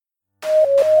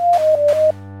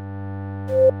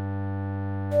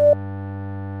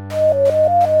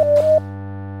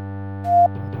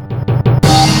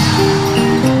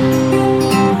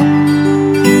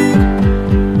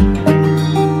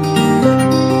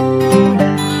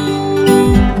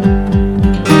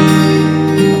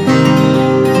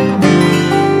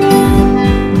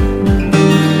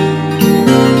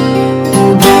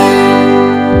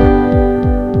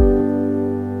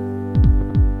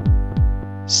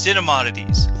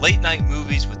Cinemoddities, late night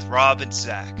movies with Rob and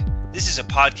Zach. This is a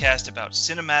podcast about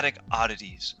cinematic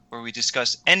oddities, where we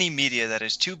discuss any media that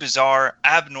is too bizarre,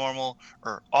 abnormal,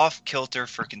 or off-kilter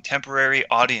for contemporary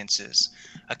audiences.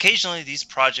 Occasionally these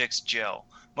projects gel.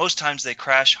 Most times they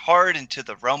crash hard into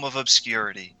the realm of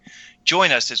obscurity.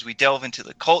 Join us as we delve into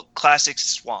the cult classics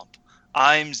swamp.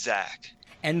 I'm Zach.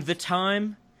 And the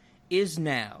time is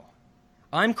now.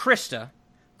 I'm Krista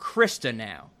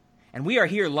now. And we are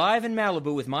here live in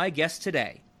Malibu with my guests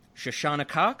today, Shoshana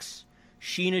Cox,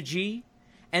 Sheena G,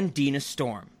 and Dina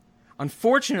Storm.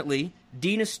 Unfortunately,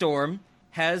 Dina Storm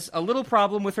has a little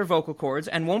problem with her vocal cords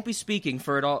and won't be speaking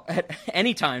for it all at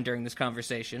any time during this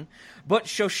conversation. But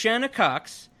Shoshana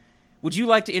Cox, would you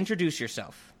like to introduce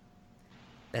yourself?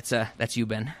 That's you,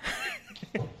 Ben.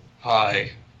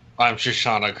 Hi, I'm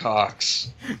Shoshana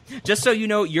Cox. Just so you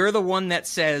know, you're the one that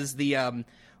says the,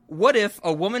 what if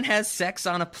a woman has sex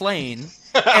on a plane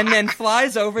and then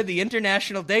flies over the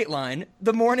international date line,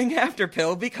 the morning after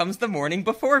pill becomes the morning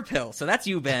before pill. So that's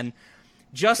you, Ben.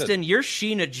 Justin, you're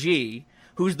Sheena G,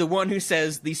 who's the one who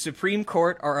says the Supreme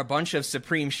Court are a bunch of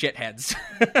supreme shitheads.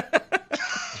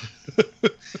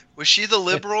 Was she the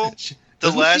liberal?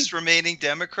 The last remaining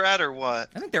Democrat, or what?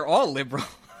 I think they're all liberal.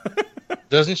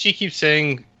 Doesn't she keep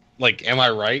saying, like, am I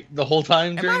right the whole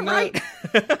time during that?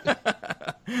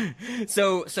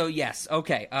 So yes,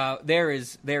 okay. There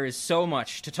is so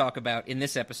much to talk about in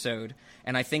this episode,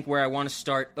 and I think where I want to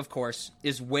start, of course,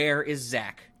 is where is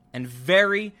Zach? And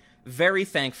very, very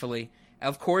thankfully,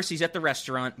 of course, he's at the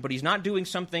restaurant, but he's not doing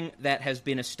something that has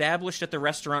been established at the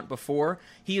restaurant before.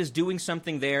 He is doing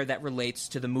something there that relates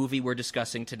to the movie we're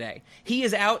discussing today. He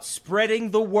is out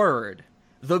spreading the word,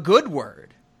 the good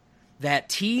word, that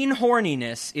teen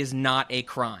horniness is not a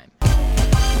crime. Teen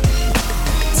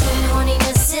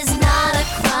horniness is not a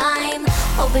crime.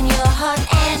 Open your heart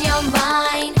and your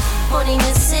mind.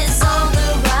 Horniness is on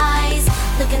the rise.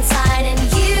 Look inside and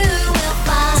you will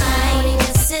find.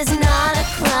 Horniness is not a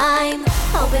crime.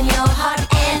 Open your heart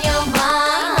and your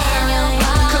mind.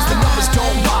 Cause the numbers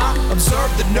don't lie.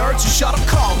 Observe the nerds who shut up,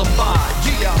 call them by.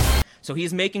 Yeah. So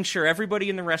he's making sure everybody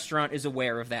in the restaurant is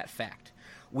aware of that fact.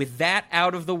 With that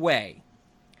out of the way,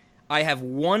 I have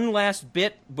one last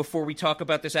bit before we talk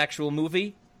about this actual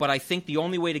movie, but I think the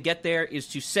only way to get there is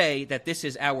to say that this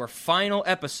is our final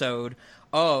episode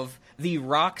of the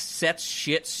Rock Sets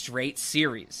Shit Straight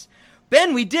series.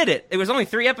 Ben, we did it! It was only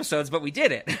 3 episodes, but we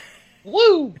did it.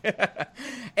 Woo!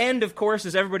 And, of course,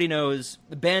 as everybody knows,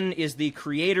 Ben is the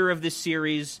creator of this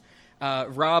series.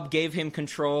 Rob gave him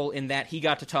control in that he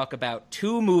got to talk about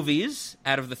 2 movies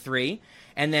out of the 3,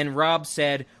 and then Rob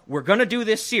said, we're going to do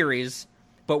this series,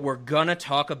 but we're going to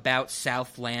talk about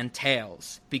Southland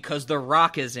Tales, because The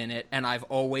Rock is in it, and I've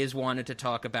always wanted to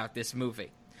talk about this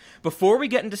movie. Before we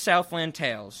get into Southland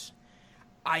Tales,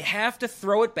 I have to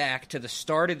throw it back to the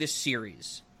start of this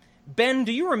series. Ben,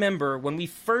 do you remember when we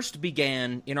first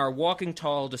began in our Walking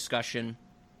Tall discussion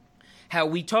how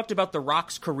we talked about The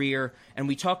Rock's career, and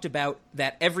we talked about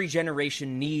that every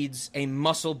generation needs a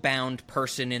muscle-bound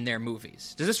person in their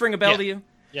movies? Does this ring a bell to you?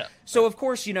 Yeah. So, of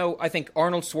course, you know, I think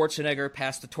Arnold Schwarzenegger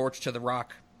passed the torch to The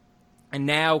Rock. And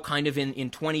now, kind of in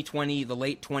 2020, the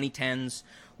late 2010s,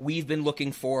 we've been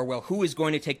looking for, well, who is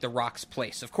going to take The Rock's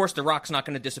place? Of course, The Rock's not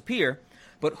going to disappear,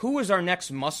 but who is our next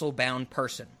muscle-bound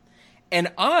person?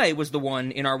 And I was the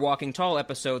one in our Walking Tall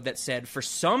episode that said, for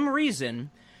some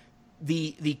reason,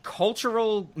 the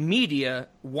cultural media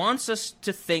wants us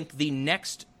to think the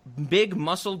next big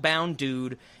muscle-bound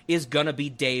dude is going to be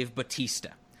Dave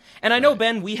Bautista. And I know,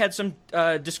 Ben, we had some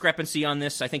discrepancy on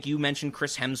this. I think you mentioned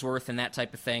Chris Hemsworth and that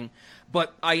type of thing.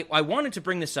 But I wanted to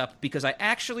bring this up because I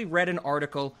actually read an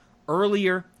article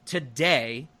earlier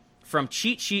today from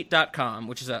CheatSheet.com,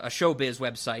 which is a showbiz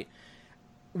website,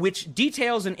 which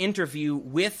details an interview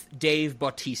with Dave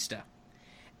Bautista.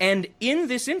 And in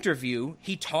this interview,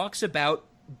 he talks about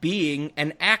being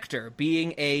an actor,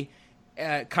 being a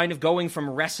kind of going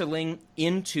from wrestling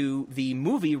into the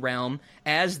movie realm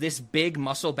as this big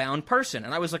muscle-bound person.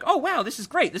 And I was like, oh, wow, this is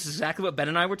great. This is exactly what Ben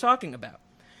and I were talking about.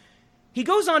 He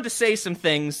goes on to say some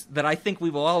things that I think we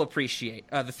will all appreciate.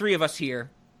 The 3 of us here,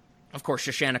 of course,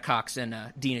 Shoshana Cox and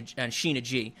Dina and Sheena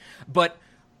G. But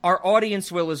our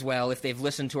audience will as well if they've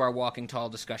listened to our Walking Tall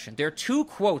discussion. There are 2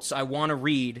 quotes I want to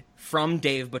read from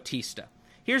Dave Bautista.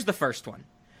 Here's the first one.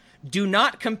 Do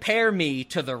not compare me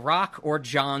to The Rock or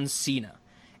John Cena.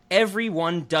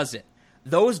 Everyone does it.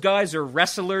 Those guys are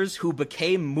wrestlers who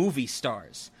became movie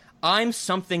stars. I'm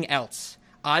something else.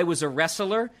 I was a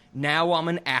wrestler, now I'm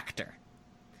an actor.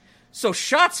 So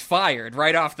shots fired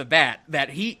right off the bat that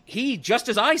he just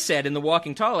as I said in the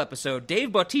Walking Tall episode,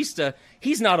 Dave Bautista,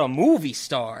 he's not a movie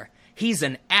star. he's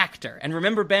an actor. And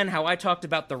remember, Ben, how I talked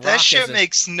about The Rock That shit as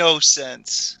makes no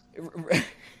sense.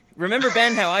 Remember,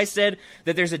 Ben, how I said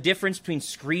that there's a difference between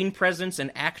screen presence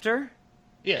and actor?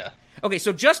 Yeah. Okay,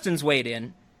 so Justin's weighed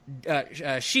in.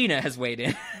 Sheena has weighed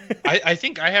in. I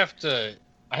think I have to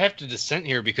dissent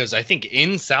here because I think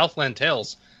in Southland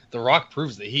Tales, The Rock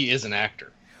proves that he is an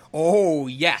actor. Oh,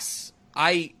 yes.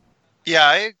 Yeah,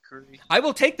 I agree. I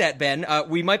will take that, Ben.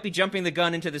 We might be jumping the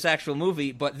gun into this actual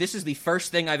movie, but this is the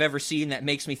first thing I've ever seen that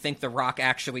makes me think The Rock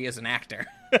actually is an actor.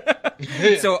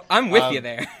 So I'm with you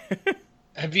there.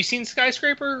 Have you seen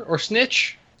Skyscraper or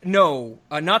Snitch? No,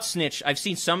 not Snitch. I've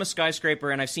seen some of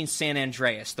Skyscraper, and I've seen San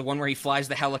Andreas, the one where he flies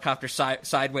the helicopter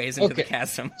sideways into the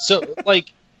chasm. So,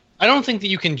 like, I don't think that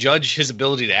you can judge his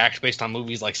ability to act based on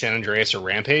movies like San Andreas or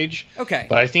Rampage. Okay.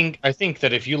 But I think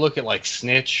that if you look at like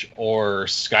Snitch or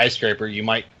Skyscraper, you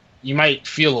might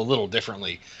feel a little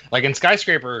differently. Like in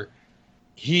Skyscraper,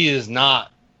 he is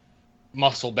not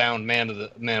muscle-bound man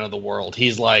of the world.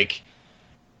 He's like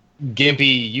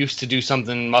gimpy, used to do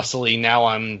something muscly. Now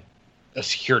I'm a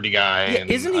security guy. Yeah, and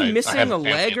isn't he missing a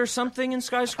leg or something in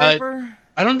Skyscraper?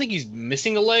 I don't think he's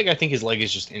missing a leg. I think his leg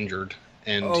is just injured.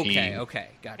 And okay,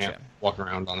 gotcha. Yeah, walking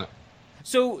around on it.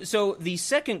 So the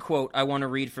second quote I want to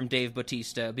read from Dave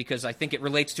Bautista, because I think it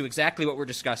relates to exactly what we're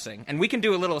discussing. And we can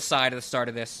do a little aside at the start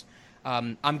of this.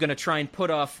 I'm going to try and put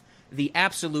off the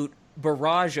absolute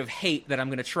barrage of hate that I'm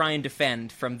going to try and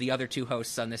defend from the other two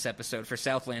hosts on this episode for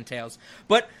Southland Tales.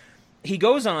 But he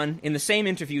goes on, in the same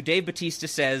interview, Dave Bautista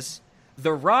says,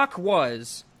 "The Rock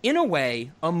was, in a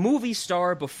way, a movie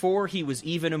star before he was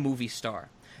even a movie star.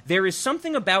 There is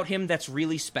something about him that's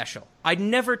really special. I'd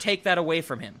never take that away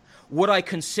from him. Would I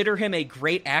consider him a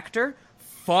great actor?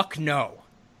 Fuck no."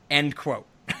 End quote.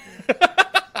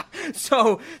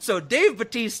 So Dave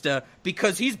Bautista,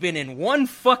 because he's been in one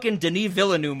fucking Denis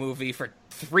Villeneuve movie for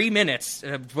 3 minutes,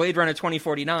 Blade Runner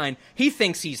 2049, he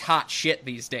thinks he's hot shit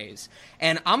these days.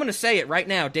 And I'm going to say it right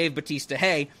now, Dave Bautista,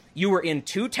 hey, you were in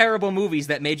 2 terrible movies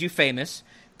that made you famous.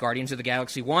 Guardians of the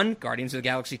Galaxy 1, Guardians of the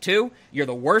Galaxy 2. You're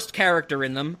the worst character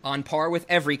in them, on par with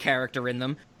every character in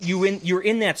them. You're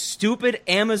in that stupid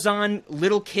Amazon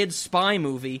little kid spy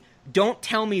movie. Don't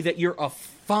tell me that you're a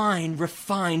fine,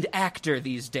 refined actor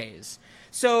these days.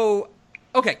 So,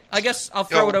 okay, I guess I'll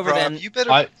throw it over Rob, then. You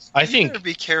better, better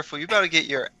be careful. You better get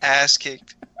your ass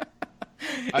kicked.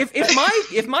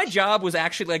 If my job was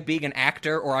actually like being an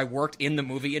actor or I worked in the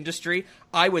movie industry,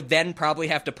 I would then probably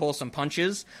have to pull some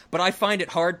punches. But I find it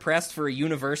hard pressed for a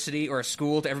university or a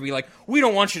school to ever be like, "We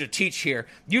don't want you to teach here.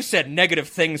 You said negative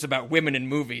things about women in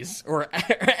movies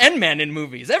and men in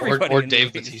movies. Everybody or in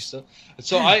Dave movies." Bautista.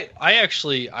 So I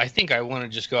think I want to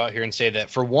just go out here and say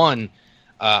that for one,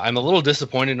 I'm a little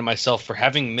disappointed in myself for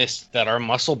having missed that our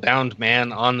muscle-bound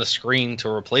man on the screen to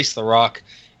replace The Rock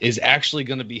is actually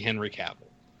going to be Henry Cavill.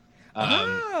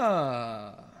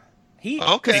 He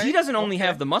doesn't only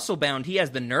have the muscle bound; he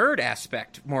has the nerd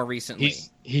aspect more recently.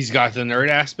 He's got the nerd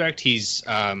aspect. He's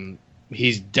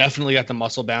definitely got the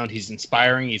muscle bound. He's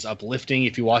inspiring. He's uplifting.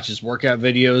 If you watch his workout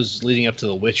videos leading up to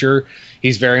The Witcher,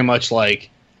 he's very much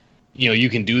like, you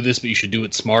can do this, but you should do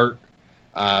it smart.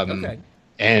 Okay.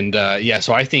 And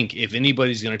so I think if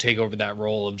anybody's going to take over that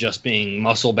role of just being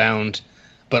muscle bound,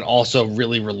 but also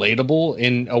really relatable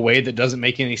in a way that doesn't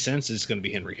make any sense, it's going to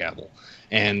be Henry Cavill.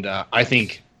 And I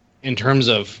think in terms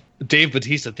of Dave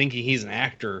Bautista thinking he's an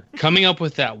actor, coming up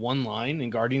with that one line in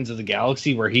Guardians of the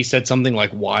Galaxy where he said something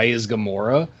like, "Why is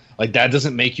Gamora?" Like, that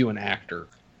doesn't make you an actor.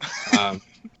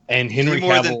 And Henry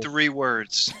more Cavill, than 3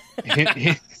 words.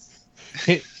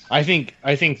 I think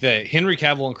that Henry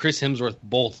Cavill and Chris Hemsworth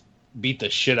both beat the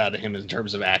shit out of him in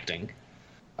terms of acting.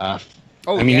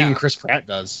 Even Chris Pratt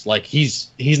does. Like, he's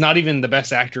not even the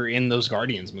best actor in those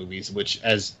Guardians movies, which,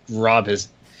 as Rob has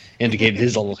indicated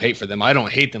his level of hate for them, I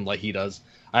don't hate them like he does.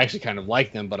 I actually kind of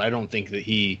like them, but I don't think that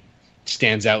he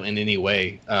stands out in any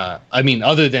way.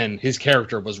 Other than his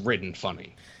character was written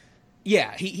funny.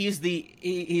 Yeah, he's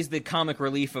the comic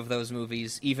relief of those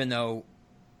movies, even though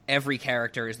every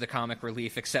character is the comic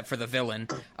relief except for the villain.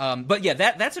 But yeah,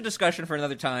 that's a discussion for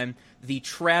another time. The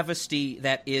travesty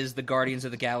that is the Guardians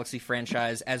of the Galaxy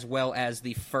franchise, as well as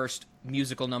the first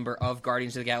musical number of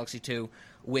Guardians of the Galaxy 2,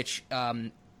 which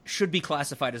should be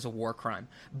classified as a war crime.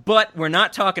 But we're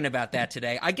not talking about that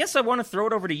today. I guess I want to throw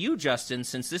it over to you, Justin,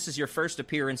 since this is your first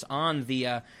appearance on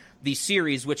the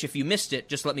series, which, if you missed it,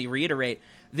 just let me reiterate,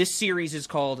 this series is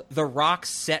called The Rock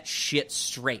Set Shit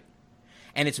Straight.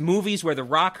 And it's movies where The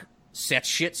Rock sets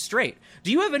shit straight.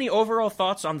 Do you have any overall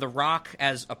thoughts on The Rock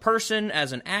as a person,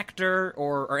 as an actor,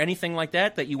 or anything like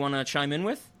that you want to chime in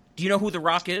with? Do you know who The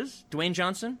Rock is? Dwayne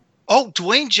Johnson? Oh,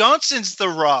 Dwayne Johnson's The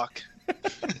Rock.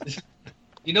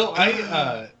 You know,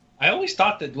 I always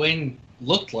thought that Dwayne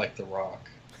looked like The Rock.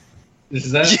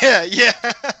 Is that? Yeah.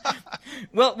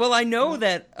 Well, I know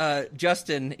that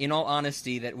Justin, in all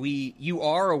honesty, that you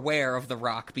are aware of The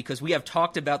Rock because we have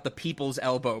talked about the People's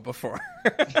Elbow before.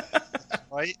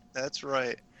 Right? That's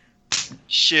right.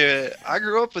 Shit, I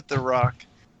grew up with The Rock.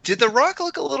 Did The Rock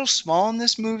look a little small in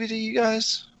this movie to you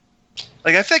guys?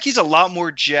 Like, I feel like he's a lot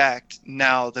more jacked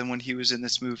now than when he was in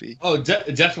this movie. Oh,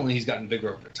 definitely he's gotten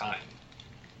bigger over time.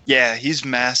 Yeah, he's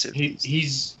massive.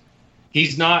 He's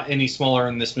not any smaller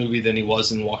in this movie than he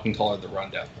was in Walking Tall or The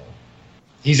Rundown, though.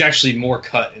 He's actually more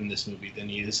cut in this movie than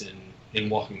he is in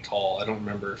Walking Tall. I don't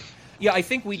remember. Yeah, I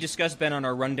think we discussed, Ben, on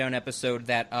our Rundown episode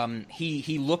that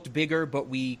he looked bigger, but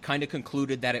we kind of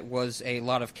concluded that it was a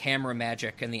lot of camera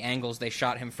magic and the angles they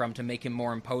shot him from to make him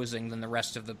more imposing than the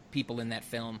rest of the people in that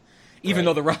film. Even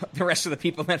though the rest of the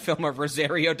people in that film are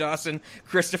Rosario Dawson,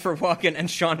 Christopher Walken,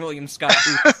 and Sean William Scott,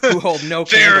 who hold no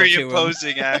candle Very to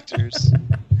imposing him. Actors.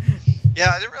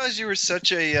 Yeah, I didn't realize you were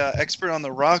such a expert on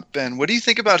The Rock, Ben. What do you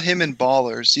think about him in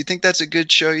Ballers? Do you think that's a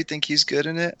good show? You think he's good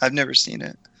in it? I've never seen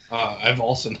it. I've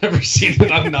also never seen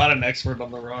it. I'm not an expert on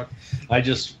The Rock. I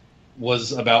just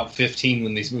was about 15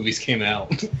 when these movies came out.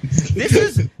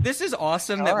 This is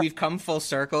awesome that we've come full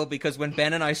circle, because when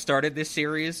Ben and I started this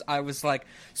series, I was like,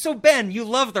 so Ben, you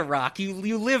love The Rock.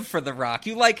 You live for The Rock.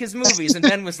 You like his movies. And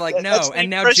Ben was like, no. And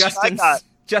now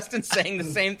Justin's saying the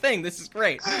same thing. This is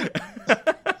great.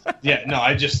 Yeah, no,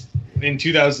 I just, in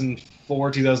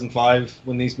 2004, 2005,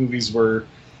 when these movies were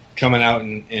coming out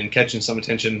and catching some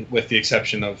attention, with the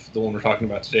exception of the one we're talking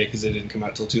about today, because it didn't come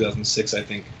out till 2006, I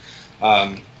think.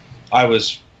 I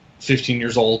was 15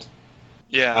 years old.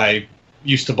 Yeah. I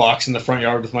used to box in the front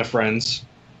yard with my friends.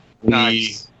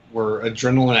 Nice. We were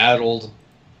adrenaline-addled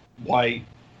white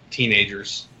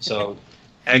teenagers. So,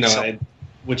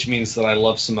 which means that I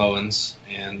love Samoans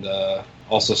and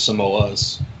also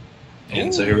Samoas.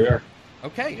 And so here we are.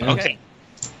 Okay.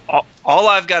 All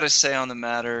I've got to say on the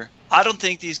matter, I don't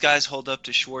think these guys hold up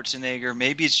to Schwarzenegger.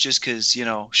 Maybe it's just because,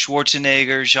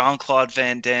 Schwarzenegger, Jean-Claude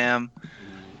Van Damme.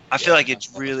 I feel like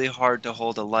it's really hard to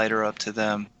hold a lighter up to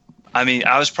them. I mean,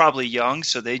 I was probably young,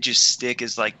 so they just stick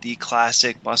as like the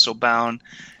classic muscle-bound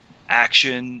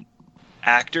action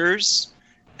actors.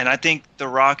 And I think The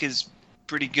Rock is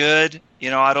pretty good.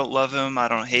 I don't love him. I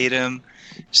don't hate him.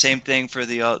 Same thing for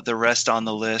the rest on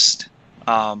the list.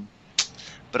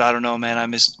 But I don't know, man.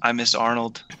 I miss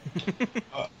Arnold.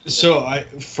 So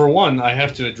for one, I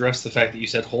have to address the fact that you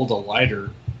said hold a lighter.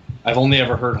 I've only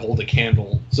ever heard hold a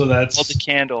candle. So that's hold a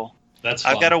candle. That's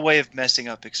fine. I've got a way of messing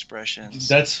up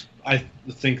expressions. I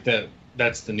think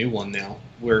that's the new one now.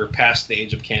 We're past the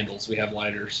age of candles. We have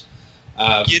lighters.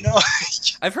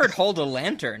 I've heard hold a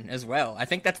lantern as well. I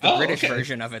think that's the British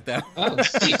version of it, though.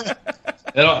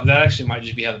 That actually might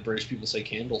just be how the British people say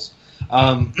candles.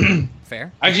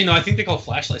 Fair. Actually, no, I think they call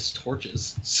flashlights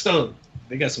torches. So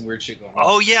they got some weird shit going on.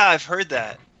 Oh, yeah, I've heard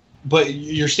that. But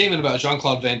your statement about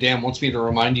Jean-Claude Van Damme makes me want to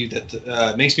remind you that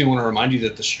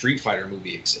the Street Fighter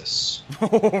movie exists.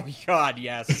 Oh, God,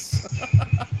 yes.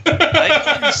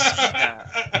 I didn't see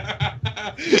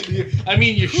that. I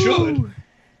mean, you should.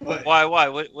 But, why?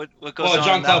 What goes on? Well,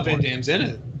 Jean-Claude Van Damme's in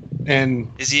it.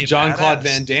 And is he Jean-Claude badass?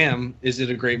 Van Damme, is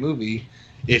it a great movie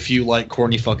if you like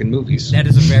corny fucking movies? That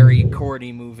is a very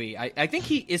corny movie. I think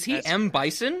is he M.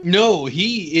 Bison? No,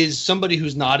 he is somebody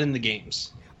who's not in the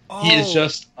games. Oh, he is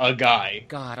just a guy.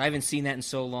 God, I haven't seen that in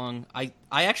so long. I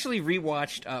actually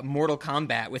rewatched Mortal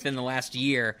Kombat within the last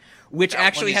year, which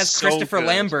actually has Christopher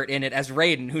Lambert in it as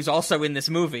Raiden, who's also in this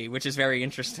movie, which is very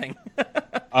interesting.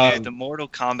 Dude, the Mortal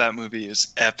Kombat movie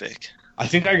is epic. I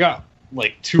think I got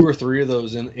like 2 or 3 of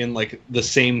those in like the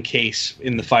same case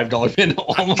in the $5 bin at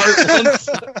Walmart once.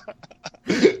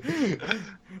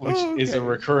 Which is a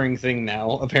recurring thing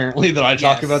now, apparently, that I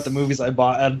talk about the movies I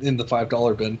bought in the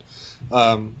 $5 bin.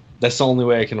 That's the only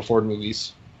way I can afford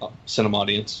movies, cinema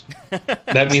audience.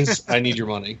 That means I need your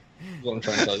money, is what I'm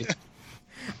trying to tell you.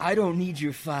 I don't need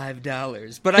your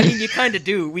 $5, but I mean, you kind of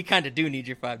do. We kind of do need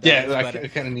your $5. Yeah, I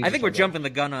kind of need. I think we're jumping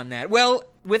the gun on that. Well,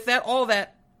 with all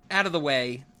that out of the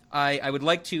way, I would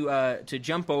like to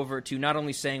jump over to not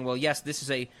only saying, well, yes, this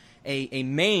is a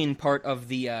main part of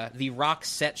the Rock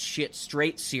Set Shit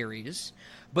Straight series,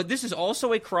 but this is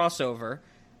also a crossover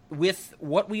with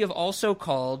what we have also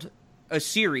called a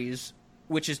series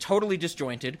which is totally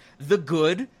disjointed: The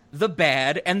Good, The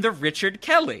Bad, and The Richard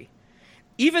Kelly.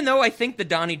 Even though I think the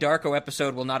Donnie Darko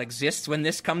episode will not exist when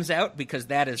this comes out, because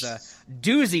that is a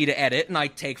doozy to edit, and I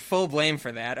take full blame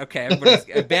for that. Okay,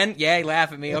 everybody's, Ben, yay,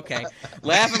 laugh at me. Okay,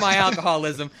 laugh at my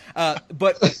alcoholism.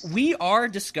 But we are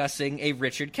discussing a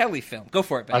Richard Kelly film. Go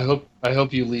for it, Ben. I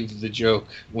hope you leave the joke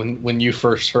when you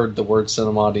first heard the word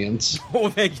Cinemaudience.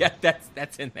 Oh, yeah,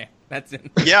 that's in there. That's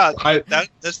in. Yeah,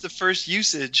 that's the first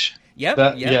usage.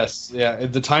 Yep. Yes, yeah.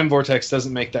 The time vortex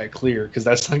doesn't make that clear because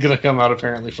that's not going to come out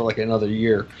apparently for like another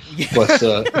year. Yeah. But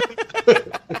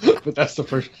that's the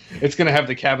first. It's going to have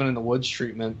the Cabin in the Woods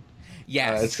treatment.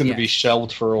 Yes, it's going to be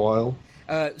shelved for a while.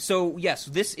 So yes,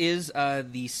 this is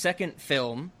the second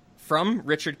film from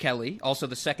Richard Kelly. Also,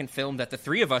 the second film that the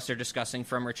three of us are discussing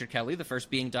from Richard Kelly. The first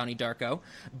being Donnie Darko.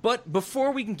 But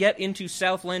before we can get into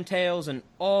Southland Tales and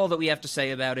all that we have to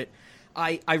say about it,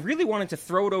 I really wanted to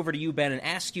throw it over to you, Ben, and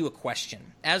ask you a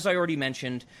question. As I already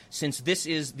mentioned, since this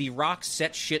is the Rock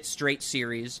Set Shit Straight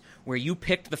series, where you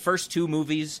picked the first two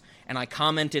movies, and I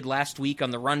commented last week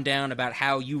on the rundown about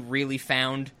how you really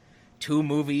found two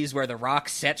movies where The Rock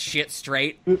set shit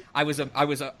straight. I was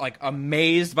like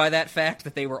amazed by that fact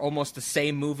that they were almost the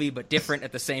same movie but different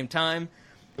at the same time.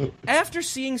 After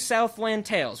seeing Southland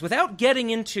Tales, without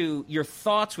getting into your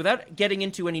thoughts, without getting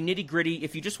into any nitty-gritty,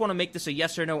 if you just want to make this a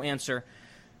yes or no answer,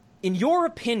 in your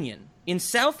opinion, in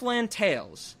Southland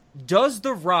Tales, does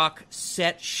The Rock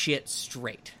set shit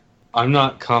straight? I'm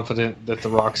not confident that The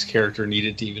Rock's character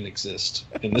needed to even exist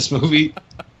in this movie.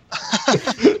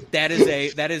 That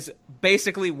is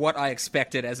basically what I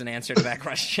expected as an answer to that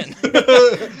question.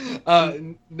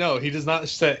 No, he does not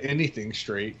set anything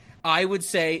straight. I would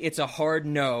say it's a hard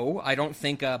no. I don't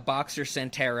think Boxer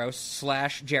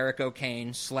Santeros / Jericho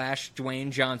Kane / Dwayne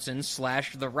Johnson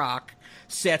 / The Rock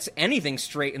sets anything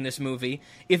straight in this movie.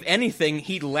 If anything,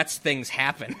 he lets things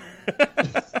happen.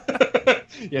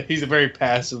 Yeah, he's a very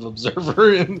passive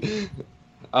observer.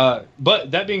 But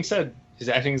that being said, his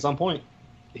acting is on point.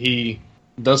 He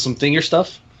does some thinger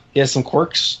stuff. He has some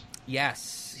quirks.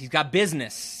 Yes, he's got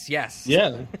business. Yes.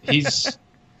 Yeah,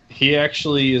 he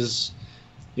actually is.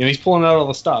 You know, he's pulling out all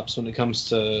the stops when it comes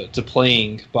to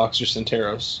playing Boxer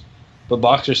Santeros. But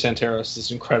Boxer Santeros is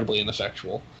incredibly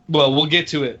ineffectual. Well, we'll get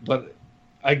to it, but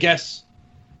I guess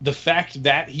the fact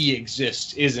that he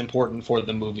exists is important for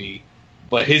the movie,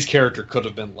 but his character could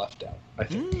have been left out, I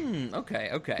think.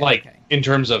 Okay. In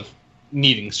terms of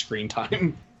needing screen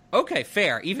time. Okay,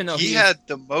 fair. Even though he had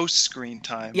the most screen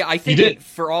time. Yeah, I think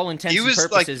for all intents and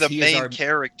purposes, he was like the main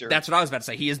character. That's what I was about to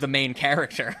say. He is the main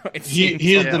character.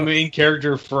 He is the main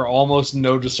character for almost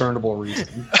no discernible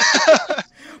reason.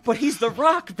 But he's The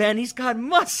Rock, Ben. He's got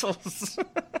muscles.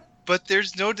 But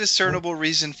there's no discernible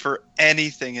reason for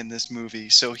anything in this movie,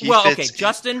 so he fits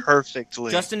Justin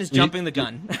perfectly. Justin is jumping the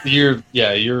gun. You're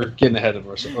getting ahead of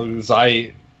ourselves.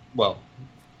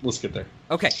 Let's get there.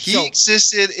 Okay, he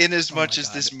existed in as much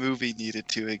as this movie needed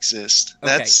to exist.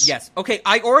 Okay,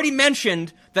 I already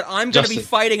mentioned that I'm going to be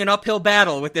fighting an uphill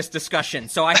battle with this discussion,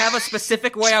 so I have a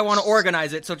specific way I want to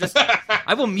organize it. So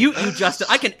I will mute you, Justin.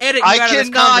 I can edit you out of this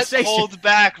conversation. I cannot hold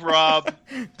back, Rob.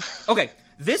 Okay,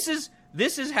 this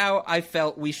is how I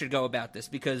felt we should go about this,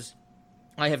 because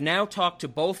I have now talked to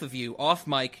both of you off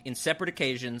mic in separate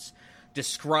occasions,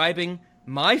 describing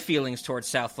my feelings towards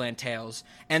Southland Tales,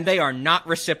 and they are not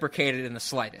reciprocated in the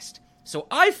slightest. So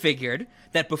I figured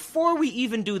that before we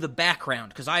even do the background,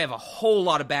 because I have a whole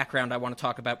lot of background I want to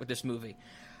talk about with this movie,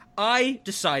 I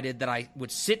decided that I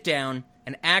would sit down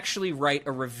and actually write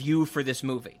a review for this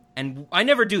movie. And I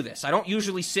never do this. I don't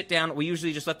usually sit down. We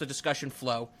usually just let the discussion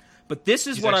flow. But this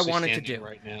is what I wanted to do.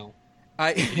 Right now.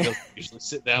 He doesn't usually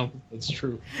sit down. That's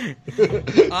true.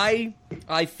 I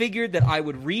figured that I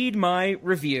would read my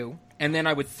review, and then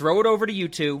I would throw it over to you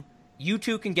two. You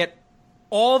two can get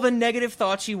all the negative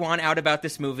thoughts you want out about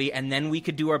this movie, and then we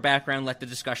could do our background, let the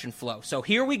discussion flow. So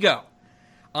here we go.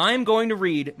 I'm going to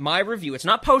read my review. It's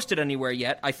not posted anywhere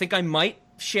yet. I think I might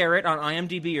share it on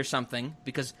IMDb or something,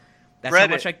 because that's how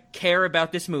much I care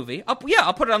about this movie. I'll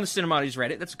put it on the Cinemaudience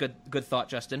Reddit. That's a good thought,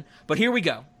 Justin. But here we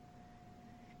go.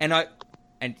 And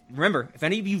remember, if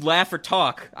any of you laugh or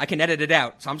talk, I can edit it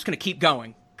out. So I'm just going to keep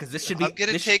going. Because this should be. I'm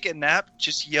going to take a nap.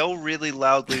 Just yell really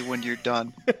loudly when you're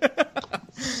done.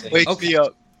 Wake me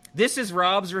up. This is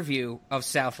Rob's review of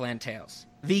Southland Tales.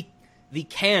 The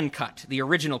can cut, the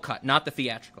original cut, not the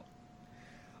theatrical.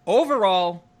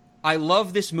 Overall, I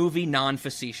love this movie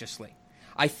non-facetiously.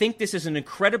 I think this is an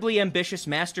incredibly ambitious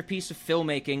masterpiece of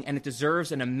filmmaking, and it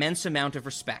deserves an immense amount of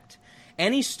respect.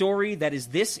 Any story that is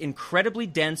this incredibly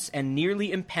dense and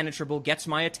nearly impenetrable gets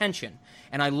my attention,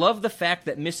 and I love the fact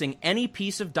that missing any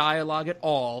piece of dialogue at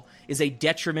all is a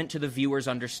detriment to the viewer's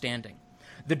understanding.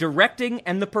 The directing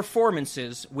and the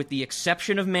performances, with the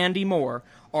exception of Mandy Moore,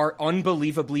 are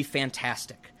unbelievably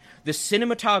fantastic. The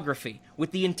cinematography,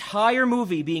 with the entire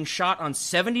movie being shot on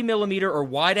 70mm or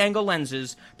wide-angle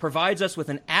lenses, provides us with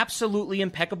an absolutely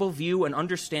impeccable view and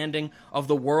understanding of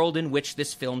the world in which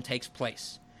this film takes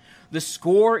place. The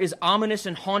score is ominous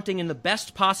and haunting in the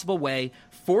best possible way,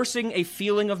 forcing a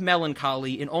feeling of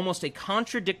melancholy in almost a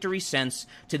contradictory sense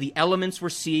to the elements we're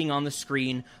seeing on the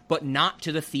screen, but not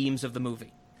to the themes of the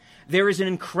movie. There is an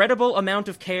incredible amount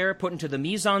of care put into the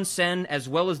mise-en-scène as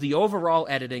well as the overall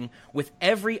editing, with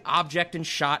every object and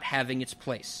shot having its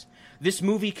place. This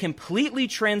movie completely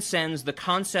transcends the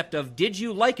concept of did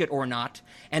you like it or not,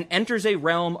 and enters a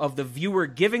realm of the viewer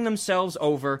giving themselves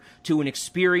over to an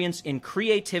experience in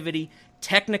creativity,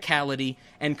 technicality,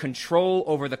 and control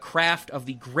over the craft of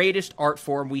the greatest art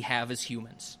form we have as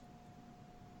humans.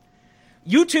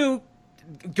 You two,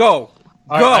 go.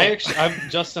 Go.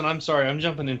 Justin, I'm sorry. I'm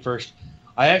jumping in first.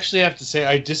 I actually have to say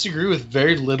I disagree with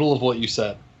very little of what you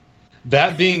said.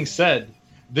 That being said,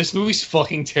 this movie's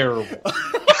fucking terrible.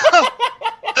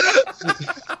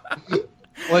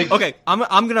 Okay,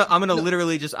 I'm gonna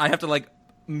literally just I have to like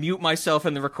mute myself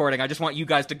in the recording. I just want you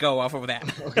guys to go off of that.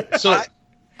 Okay, so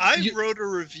I wrote a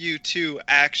review too,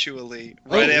 actually,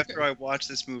 after I watched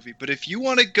this movie. But if you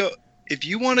want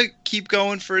to keep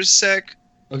going for a sec.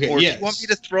 Okay, or if you want me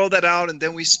to throw that out and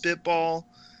then we spitball,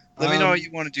 let me know how you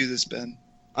want to do this, Ben.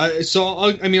 I'll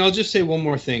just say one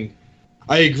more thing.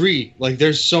 I agree. Like,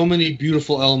 there's so many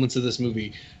beautiful elements of this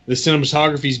movie. The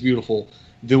cinematography is beautiful.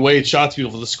 The way it's shot's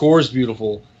beautiful. The score is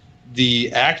beautiful.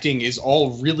 The acting is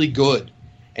all really good.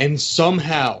 And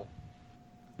somehow,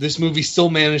 this movie still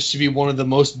managed to be one of the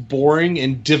most boring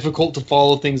and difficult to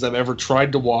follow things I've ever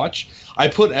tried to watch. I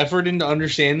put effort into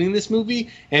understanding this movie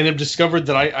and have discovered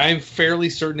that I'm fairly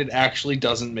certain it actually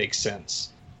doesn't make sense.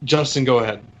 Justin, go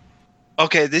ahead.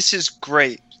 Okay, this is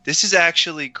great. This is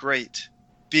actually great.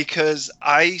 Because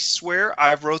I swear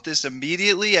I wrote this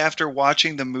immediately after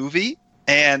watching the movie,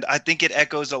 and I think it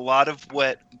echoes a lot of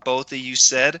what both of you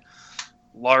said.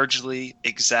 Largely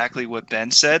exactly what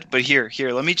Ben said, but here,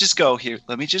 let me just go,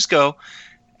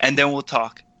 and then we'll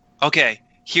talk. Okay,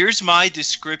 here's my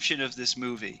description of this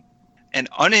movie. An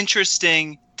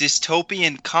uninteresting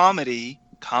dystopian comedy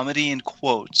in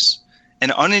quotes,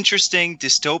 an uninteresting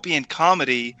dystopian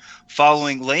comedy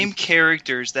following lame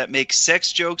characters that make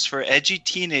sex jokes for edgy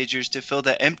teenagers to fill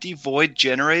the empty void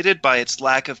generated by its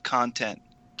lack of content.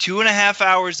 2.5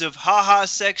 hours of haha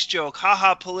sex joke,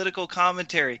 haha political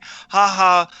commentary,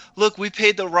 haha look, we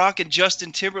paid The Rock and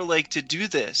Justin Timberlake to do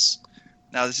this.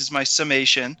 Now this is my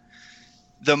summation.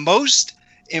 The most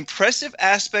impressive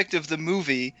aspect of the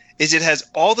movie is it has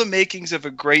all the makings of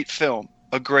a great film.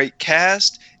 A great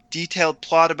cast, detailed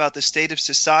plot about the state of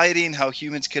society and how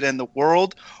humans could end the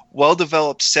world,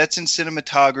 well-developed sets and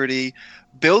cinematography,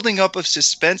 building up of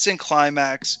suspense and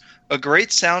climax, a great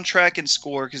soundtrack and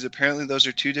score, because apparently those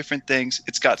are two different things.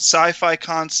 It's got sci-fi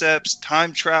concepts,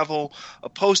 time travel, a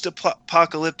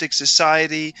post-apocalyptic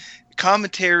society,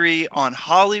 commentary on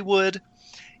Hollywood,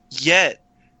 yet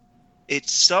it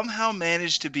somehow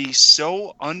managed to be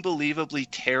so unbelievably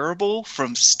terrible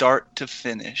from start to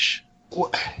finish.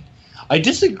 I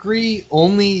disagree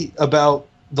only about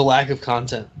the lack of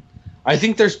content. I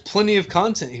think there's plenty of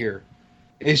content here.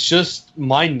 It's just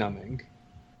mind-numbing.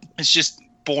 It's just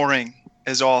boring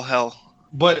as all hell.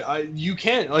 But you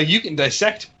can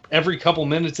dissect every couple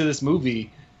minutes of this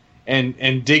movie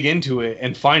and dig into it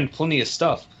and find plenty of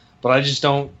stuff. But I just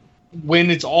don't.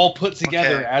 When it's all put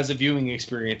together as a viewing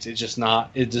experience, it's just not.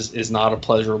 It just is not a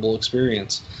pleasurable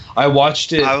experience. I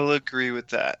watched it. I will agree with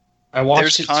that. I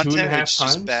watched it content, 2.5 it's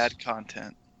times. just bad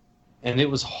content, and it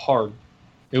was hard.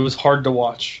 It was hard to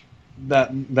watch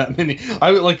that many.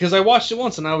 Because I watched it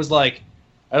once and I was like,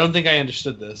 I don't think I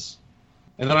understood this.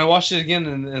 And then I watched it again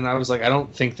and I was like, I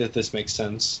don't think that this makes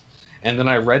sense. And then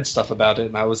I read stuff about it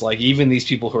and I was like, even these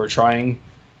people who are trying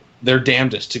their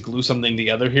damnedest to glue something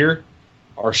together here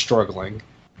are struggling.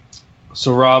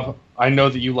 So Rob, I know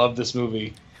that you love this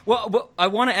movie. Well, I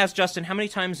want to ask Justin, how many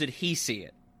times did he see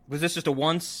it? Was this just a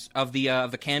once of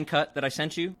the can cut that I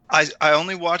sent you? I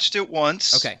only watched it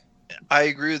once. Okay. I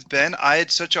agree with Ben. I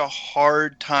had such a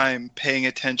hard time paying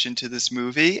attention to this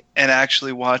movie and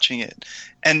actually watching it.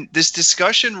 And this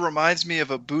discussion reminds me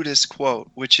of a Buddhist quote,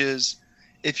 which is,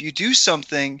 if you do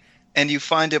something and you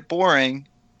find it boring,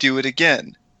 do it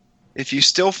again. If you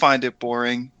still find it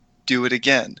boring, do it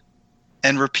again.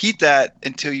 And repeat that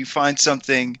until you find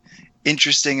something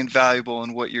interesting and valuable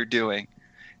in what you're doing.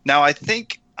 Now, I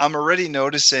think I'm already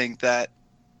noticing that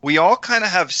we all kind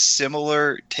of have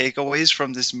similar takeaways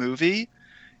from this movie,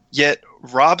 yet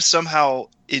Rob somehow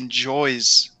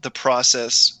enjoys the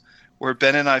process, where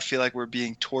Ben and I feel like we're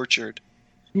being tortured.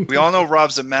 We all know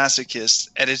Rob's a masochist,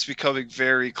 and it's becoming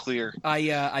very clear.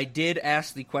 I did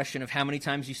ask the question of how many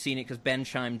times you've seen it because Ben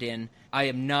chimed in. I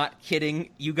am not kidding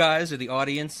you guys or the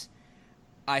audience.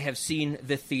 I have seen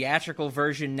the theatrical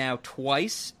version now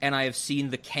twice, and I have seen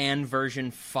the Cannes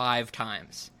version 5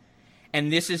 times.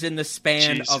 And this is in the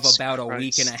span of about a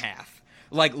week and a half.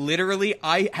 Like, literally,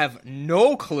 I have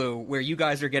no clue where you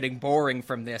guys are getting boring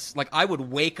from this. Like, I would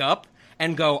wake up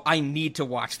and go, I need to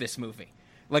watch this movie.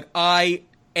 Like, I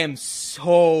am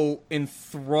so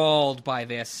enthralled by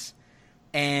this,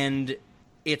 and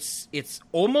it's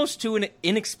almost to an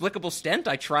inexplicable extent.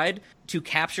 I tried to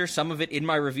capture some of it in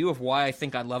my review of why I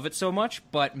think I love it so much,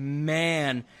 but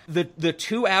man, the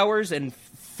 2 hours and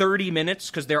 30 minutes,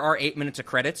 because there are 8 minutes of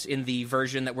credits in the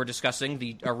version that we're discussing,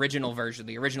 the original version,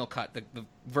 the original cut, the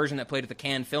version that played at the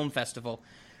Cannes Film Festival,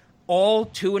 all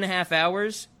 2.5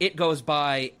 hours, it goes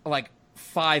by like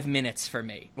 5 minutes for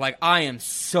me. Like, I am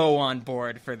so on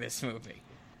board for this movie.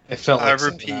 It felt like I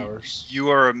repeat, 7 hours. You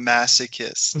are a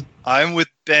masochist. I'm with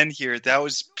Ben here. That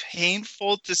was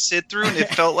painful to sit through, and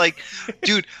it felt like,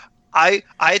 dude, I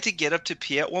had to get up to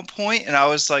pee at one point, and I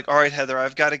was like, all right, Heather,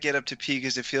 I've got to get up to pee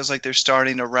because it feels like they're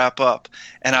starting to wrap up.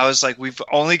 And I was like, we've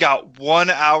only got 1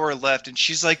 hour left. And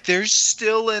she's like, there's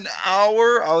still an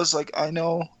hour? I was like, I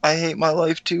know. I hate my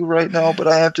life too right now, but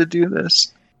I have to do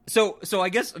this. So I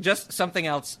guess just something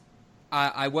else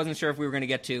I wasn't sure if we were going to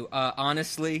get to.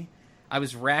 Honestly, I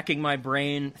was racking my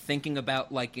brain thinking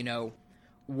about, like, you know,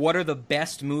 what are the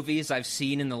best movies I've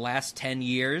seen in the last 10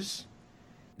 years?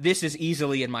 This is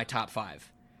easily in my top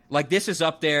 5. Like, this is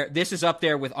up there. This is up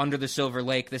there with Under the Silver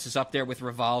Lake. This is up there with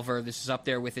Revolver. This is up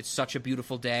there with It's Such a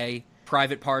Beautiful Day.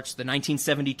 Private Parts, the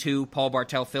 1972 Paul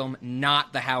Bartel film,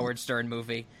 not the Howard Stern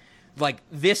movie. Like,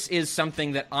 this is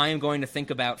something that I am going to think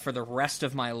about for the rest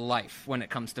of my life when it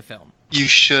comes to film. You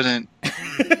shouldn't.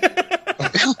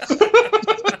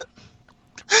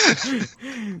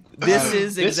 This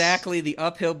is exactly the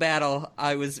uphill battle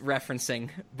I was referencing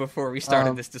before we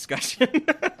started this discussion.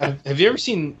 Have you ever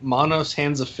seen Manos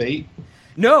Hands of Fate?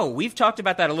 No, we've talked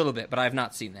about that a little bit, but I have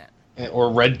not seen that.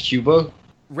 Or Red Cuba?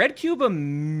 Red Cuba,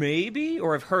 maybe,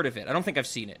 or I've heard of it. I don't think I've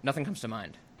seen it. Nothing comes to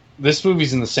mind. This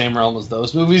movie's in the same realm as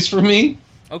those movies for me.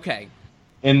 Okay.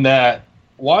 In that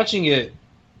watching it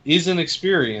is an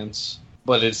experience,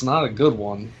 but it's not a good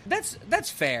one. That's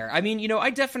fair. I mean, you know, I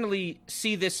definitely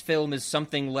see this film as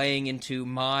something laying into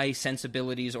my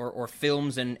sensibilities or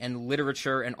films and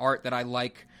literature and art that I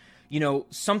like. You know,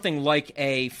 something like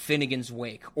a Finnegan's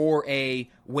Wake or a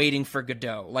Waiting for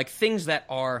Godot. Like, things that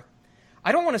are,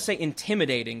 I don't want to say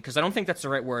intimidating, because I don't think that's the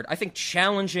right word. I think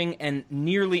challenging and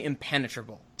nearly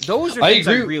impenetrable. Those are things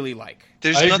I really like.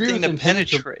 There's nothing to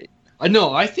penetrate.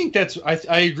 No, I think that's...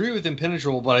 I agree with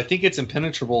impenetrable, but I think it's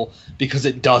impenetrable because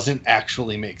it doesn't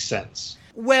actually make sense.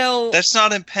 Well... That's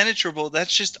not impenetrable.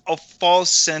 That's just a false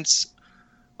sense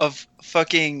of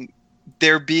fucking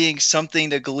there being something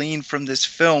to glean from this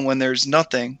film when there's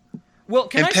nothing. Well,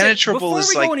 impenetrable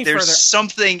is like there's further,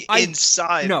 something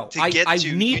inside to get I to.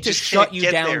 I need to shut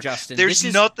you down, Justin. There's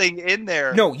nothing in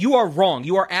there. No, you are wrong.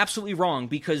 You are absolutely wrong,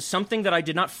 because something that I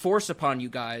did not force upon you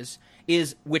guys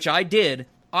is, which I did,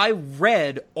 I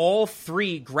read all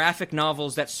 3 graphic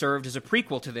novels that served as a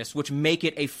prequel to this, which make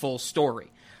it a full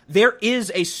story. There is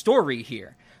a story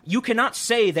here. You cannot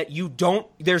say that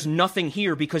there's nothing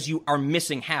here because you are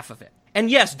missing half of it. And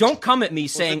yes, don't come at me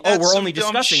saying, we're only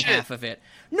discussing half of it.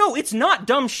 No, it's not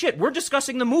dumb shit. We're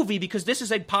discussing the movie because this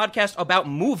is a podcast about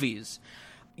movies.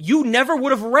 You never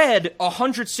would have read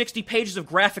 160 pages of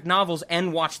graphic novels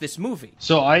and watched this movie.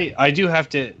 So I do have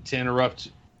to interrupt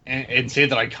and say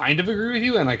that I kind of agree with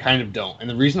you and I kind of don't. And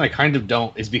the reason I kind of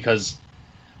don't is because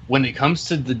when it comes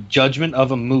to the judgment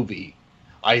of a movie,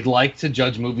 I like to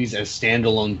judge movies as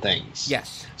standalone things.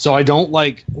 Yes. So I don't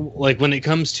like when it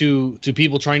comes to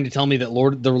people trying to tell me that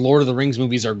the Lord of the Rings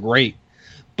movies are great,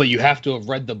 but you have to have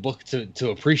read the book to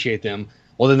appreciate them.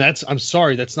 Well, then I'm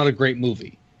sorry, that's not a great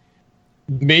movie.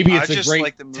 Maybe it's a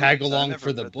great tag along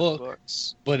for the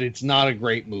books, but it's not a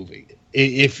great movie.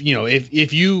 If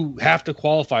you have to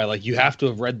qualify, like you have to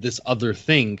have read this other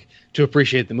thing to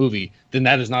appreciate the movie, then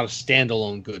that is not a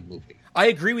standalone good movie. I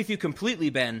agree with you completely,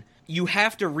 Ben. You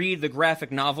have to read the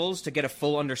graphic novels to get a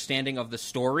full understanding of the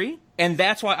story. And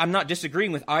that's why I'm not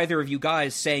disagreeing with either of you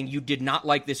guys saying you did not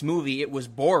like this movie, it was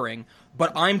boring.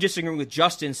 But I'm disagreeing with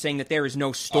Justin saying that there is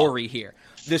no story here.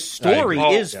 The story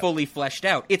is fully fleshed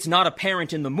out. It's not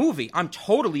apparent in the movie. I'm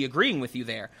totally agreeing with you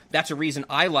there. That's a reason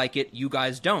I like it, you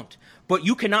guys don't. But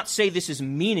you cannot say this is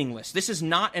meaningless. This is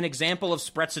not an example of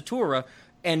sprezzatura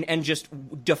and just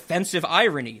defensive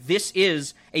irony. This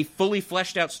is a fully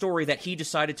fleshed out story that he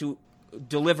decided to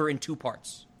deliver in 2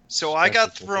 parts. So I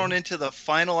got thrown into the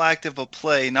final act of a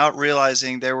play, not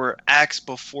realizing there were acts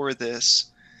before this.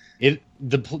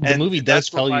 The movie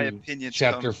does tell you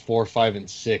chapter 4, 5, and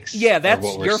 6. Yeah,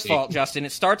 that's your fault, Justin.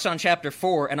 It starts on chapter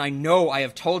 4, and I know I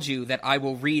have told you that I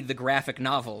will read the graphic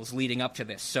novels leading up to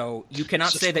this. So you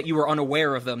cannot say that you were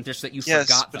unaware of them, just that you forgot them.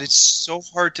 Yes, but it's so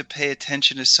hard to pay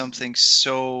attention to something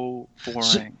so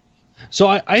boring. So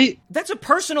I that's a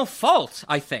personal fault,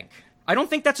 I think. I don't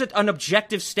think that's an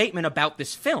objective statement about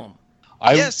this film.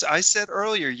 Yes, I said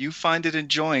earlier, you find it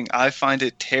enjoying. I find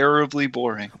it terribly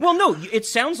boring. Well, no, it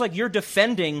sounds like you're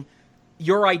defending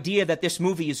your idea that this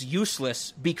movie is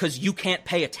useless because you can't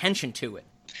pay attention to it.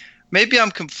 Maybe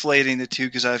I'm conflating the two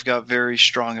because I've got very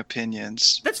strong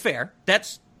opinions. That's fair.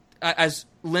 That's, as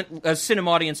cinema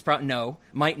audience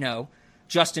might know,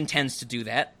 Justin tends to do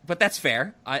that, but that's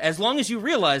fair. As long as you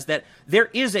realize that there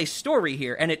is a story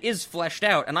here, and it is fleshed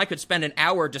out, and I could spend an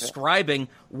hour describing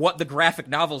what the graphic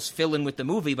novels fill in with the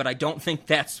movie, but I don't think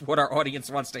that's what our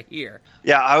audience wants to hear.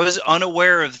 Yeah, I was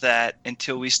unaware of that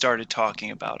until we started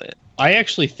talking about it. I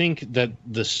actually think that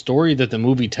the story that the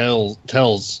movie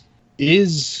tells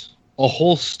is a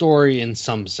whole story in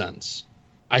some sense.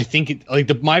 I think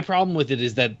my problem with it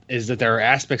is that there are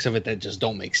aspects of it that just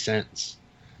don't make sense.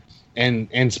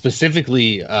 And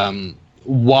specifically,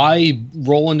 why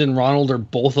Roland and Ronald are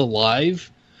both alive,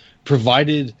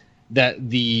 provided that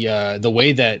the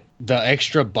way that the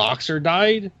extra boxer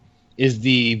died is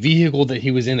the vehicle that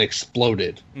he was in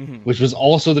exploded, which was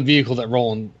also the vehicle that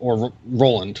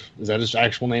Roland, is that his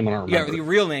actual name? I don't remember. Yeah, the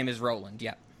real name is Roland,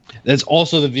 yeah. That's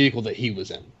also the vehicle that he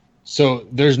was in. So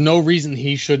there's no reason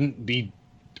he shouldn't be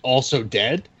also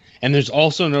dead. And there's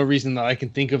also no reason that I can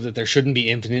think of that there shouldn't be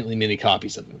infinitely many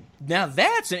copies of him. Now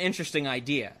that's an interesting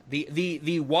idea.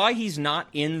 The why he's not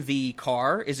in the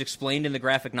car is explained in the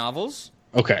graphic novels.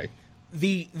 Okay.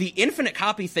 The infinite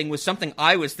copy thing was something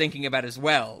I was thinking about as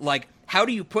well. Like, how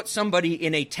do you put somebody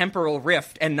in a temporal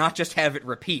rift and not just have it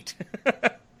repeat?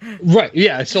 Right.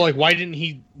 Yeah. So like, why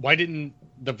didn't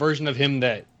the version of him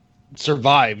that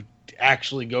survived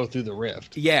actually go through the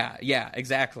rift? Yeah.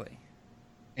 Exactly.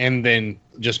 And then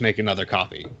just make another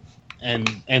copy.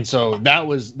 And so that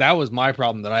was my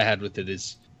problem that I had with it,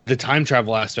 is the time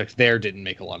travel aspect there didn't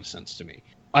make a lot of sense to me.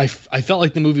 I felt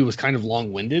like the movie was kind of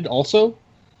long-winded also.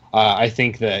 I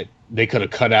think that they could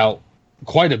have cut out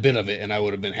quite a bit of it and I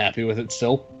would have been happy with it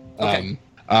still. Okay.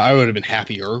 I would have been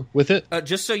happier with it.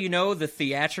 Just so you know, the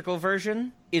theatrical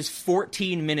version is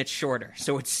 14 minutes shorter,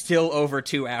 so it's still over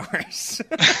 2 hours.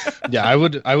 Yeah, I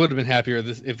would have been happier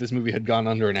if this movie had gone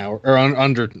under an hour, or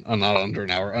under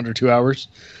 2 hours.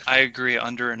 I agree,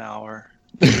 under an hour.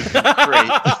 Great.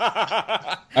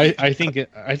 I think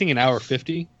an hour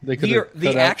 50. They could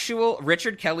the actual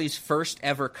Richard Kelly's first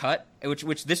ever cut,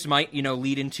 which this might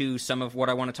lead into some of what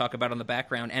I want to talk about on the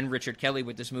background and Richard Kelly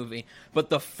with this movie. But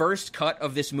the first cut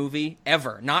of this movie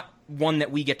ever, not one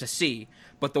that we get to see,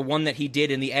 but the one that he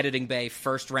did in the editing bay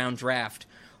first round draft,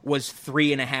 was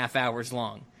 3.5 hours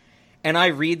long. And I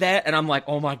read that and I'm like,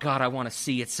 oh my god, I want to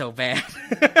see it so bad.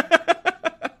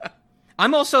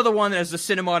 I'm also the one that, as the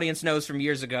cinema audience knows from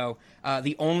years ago,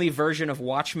 the only version of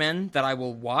Watchmen that I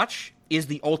will watch is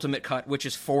the ultimate cut, which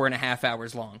is 4.5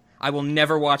 hours long. I will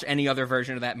never watch any other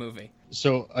version of that movie.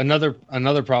 So another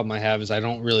problem I have is I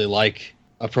don't really like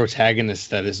a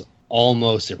protagonist that is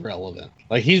almost irrelevant.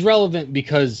 Like, he's relevant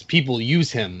because people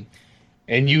use him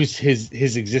and use his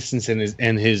existence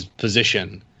and his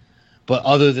position. But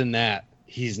other than that,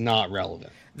 he's not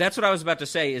relevant. That's what I was about to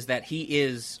say, is that he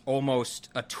is almost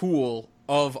a tool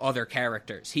of other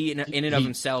characters. He, in and of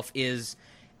himself, is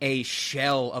a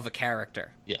shell of a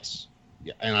character. Yes.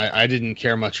 Yeah, and I didn't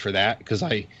care much for that, because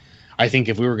I think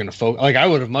if we were going to focus... Like, I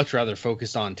would have much rather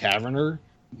focused on Taverner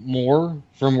more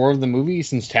of the movie,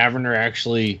 since Taverner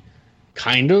actually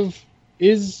kind of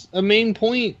is a main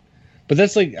point. But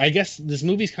that's like... I guess this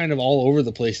movie's kind of all over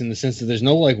the place in the sense that there's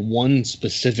no, like, one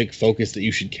specific focus that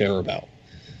you should care about.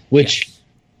 Which... Yes.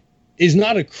 Is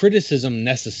not a criticism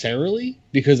necessarily,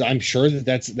 because I'm sure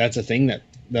that's a thing that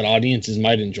audiences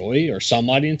might enjoy, or some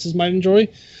audiences might enjoy.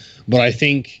 But I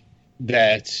think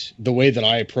that the way that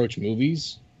I approach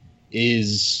movies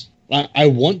is I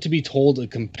want to be told a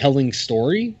compelling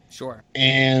story. Sure.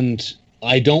 And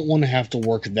I don't want to have to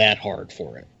work that hard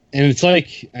for it. And it's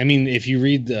like, I mean, if you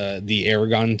read the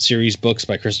Aragon series books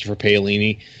by Christopher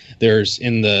Paolini, there's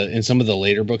in some of the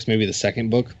later books, maybe the second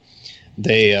book,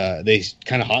 they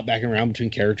kind of hop back and around between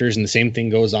characters, and the same thing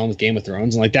goes on with Game of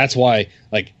Thrones. And like, that's why,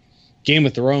 like, Game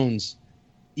of Thrones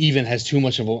even has too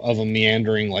much of a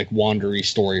meandering, like, wandery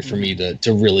story for me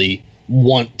to really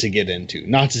want to get into.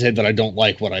 Not to say that I don't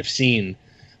like what I've seen,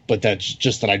 but that's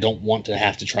just that I don't want to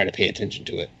have to try to pay attention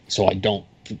to it. So I don't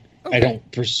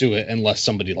pursue it unless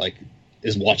somebody, like,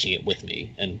 is watching it with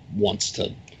me and wants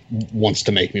to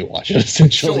make me watch it,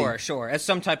 essentially. Sure. As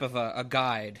some type of a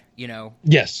guide, you know.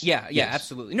 Yes. Yeah,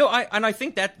 absolutely. No, I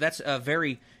think that's a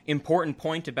very important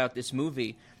point about this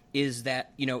movie, is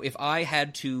that, you know, if I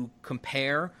had to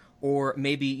compare or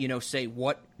maybe, you know, say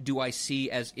what do I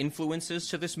see as influences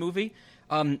to this movie,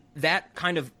 that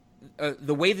kind of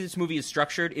the way that this movie is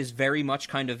structured is very much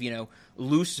kind of, you know,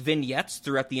 loose vignettes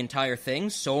throughout the entire thing.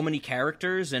 So many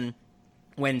characters, and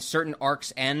when certain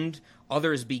arcs end,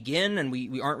 others begin, and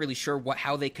we aren't really sure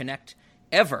how they connect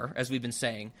ever, as we've been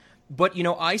saying. But, you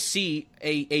know, I see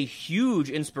a huge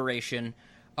inspiration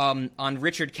on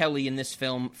Richard Kelly in this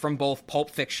film from both Pulp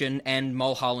Fiction and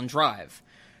Mulholland Drive.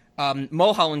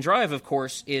 Mulholland Drive, of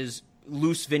course, is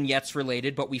loose vignettes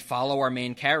related, but we follow our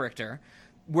main character,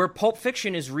 where Pulp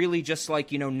Fiction is really just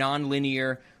like, you know,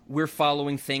 non-linear, we're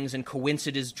following things and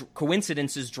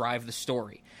coincidences drive the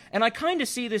story. And I kind of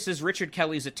see this as Richard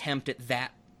Kelly's attempt at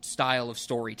that style of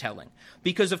storytelling.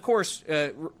 Because, of course,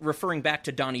 referring back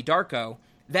to Donnie Darko,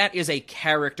 that is a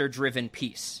character-driven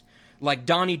piece. Like,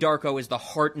 Donnie Darko is the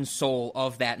heart and soul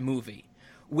of that movie.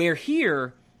 Where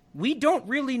here, we don't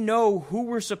really know who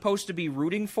we're supposed to be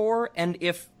rooting for, and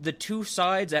if the two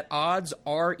sides at odds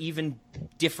are even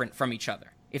different from each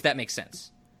other, if that makes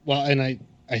sense. Well, and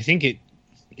I think it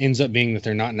ends up being that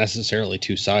they're not necessarily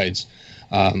two sides.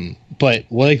 But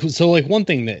one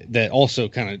thing that also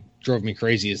kind of drove me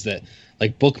crazy is that,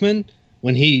 like, Bookman,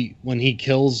 when he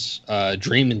kills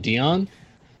Dream and Dion,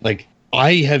 like,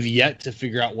 I have yet to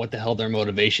figure out what the hell their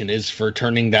motivation is for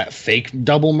turning that fake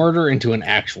double murder into an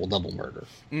actual double murder.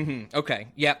 Mm-hmm. Okay.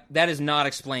 Yeah, that is not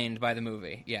explained by the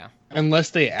movie. Yeah.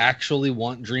 Unless they actually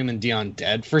want Dream and Dion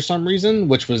dead for some reason,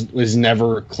 which was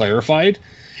never clarified.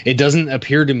 It doesn't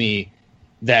appear to me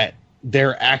that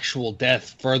their actual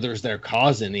death furthers their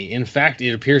cause any. In fact,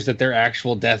 it appears that their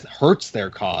actual death hurts their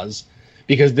cause,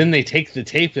 because then they take the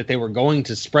tape that they were going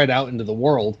to spread out into the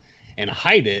world and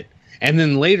hide it. And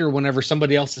then later, whenever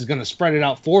somebody else is going to spread it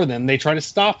out for them, they try to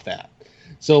stop that.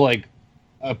 So, like,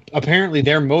 apparently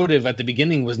their motive at the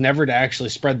beginning was never to actually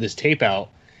spread this tape out,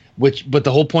 but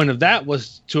the whole point of that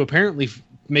was to apparently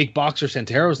make Boxer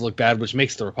Santeros look bad, which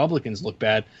makes the Republicans look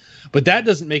bad. But that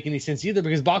doesn't make any sense either,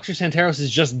 because Boxer Santeros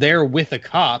is just there with a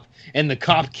cop, and the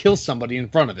cop kills somebody in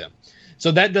front of him.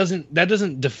 So that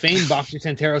doesn't defame Boxer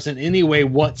Santeros in any way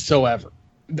whatsoever.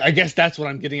 I guess that's what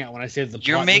I'm getting at when I say the plot.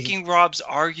 You're making Rob's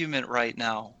argument right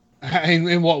now.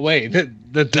 In what way? That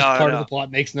this part of the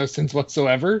plot makes no sense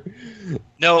whatsoever?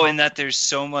 No, in that there's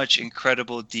so much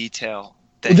incredible detail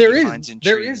that he finds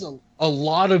intriguing. There is a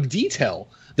lot of detail,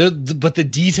 but the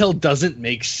detail doesn't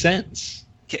make sense.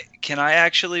 Can I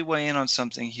actually weigh in on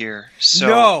something here? So,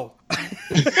 no.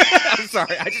 I'm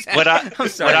sorry. I'm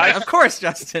sorry. Of course,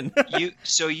 Justin.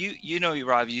 you know,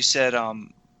 Rob, you said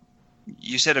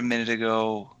a minute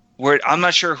ago where I'm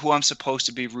not sure who I'm supposed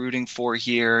to be rooting for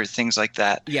here, things like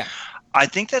that. Yeah. I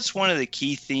think that's one of the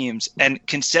key themes. And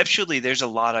conceptually, there's a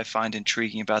lot I find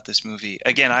intriguing about this movie.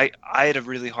 Again, I had a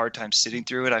really hard time sitting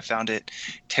through it. I found it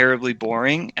terribly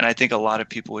boring, and I think a lot of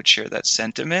people would share that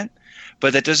sentiment.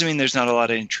 But that doesn't mean there's not a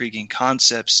lot of intriguing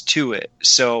concepts to it.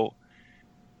 So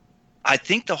I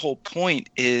think the whole point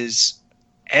is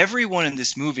everyone in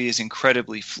this movie is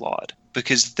incredibly flawed,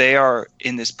 because they are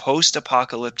in this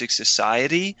post-apocalyptic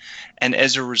society, and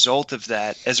as a result of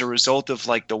that, as a result of,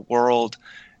 like, the world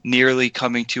nearly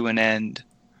coming to an end,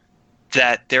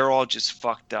 that they're all just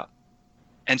fucked up.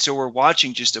 And so we're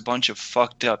watching just a bunch of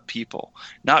fucked up people.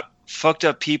 Not fucked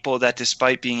up people that,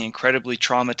 despite being incredibly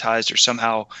traumatized, are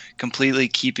somehow completely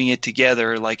keeping it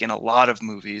together, like in a lot of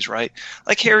movies, right?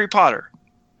 Like Harry Potter.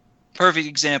 Perfect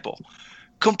example.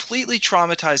 Completely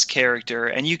traumatized character,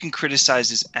 and you can criticize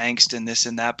his angst and this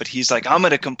and that, but he's like, I'm going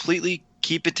to completely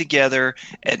keep it together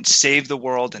and save the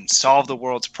world and solve the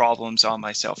world's problems on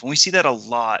myself. And we see that a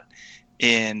lot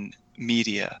in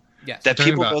media. Yes. That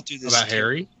people go through this. About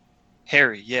Harry?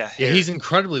 Harry, yeah. Yeah, Harry. he's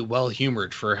incredibly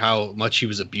well-humored for how much he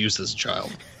was abused as a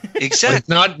child.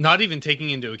 Exactly. Like, not even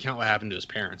taking into account what happened to his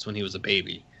parents when he was a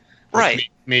baby. Right.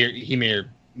 He may or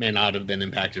may not have been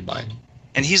impacted by it.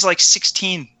 And he's like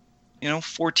 16,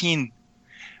 14.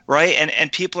 right?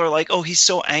 And people are like, oh, he's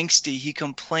so angsty, he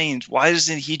complains. Why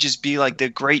doesn't he just be like the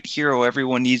great hero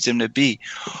everyone needs him to be?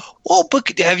 Well,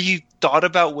 but have you thought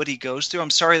about what he goes through? I'm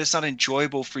sorry that's not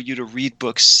enjoyable for you to read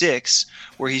book 6,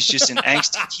 where he's just an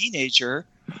angsty teenager.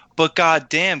 But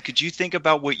goddamn, could you think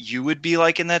about what you would be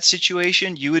like in that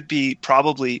situation? You would be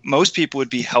most people would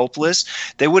be helpless.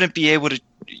 They wouldn't be able to,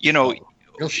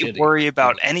 worry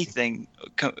about anything,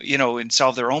 and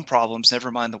solve their own problems,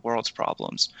 never mind the world's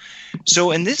problems.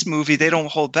 So in this movie, they don't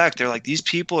hold back. They're like, these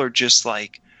people are just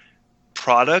like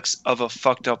products of a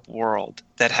fucked up world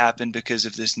that happened because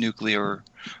of this nuclear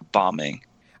bombing.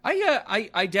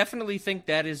 I definitely think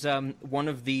that is one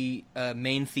of the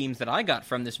main themes that I got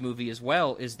from this movie as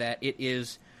well, is that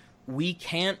we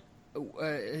can't,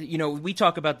 we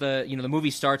talk about the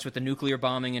movie starts with the nuclear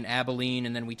bombing in Abilene,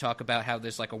 and then we talk about how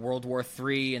there's like a World War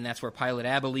III, and that's where Pilot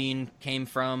Abilene came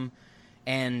from,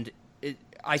 and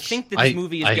I think that this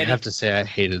movie is I have to say I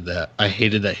hated that. I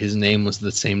hated that his name was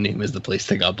the same name as the place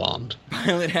that got bombed.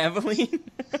 Pilot Abilene?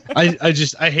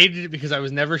 I hated it because I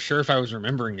was never sure if I was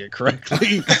remembering it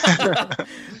correctly.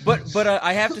 But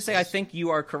I have to say I think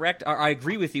you are correct. I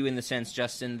agree with you in the sense,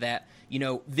 Justin, that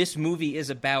this movie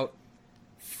is about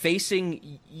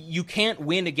facing. You can't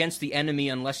win against the enemy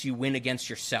unless you win against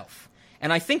yourself.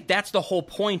 And I think that's the whole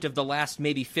point of the last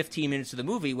maybe 15 minutes of the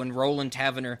movie, when Roland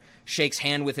Taverner shakes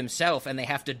hand with himself and they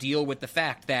have to deal with the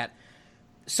fact that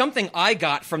something I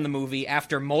got from the movie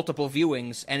after multiple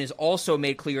viewings and is also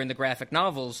made clear in the graphic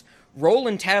novels,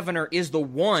 Roland Taverner is the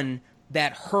one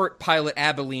that hurt Pilot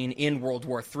Abilene in World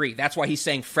War III. That's why he's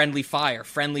saying friendly fire,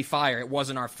 it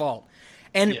wasn't our fault.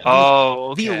 And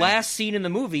the last scene in the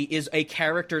movie is a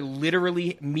character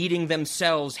literally meeting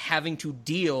themselves, having to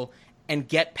deal and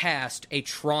get past a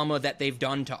trauma that they've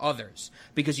done to others,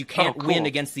 because you can't win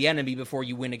against the enemy before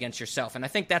you win against yourself. And I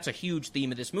think that's a huge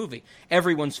theme of this movie.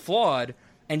 Everyone's flawed,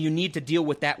 and you need to deal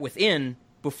with that within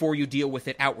before you deal with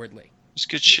it outwardly. It's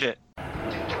good shit. That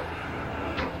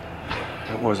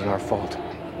wasn't our fault.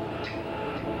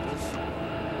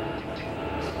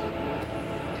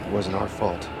 It wasn't our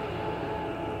fault.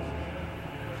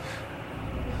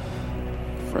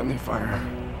 Friendly fire.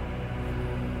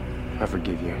 I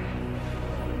forgive you.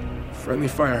 Friendly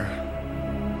fire.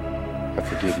 I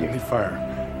forgive you. Friendly fire.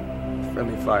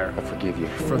 Friendly fire. I forgive you.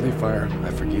 Friendly fire.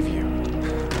 I forgive you.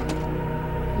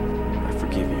 I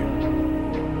forgive you.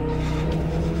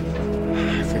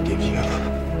 I forgive you.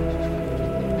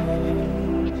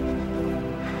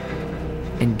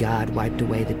 And God wiped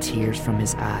away the tears from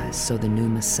his eyes so the new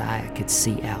Messiah could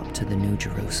see out to the New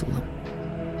Jerusalem.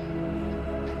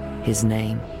 His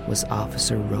name was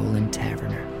Officer Roland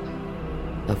Taverner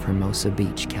of Hermosa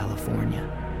Beach, California.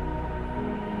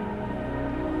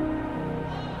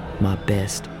 My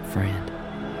best friend.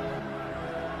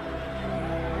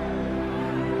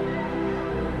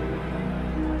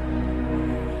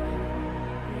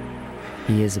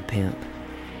 He is a pimp,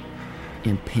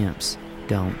 and pimps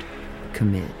don't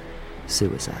commit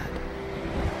suicide.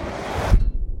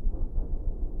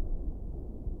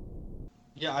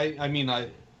 Yeah, I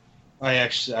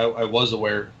was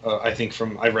aware. I think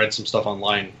I read some stuff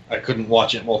online. I couldn't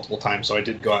watch it multiple times, so I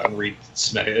did go out and read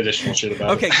some additional shit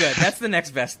about it. Okay, good. That's the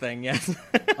next best thing. Yes.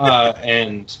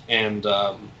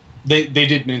 They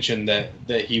did mention that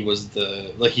he was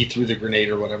he threw the grenade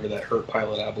or whatever that hurt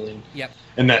Pilot Abilene. Yep.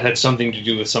 And that had something to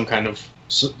do with some kind of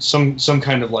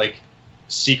like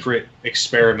secret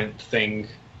experiment thing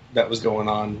that was going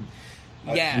on.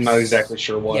 Yes. I'm not exactly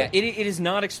sure what. Yeah, it is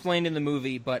not explained in the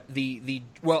movie, but it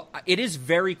is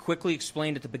very quickly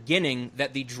explained at the beginning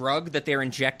that the drug that they're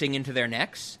injecting into their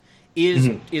necks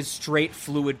is straight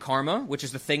fluid karma, which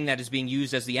is the thing that is being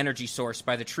used as the energy source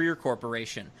by the Trier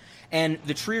Corporation. And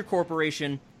the Trier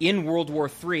Corporation, in World War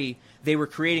III, they were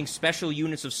creating special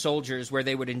units of soldiers where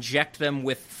they would inject them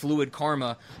with fluid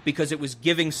karma because it was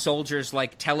giving soldiers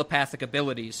like telepathic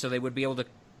abilities, so they would be able to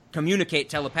communicate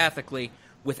telepathically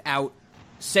without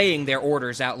saying their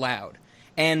orders out loud.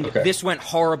 And this went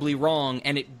horribly wrong,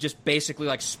 and it just basically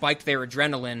like spiked their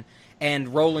adrenaline, and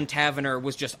Roland Taverner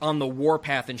was just on the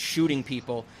warpath and shooting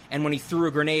people, and when he threw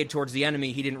a grenade towards the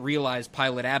enemy, he didn't realize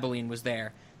Pilot Abilene was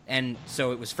there, and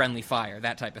so it was friendly fire,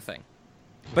 that type of thing.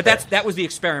 But that was the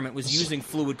experiment, was using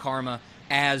fluid karma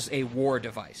as a war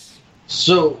device.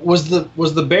 So was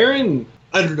the Baron,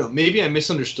 I don't know, maybe I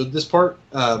misunderstood this part,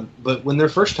 but when they're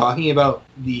first talking about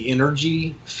the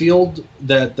energy field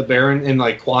that the Baron and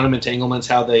like quantum entanglements,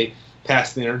 how they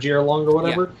pass the energy along or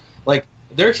whatever, like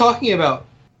they're talking about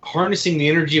harnessing the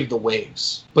energy of the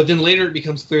waves. But then later it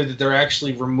becomes clear that they're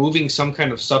actually removing some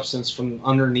kind of substance from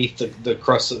underneath the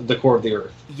crust, the core of the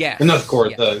Earth. Yes. Not the core,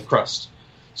 the crust.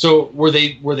 So were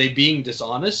they being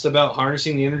dishonest about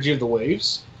harnessing the energy of the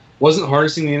waves? Wasn't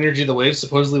harnessing the energy of the waves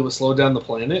supposedly what slowed down the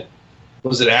planet?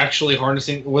 Was it actually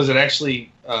harnessing? Was it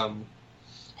actually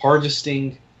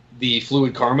harvesting the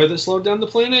fluid karma that slowed down the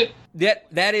planet?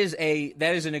 That is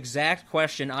an exact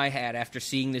question I had after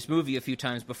seeing this movie a few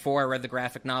times before I read the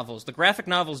graphic novels. The graphic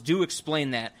novels do explain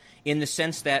that in the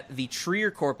sense that the Trier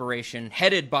Corporation,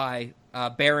 headed by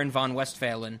Baron von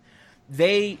Westphalen,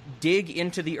 they dig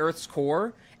into the Earth's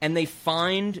core and they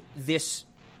find this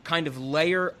kind of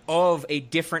layer of a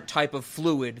different type of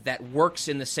fluid that works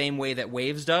in the same way that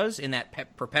waves does, in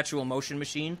that perpetual motion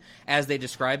machine, as they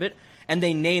describe it, and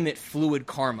they name it fluid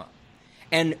karma.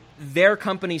 And their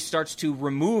company starts to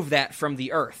remove that from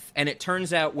the Earth. And it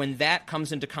turns out when that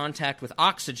comes into contact with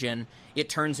oxygen, it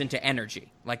turns into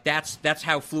energy. Like, that's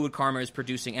how fluid karma is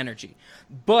producing energy.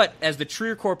 But as the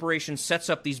Trier Corporation sets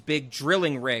up these big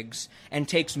drilling rigs and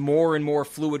takes more and more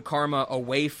fluid karma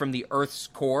away from the Earth's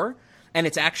core, and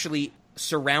it's actually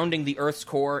surrounding the Earth's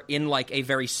core in like a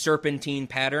very serpentine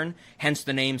pattern, hence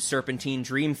the name Serpentine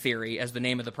Dream Theory as the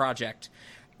name of the project,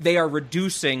 they are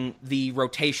reducing the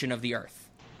rotation of the Earth.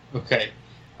 Okay.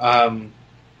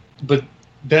 But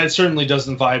that certainly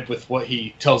doesn't vibe with what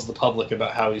he tells the public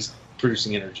about how he's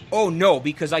producing energy. Oh, no,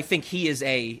 because I think he is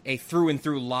a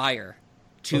through-and-through liar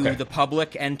to the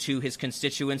public and to his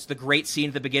constituents. The great scene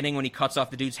at the beginning when he cuts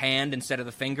off the dude's hand instead of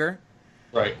the finger.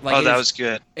 Right. Like, that was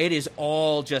good. It is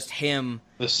all just him.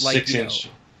 The 6-inch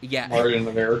mark in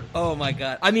the mirror. Oh, my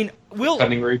God. I mean,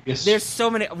 cutting radius. There's so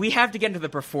many. We have to get into the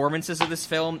performances of this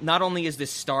film. Not only is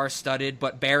this star-studded,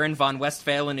 but Baron von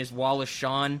Westphalen is Wallace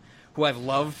Shawn, who I've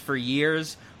loved for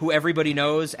years, who everybody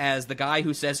knows as the guy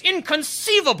who says,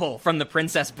 "Inconceivable!" from The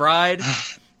Princess Bride.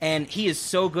 And he is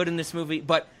so good in this movie.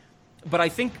 But I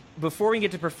think before we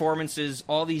get to performances,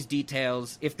 all these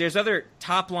details, if there's other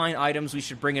top-line items, we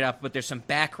should bring it up, but there's some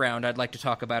background I'd like to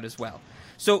talk about as well.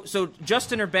 So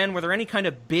Justin or Ben, were there any kind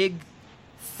of big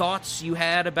thoughts you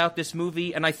had about this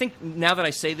movie? And I think now that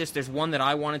I say this, there's one that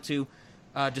I wanted to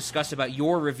discuss about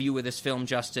your review of this film,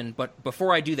 Justin. But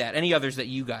before I do that, any others that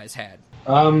you guys had?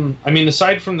 I mean,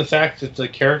 aside from the fact that the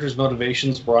characters'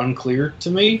 motivations were unclear to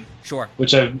me, sure,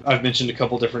 which I've mentioned a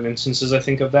couple different instances, I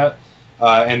think, of that,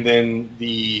 and then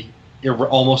the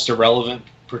almost irrelevant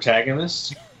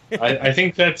protagonist, I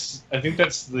think that's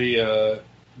the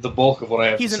bulk of what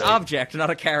I have. He's to an say. Object, not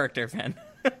a character, Ben.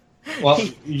 Well,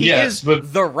 he yes, is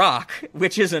but The Rock,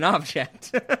 which is an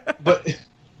object. but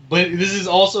this is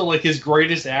also like his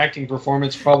greatest acting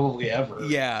performance probably ever.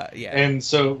 Yeah. And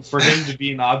so for him to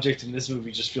be an object in this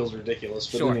movie just feels ridiculous.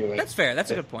 But sure, anyway, that's fair.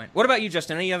 That's a good point. What about you,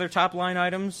 Justin? Any other top line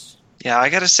items? Yeah, I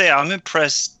gotta say I'm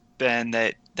impressed, Ben,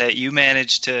 that you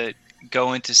managed to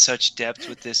go into such depth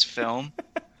with this film.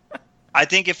 I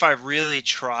think if I really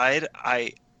tried,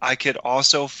 I could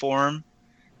also form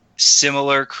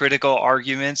similar critical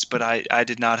arguments, but I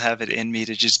did not have it in me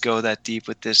to just go that deep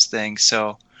with this thing.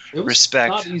 So it was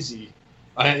respect. Not easy,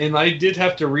 and I did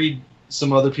have to read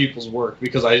some other people's work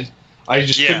because I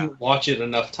just couldn't watch it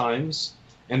enough times.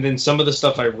 And then some of the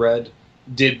stuff I read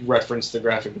did reference the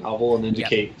graphic novel and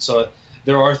indicate. Yep. So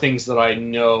there are things that I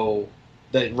know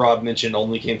that Rob mentioned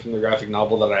only came from the graphic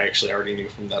novel that I actually already knew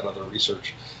from that other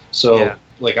research. So,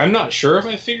 like, I'm not sure if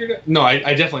I figured it. No, I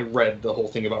definitely read the whole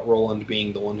thing about Roland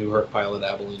being the one who hurt Pilot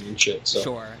Abilene and shit. So,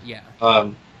 sure, yeah.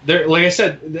 There, like I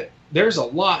said, there's a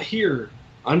lot here.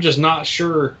 I'm just not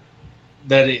sure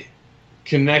that it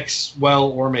connects well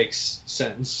or makes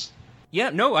sense.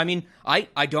 Yeah, no, I mean,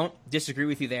 I don't disagree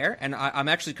with you there, and I'm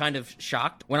actually kind of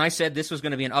shocked. When I said this was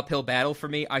going to be an uphill battle for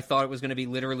me, I thought it was going to be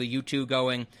literally you two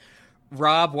going,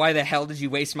 Rob, why the hell did you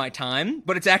waste my time?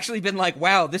 But it's actually been like,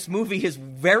 wow, this movie is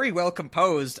very well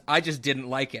composed. I just didn't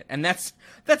like it. And that's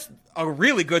a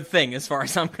really good thing as far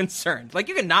as I'm concerned. Like,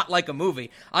 you can not like a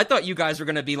movie. I thought you guys were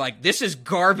going to be like, this is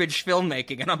garbage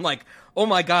filmmaking. And I'm like, oh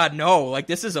my God, no. Like,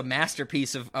 this is a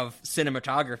masterpiece of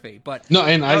cinematography. But no,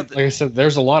 and like I said,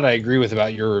 there's a lot I agree with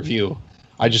about your review.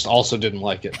 I just also didn't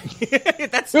like it.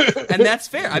 that's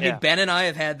fair. I mean, Ben and I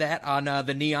have had that on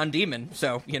the Neon Demon.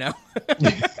 So, you know.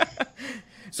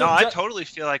 So I totally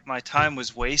feel like my time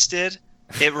was wasted.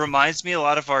 It reminds me a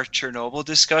lot of our Chernobyl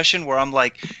discussion where I'm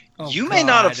like, you may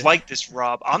not have liked this,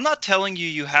 Rob. I'm not telling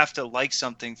you have to like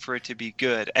something for it to be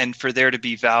good and for there to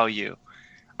be value.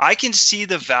 I can see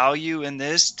the value in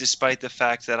this despite the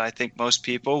fact that I think most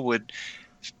people would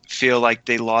feel like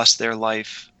they lost their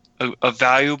life, a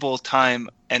valuable time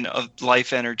and of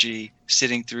life energy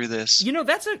sitting through this. You know,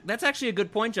 that's actually a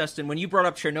good point, Justin. When you brought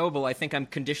up Chernobyl, I think I'm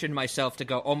conditioned myself to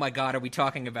go, oh my God, are we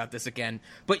talking about this again?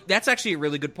 But that's actually a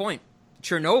really good point.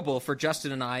 Chernobyl for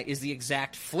Justin and I is the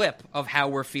exact flip of how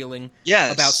we're feeling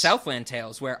Yes. about Southland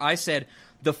Tales, where I said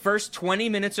the first 20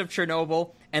 minutes of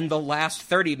Chernobyl and the last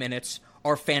 30 minutes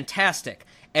are fantastic.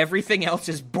 Everything else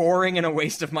is boring and a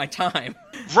waste of my time.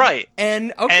 Right.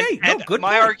 And okay, good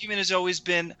my point. argument has always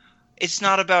been, it's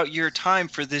not about your time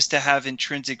for this to have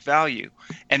intrinsic value.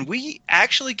 And we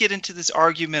actually get into this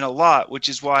argument a lot, which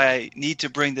is why I need to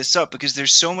bring this up, because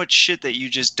there's so much shit that you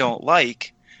just don't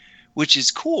like, which is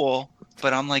cool.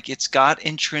 But I'm like, it's got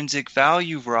intrinsic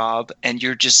value, Rob, and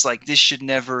you're just like, this should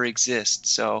never exist.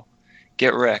 So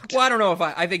get wrecked. Well, I don't know if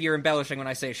I think you're embellishing when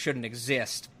I say it shouldn't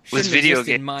exist. With Shouldn't video exist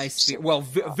in games. my sphere. Well,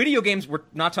 video games, we're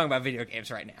not talking about video games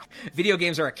right now. Video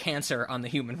games are a cancer on the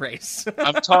human race.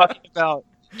 I'm talking about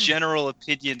general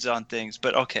opinions on things,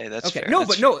 but okay, that's Okay,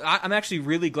 fair. I'm actually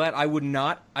really glad. I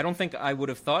don't think I would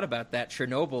have thought about that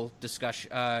Chernobyl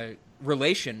discussion,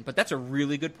 relation, but that's a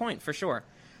really good point for sure.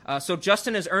 So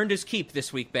Justin has earned his keep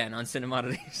this week, Ben, on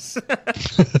Cinemodities.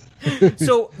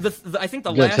 So I think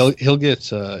the Good. last He'll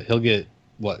get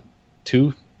what,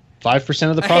 5%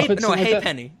 of the profits? a Hey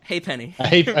penny.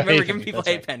 hay Remember penny, giving people that's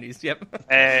hay right. pennies. Yep.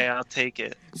 Hey, I'll take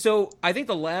it. So I think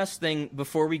the last thing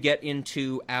before we get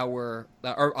into or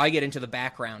I get into the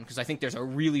background, because I think there's a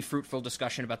really fruitful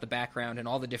discussion about the background and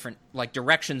all the different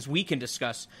directions we can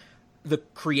discuss the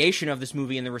creation of this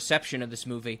movie and the reception of this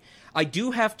movie. I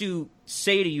do have to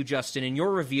say to you, Justin, in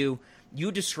your review,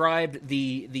 you described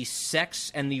the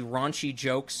sex and the raunchy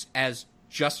jokes as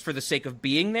just for the sake of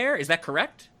being there. Is that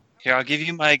correct? Here, I'll give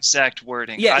you my exact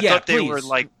wording. Yeah, I thought they please.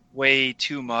 were way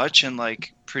too much and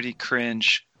pretty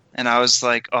cringe. And I was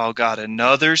like, oh god,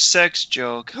 another sex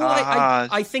joke. Well, Ha.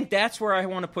 I think that's where I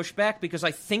want to push back, because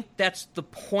I think that's the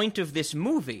point of this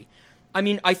movie. I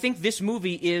mean, I think this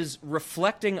movie is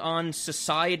reflecting on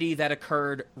society that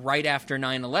occurred right after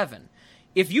 9/11.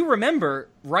 If you remember,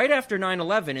 right after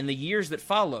 9/11, in the years that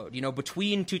followed,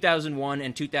 between 2001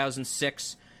 and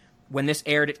 2006, when this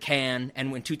aired at Cannes,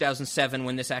 and in 2007,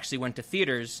 when this actually went to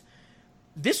theaters,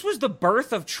 this was the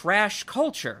birth of trash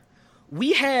culture.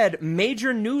 We had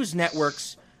major news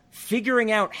networks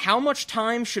figuring out how much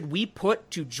time should we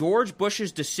put to George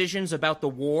Bush's decisions about the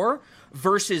war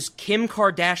versus Kim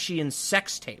Kardashian's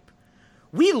sex tape.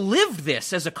 We lived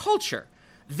this as a culture.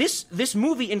 This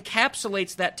movie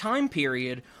encapsulates that time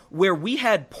period where we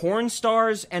had porn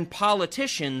stars and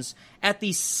politicians at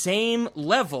the same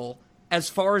level as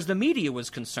far as the media was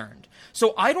concerned.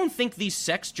 So I don't think these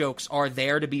sex jokes are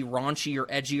there to be raunchy or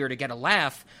edgy or to get a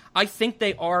laugh. I think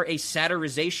they are a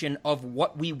satirization of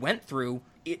what we went through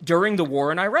during the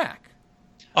war in Iraq.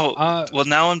 Oh, well,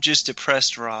 now I'm just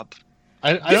depressed, Rob.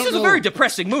 I This don't is know. a very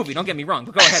depressing movie, don't get me wrong,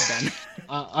 but go ahead, Ben.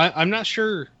 I'm not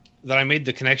sure that I made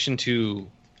the connection to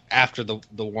after the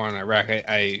war in Iraq.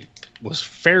 I was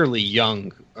fairly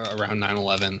young around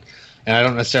 9/11, and I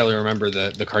don't necessarily remember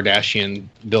the Kardashian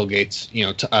Bill Gates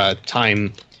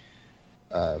time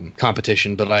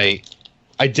competition, but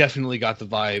I definitely got the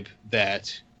vibe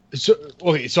that. So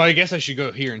I guess I should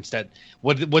go here instead.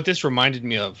 What this reminded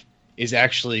me of is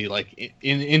actually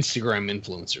in Instagram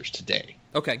influencers today.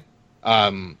 Okay.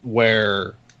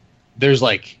 Where there's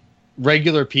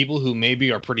regular people who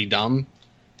maybe are pretty dumb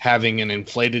having an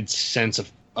inflated sense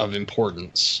of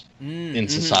importance in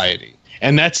society.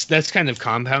 And that's kind of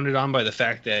compounded on by the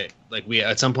fact that we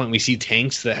at some point we see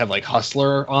tanks that have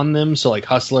Hustler on them. So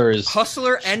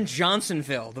Hustler and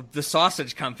Johnsonville, the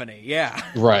sausage company. Yeah.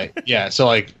 Right. Yeah.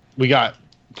 So we got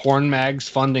porn mags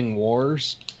funding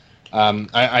wars.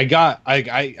 I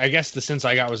guess the sense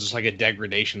I got was just a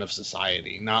degradation of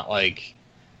society, not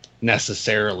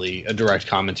necessarily a direct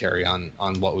commentary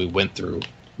on what we went through,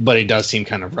 but it does seem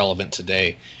kind of relevant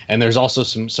today. And there's also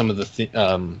some of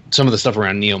the stuff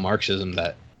around neo-Marxism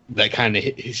that kind of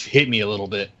hit me a little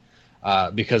bit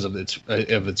because of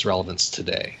its relevance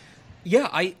today. Yeah,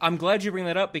 I'm glad you bring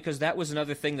that up, because that was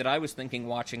another thing that I was thinking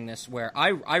watching this, where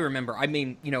I remember,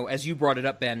 as you brought it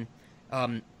up, Ben,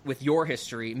 with your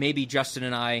history, maybe Justin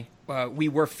and I, we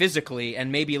were physically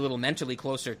and maybe a little mentally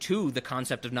closer to the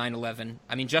concept of 9/11.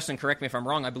 I mean, Justin, correct me if I'm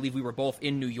wrong, I believe we were both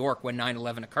in New York when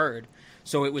 9/11 occurred,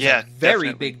 so it was a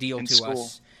very big deal to school.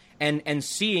 us. And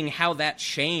seeing how that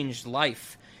changed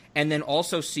life, and then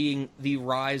also seeing the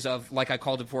rise of, like I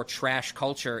called it before, trash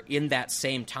culture in that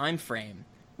same time frame,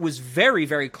 was very,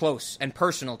 very close and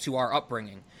personal to our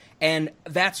upbringing. And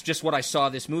that's just what I saw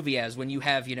this movie as. When you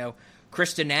have,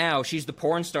 Krista Now, she's the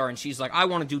porn star, and she's like, I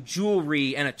want to do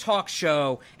jewelry and a talk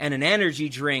show and an energy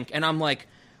drink. And I'm like,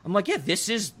 yeah, this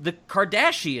is the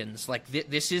Kardashians.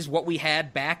 This is what we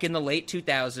had back in the late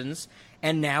 2000s,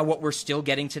 and now what we're still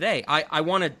getting today. I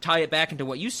want to tie it back into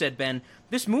what you said, Ben.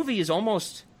 This movie is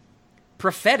almost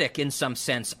prophetic in some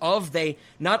sense of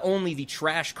not only the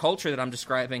trash culture that I'm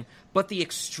describing, but the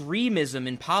extremism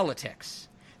in politics.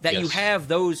 That you have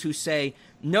those who say,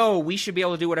 no, we should be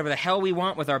able to do whatever the hell we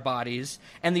want with our bodies,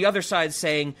 and the other side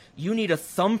saying, you need a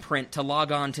thumbprint to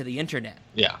log on to the internet.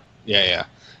 Yeah.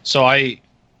 So I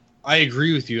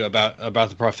agree with you about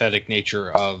the prophetic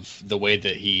nature of the way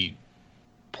that he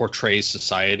portrays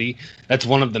society. That's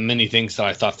one of the many things that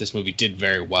I thought this movie did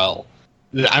very well.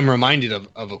 I'm reminded of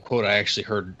a quote I actually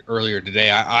heard earlier today.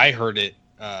 I heard it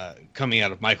coming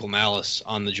out of Michael Malice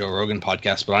on the Joe Rogan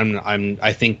podcast, but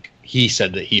I think he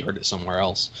said that he heard it somewhere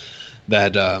else,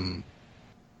 that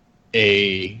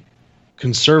a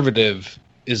conservative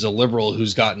is a liberal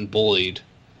who's gotten bullied,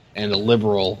 and a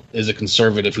liberal is a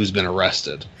conservative who's been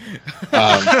arrested.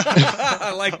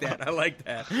 I like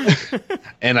that.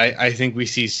 And I think we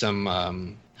see some.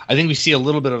 I think we see a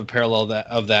little bit of a parallel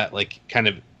of that, like kind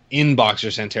of in Boxer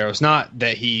Santeros. Not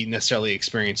that he necessarily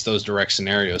experienced those direct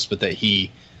scenarios, but that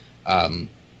he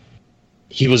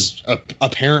was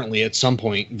apparently at some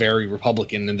point very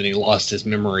Republican, and then he lost his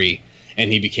memory,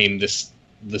 and he became this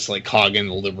like cog in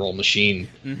the liberal machine.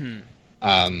 Mm-hmm.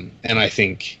 And I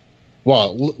think.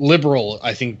 Well, liberal,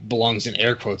 I think, belongs in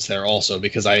air quotes there also,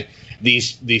 because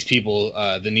these people,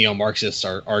 the neo-Marxists,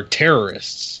 are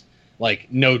terrorists. Like,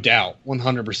 no doubt,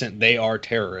 100%, they are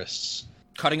terrorists.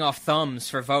 Cutting off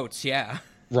thumbs for votes, yeah.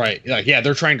 Right, like, yeah,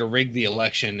 they're trying to rig the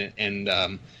election, and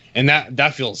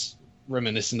that feels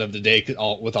reminiscent of the day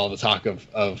with all the talk of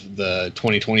the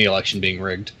 2020 election being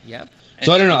rigged. Yep.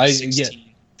 So I don't know.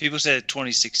 People said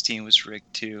 2016 was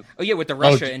rigged too. Oh yeah, with the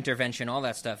Russia intervention, all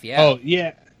that stuff. Yeah. Oh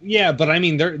yeah. Yeah, but I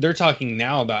mean, they're talking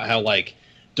now about how like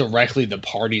directly the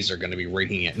parties are going to be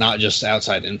rigging it, not just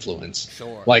outside influence.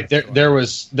 Sure. Like there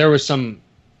was some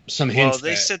hints. Well,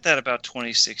 they said that about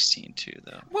 2016 too,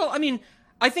 though. Well, I mean,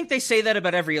 I think they say that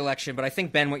about every election, but I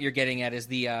think, Ben, what you're getting at is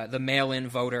the mail-in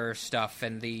voter stuff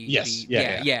and the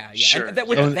yeah. Sure. And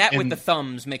with the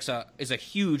thumbs is a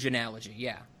huge analogy.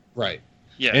 Yeah. Right.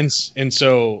 Yeah. And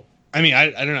so I mean I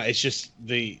don't know. It's just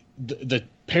the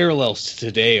parallels to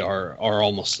today are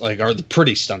almost like are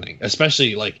pretty stunning,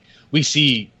 especially like we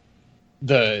see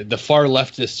the far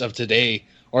leftists of today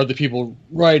are the people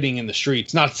rioting in the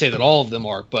streets. Not to say that all of them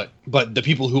are, but the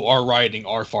people who are rioting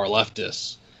are far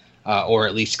leftists, or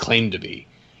at least claim to be,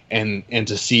 and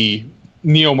to see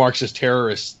neo-Marxist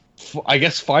terrorists, I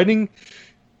guess, fighting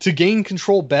to gain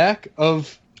control back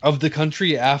of the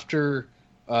country after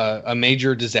a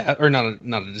major disaster, or not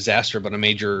a disaster, but a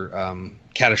major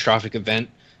catastrophic event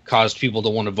caused people to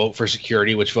want to vote for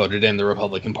security, which voted in the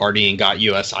Republican Party and got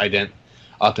U.S. ident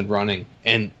up and running.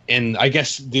 And I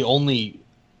guess the only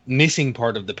missing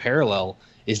part of the parallel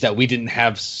is that we didn't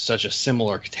have such a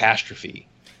similar catastrophe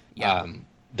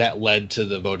that led to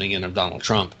the voting in of Donald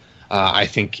Trump. I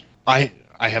think I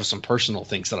have some personal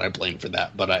things that I blame for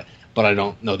that, but I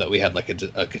don't know that we had like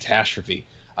a catastrophe.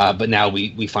 But now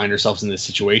we find ourselves in this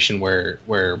situation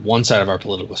where one side of our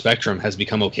political spectrum has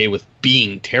become okay with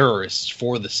being terrorists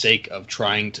for the sake of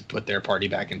trying to put their party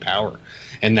back in power.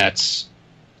 And that's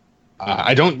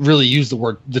I don't really use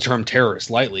the term terrorist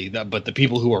lightly, but the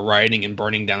people who are rioting and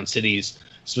burning down cities,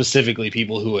 specifically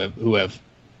people who have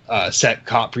set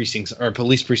cop precincts or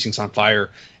police precincts on fire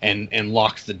and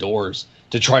locked the doors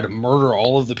to try to murder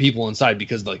all of the people inside,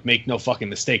 because like, make no fucking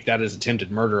mistake, that is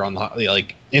attempted murder on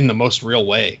in the most real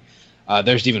way.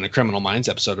 There's even a Criminal Minds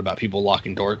episode about people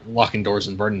locking doors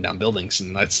and burning down buildings,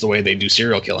 and that's the way they do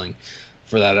serial killing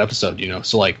for that episode, you know.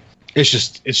 So like, it's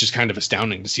just kind of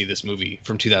astounding to see this movie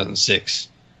from 2006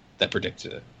 that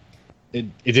predicted it.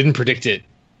 It didn't predict it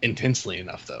intensely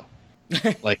enough though.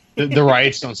 Like the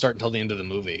riots don't start until the end of the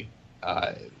movie.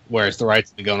 Whereas the riots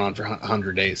have been going on for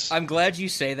 100 days. I'm glad you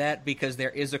say that, because there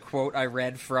is a quote I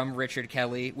read from Richard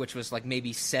Kelly, which was like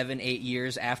maybe 7-8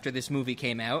 years after this movie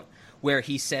came out, where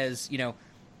he says, you know,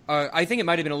 I think it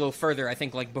might have been a little further. I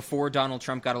think like before Donald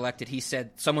Trump got elected, he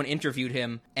said someone interviewed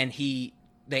him and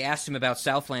they asked him about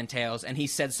Southland Tales, and he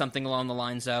said something along the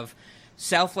lines of,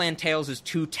 Southland Tales is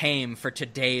too tame for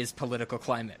today's political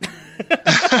climate.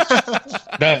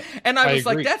 And I was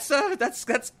like, that's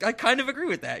I kind of agree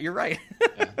with that. You're right.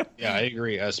 Yeah, I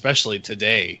agree. Especially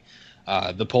today,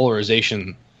 the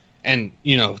polarization, and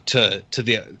you know, to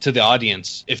the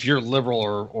audience, if you're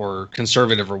liberal or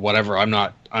conservative or whatever, I'm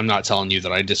not telling you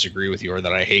that I disagree with you or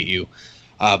that I hate you,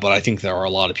 but I think there are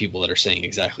a lot of people that are saying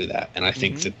exactly that, and I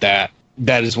think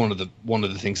that is one of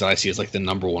the things that I see as like the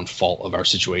number one fault of our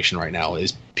situation right now,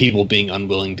 is people being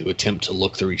unwilling to attempt to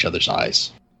look through each other's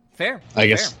eyes. Fair. I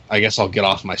guess I'll get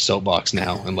off my soapbox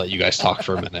now and let you guys talk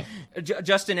for a minute.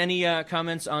 Justin, any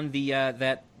comments on the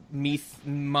that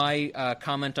my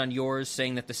comment on yours,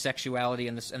 saying that the sexuality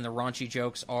and the raunchy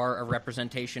jokes are a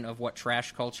representation of what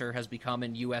trash culture has become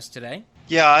in U.S. today?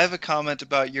 Yeah, I have a comment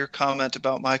about your comment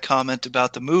about my comment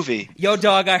about the movie. Yo,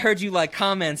 dog, I heard you like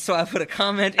comments, so I put a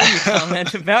comment in your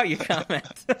comment about your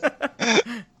comment.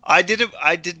 I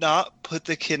did not put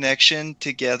the connection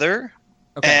together,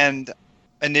 and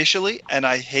initially, and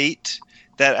I hate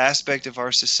that aspect of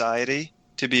our society.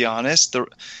 To be honest,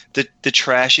 the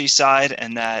trashy side,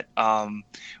 and that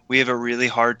we have a really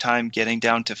hard time getting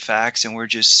down to facts, and we're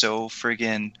just so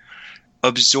friggin'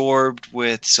 absorbed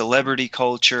with celebrity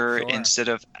culture instead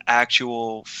of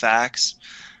actual facts.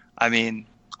 I mean,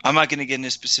 I'm not going to get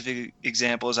into specific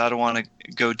examples. I don't want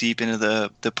to go deep into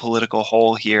the political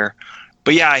hole here.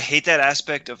 But yeah, I hate that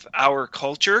aspect of our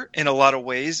culture in a lot of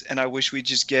ways, and I wish we'd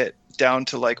just get down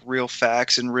to like real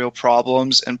facts and real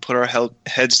problems and put our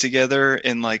heads together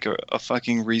in like a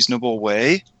fucking reasonable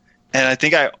way. And I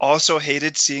think I also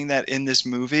hated seeing that in this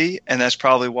movie, and that's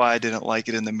probably why I didn't like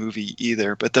it in the movie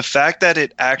either. But the fact that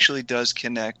it actually does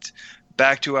connect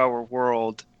back to our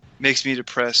world makes me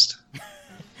depressed.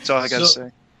 That's all I gotta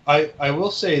say. I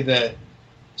will say that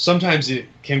sometimes it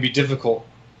can be difficult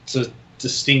to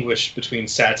distinguish between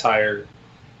satire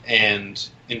and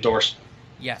endorsement.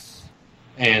 Yes.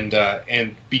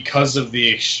 And because of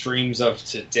the extremes of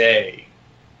today,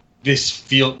 this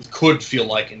could feel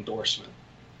like endorsement,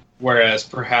 whereas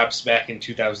perhaps back in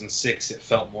 2006 it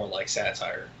felt more like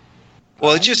satire.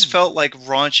 Well, it just felt like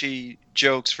raunchy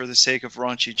jokes for the sake of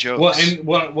raunchy jokes. Well, and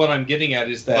what I'm getting at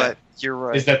is that you're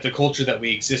right. Is that the culture that we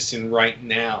exist in right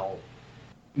now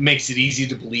makes it easy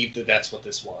to believe that that's what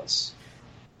this was.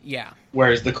 Yeah.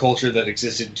 Whereas the culture that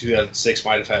existed in 2006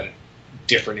 might have had a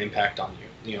different impact on you.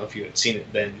 You know, if you had seen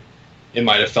it then, it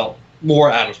might have felt more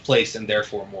out of place and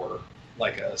therefore more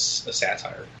like a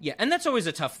satire. Yeah, and that's always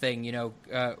a tough thing, you know.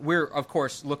 We're, of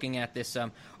course, looking at this,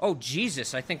 oh,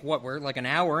 Jesus, I think, we're like an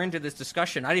hour into this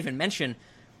discussion. I'd even mention,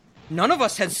 none of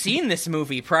us had seen this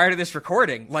movie prior to this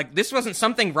recording. Like, this wasn't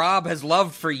something Rob has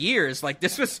loved for years. Like,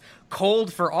 this was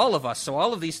cold for all of us, so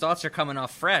all of these thoughts are coming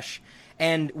off fresh.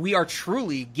 And we are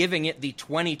truly giving it the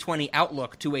 2020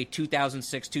 outlook to a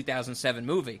 2006-2007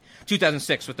 movie.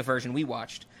 2006 with the version we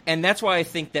watched. And that's why I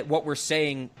think that what we're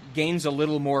saying gains a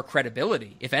little more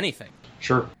credibility, if anything.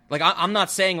 Sure. Like, I'm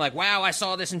not saying, like, wow, I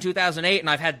saw this in 2008 and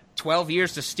I've had 12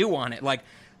 years to stew on it. Like,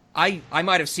 I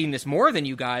might have seen this more than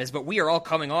you guys, but we are all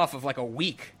coming off of, like, a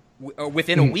week,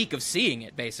 within a week of seeing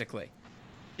it, basically.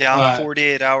 Yeah, I'm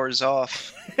 48 hours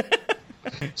off.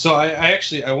 So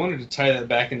I wanted to tie that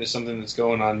back into something that's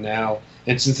going on now,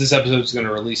 and since this episode is going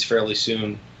to release fairly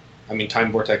soon, I mean,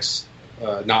 Time Vortex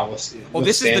notwithstanding. Oh,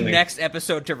 this is the next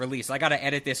episode to release. I got to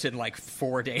edit this in like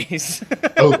 4 days.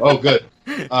 oh, good.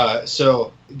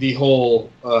 So the whole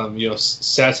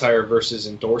satire versus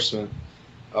endorsement,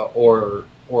 or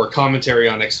commentary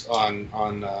on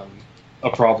a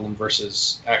problem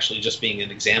versus actually just being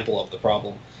an example of the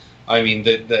problem. I mean,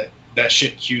 that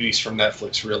shit Cuties from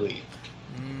Netflix really.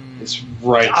 It's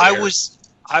right there.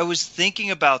 I was thinking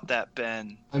about that,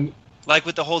 Ben. Like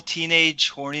with the whole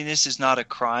teenage horniness is not a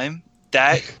crime.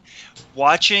 That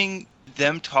watching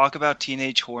them talk about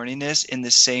teenage horniness in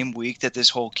the same week that this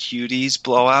whole Cuties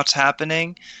blowout's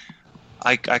happening,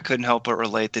 I couldn't help but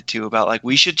relate the two about like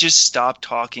we should just stop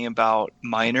talking about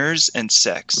minors and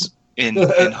sex in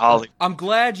Hollywood. I'm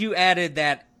glad you added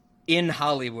that in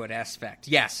Hollywood aspect.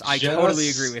 Yes, I totally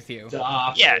agree with you.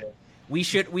 Yeah. We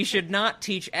should not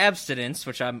teach abstinence,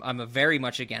 which I'm very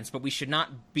much against, but we should not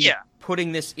be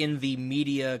putting this in the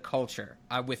media culture.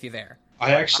 I'm with you there.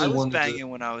 I was banging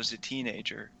when I was a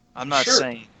teenager. I'm not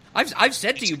saying. I've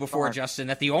said to you before, Justin,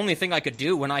 that the only thing I could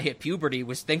do when I hit puberty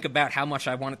was think about how much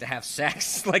I wanted to have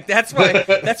sex. Like that's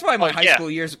why my high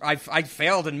school years I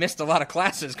failed and missed a lot of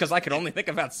classes because I could only think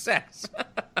about sex.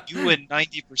 You and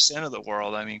 90% of the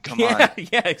world. I mean, come on.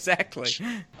 Yeah, exactly.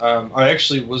 I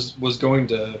actually was going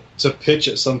to pitch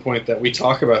at some point that we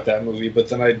talk about that movie, but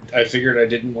then I figured I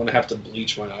didn't want to have to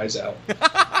bleach my eyes out.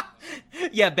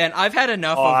 Yeah, Ben, I've had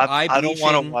enough of eye bleaching. I don't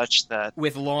want to watch that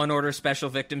with Law and Order Special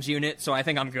Victims Unit, so I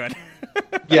think I'm good.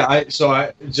 Yeah, I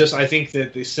think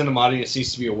that the cinema audience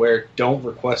needs to be aware. Don't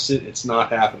request it; it's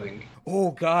not happening.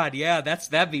 Oh God, yeah,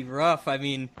 that'd be rough. I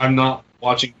mean, I'm not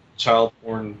watching child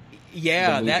porn.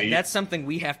 Yeah, that's something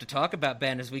we have to talk about,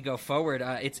 Ben, as we go forward.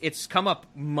 It's come up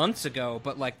months ago,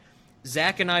 but like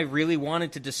Zach and I really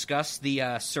wanted to discuss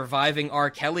the Surviving R.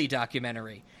 Kelly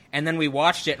documentary. And then we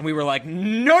watched it, and we were like,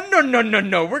 no,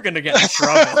 we're going to get in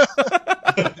trouble.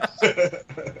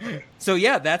 So,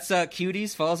 yeah, that's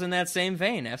Cuties falls in that same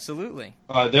vein, absolutely.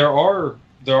 There are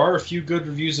a few good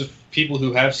reviews of people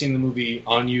who have seen the movie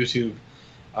on YouTube.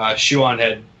 Shuan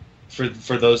had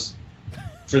for those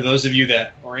of you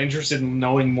that are interested in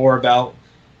knowing more about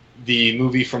the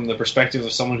movie from the perspective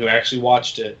of someone who actually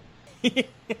watched it,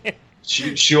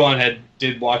 Shuon Head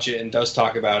did watch it and does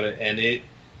talk about it, and it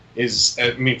is.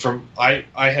 I mean, I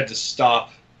had to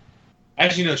stop.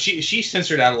 Actually, no, she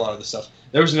censored out a lot of the stuff.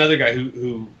 There was another guy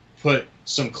who put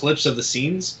some clips of the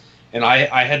scenes, and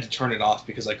I had to turn it off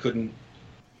because I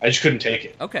just couldn't take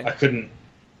it. Okay. I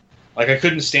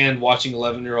couldn't stand watching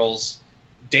 11-year-olds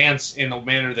dance in a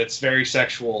manner that's very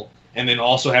sexual, and then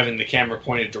also having the camera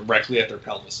pointed directly at their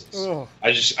pelvises. Oh.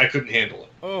 I couldn't handle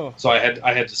it. Oh. So I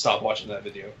had to stop watching that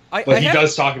video. But he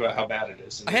does talk about how bad it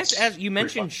is. I have to ask. You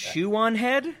mentioned Shuon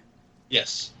Head.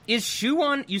 Yes. Is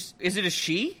Shuon? Is it a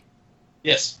she?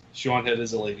 Yes. Shuon Head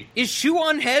is a lady. Is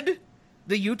Shuon Head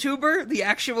the YouTuber, the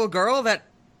actual girl that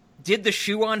did the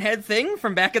Shuon Head thing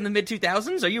from back in the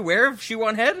mid-2000s? Are you aware of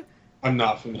Shuon Head? I'm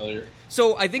not familiar.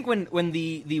 So I think when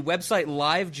the website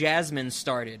Live Jasmine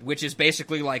started, which is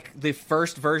basically like the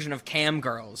first version of Cam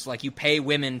Girls, like you pay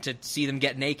women to see them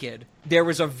get naked, there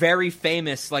was a very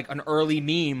famous, like an early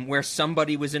meme where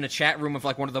somebody was in a chat room of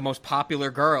like one of the most popular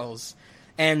girls,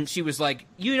 and she was like,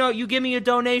 you give me a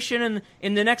donation, and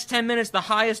in the next 10 minutes, the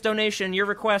highest donation, your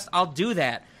request, I'll do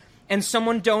that. And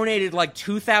someone donated like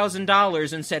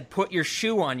 $2,000 and said, put your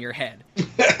shoe on your head.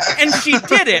 And she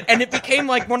did it, and it became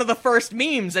like one of the first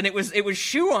memes, and it was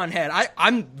Shuon Head.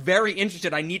 I'm very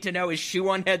interested. I need to know, is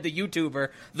Shuon Head the YouTuber,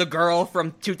 the girl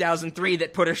from 2003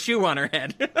 that put a shoe on her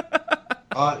head?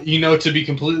 To be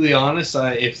completely honest,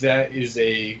 if that is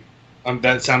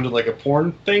that sounded like a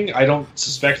porn thing, I don't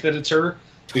suspect that it's her.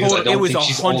 It was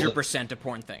 100% a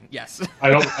porn thing. Yes. I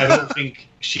don't think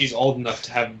she's old enough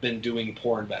to have been doing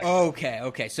porn back then.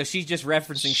 Okay. So she's just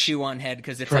referencing Shuon Head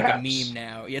because it's Perhaps. like a meme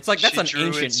now. It's like that's an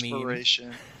ancient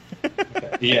inspiration.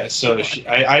 meme. Yeah. So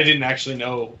I didn't actually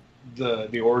know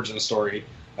the origin story.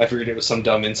 I figured it was some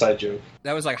dumb inside joke.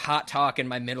 That was like hot talk in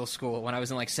my middle school when I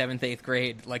was in like 7th, 8th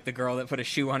grade. Like the girl that put a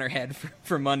shoe on her head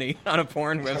for money on a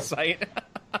porn website.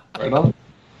 Right on.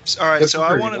 All right, so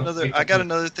I got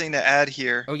another thing to add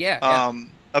here. Oh yeah.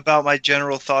 About my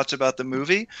general thoughts about the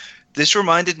movie. This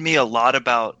reminded me a lot of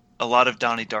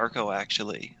Donnie Darko.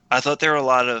 Actually, I thought there were a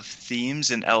lot of themes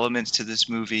and elements to this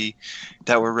movie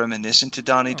that were reminiscent to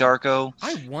Donnie Darko.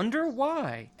 I wonder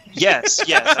why. Yes.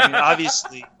 I mean,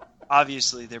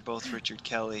 obviously, they're both Richard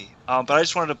Kelly. But I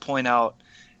just wanted to point out,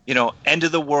 end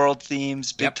of the world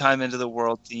themes, big time end of the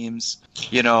world themes.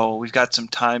 We've got some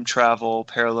time travel,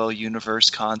 parallel universe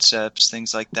concepts,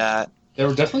 things like that. There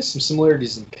were definitely some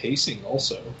similarities in pacing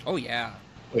also. Oh, yeah.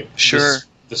 Like, sure.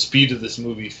 The speed of this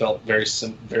movie felt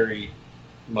very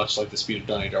much like the speed of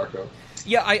Donnie Darko.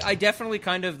 Yeah, I definitely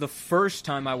kind of, the first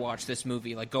time I watched this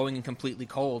movie, like going in completely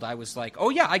cold, I was like, oh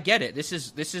yeah, I get it. This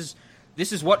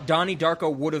is what Donnie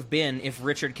Darko would have been if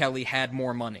Richard Kelly had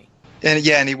more money.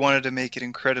 And he wanted to make it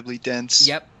incredibly dense.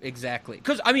 Yep, exactly.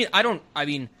 Because,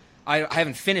 I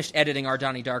haven't finished editing our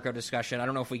Donnie Darko discussion. I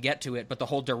don't know if we get to it, but the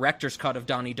whole director's cut of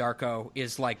Donnie Darko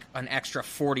is like an extra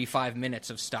 45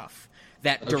 minutes of stuff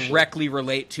that directly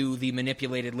relate to the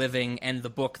Manipulated Living and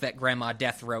the book that Grandma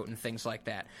Death wrote and things like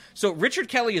that. So Richard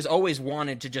Kelly has always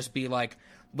wanted to just be like,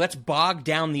 let's bog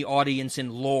down the audience in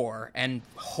lore and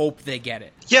hope they get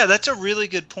it. Yeah, that's a really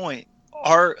good point.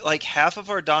 Half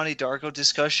of our Donnie Darko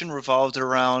discussion revolved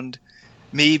around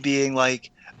me being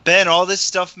like, Ben, all this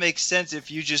stuff makes sense if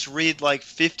you just read like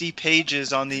 50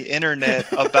 pages on the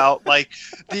internet about like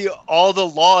all the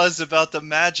laws about the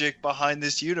magic behind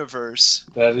this universe.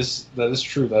 That is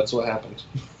true. That's what happened.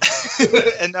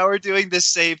 And now we're doing the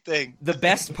same thing. The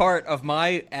best part of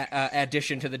my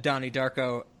addition to the Donnie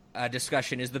Darko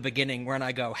discussion is the beginning when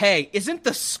I go, hey, isn't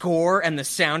the score and the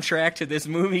soundtrack to this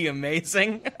movie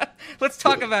amazing? Let's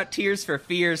talk about Tears for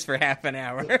Fears for half an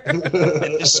hour. And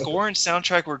the score and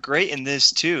soundtrack were great in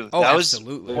this too. Oh, that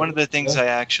absolutely. was one of the things I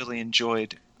actually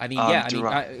enjoyed.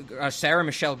 Sarah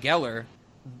Michelle Gellar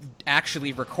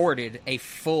actually recorded a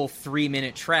full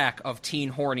 3-minute track of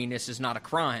Teen Horniness Is Not a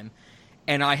Crime,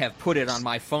 and I have put it on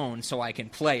my phone so I can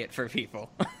play it for people.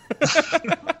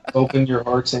 Open your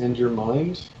hearts and your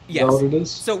mind? Yes. Is that what it is?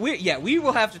 So we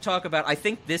will have to talk about, I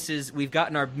think we've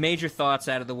gotten our major thoughts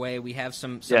out of the way. We have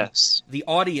some yes. The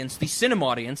audience, the cinema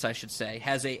audience, I should say,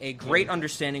 has a great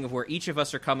understanding of where each of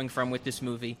us are coming from with this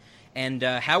movie and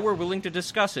how we're willing to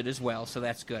discuss it as well, so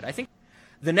that's good. I think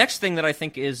the next thing that I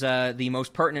think is the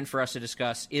most pertinent for us to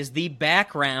discuss is the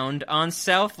background on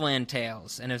Southland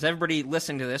Tales. And as everybody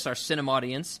listening to this, our cinema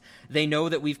audience, they know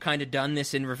that we've kind of done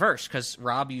this in reverse, because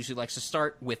Rob usually likes to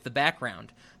start with the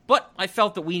background. But I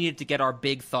felt that we needed to get our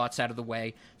big thoughts out of the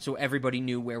way so everybody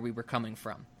knew where we were coming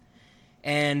from.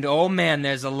 And oh man,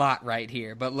 there's a lot right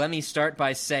here. But let me start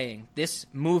by saying this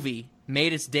movie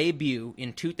made its debut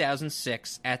in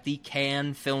 2006 at the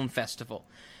Cannes Film Festival.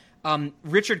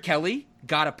 Richard Kelly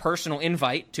got a personal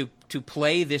invite to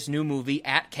play this new movie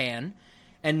at Cannes,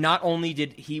 and not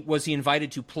only was he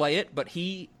invited to play it, but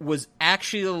he was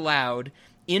actually allowed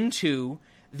into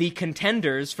the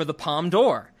contenders for the Palme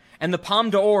d'Or. And the Palme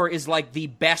d'Or is like the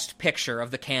best picture of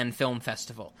the Cannes Film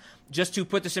Festival. Just to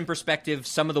put this in perspective,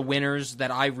 some of the winners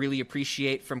that I really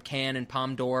appreciate from Cannes and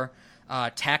Palme d'Or,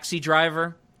 Taxi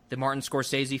Driver, the Martin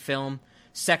Scorsese film,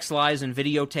 Sex, Lies, and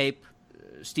Videotape,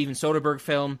 Steven Soderbergh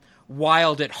film,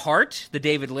 Wild at Heart, the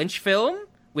David Lynch film,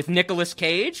 with Nicolas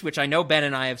Cage, which I know Ben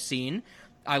and I have seen.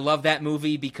 I love that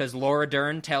movie because Laura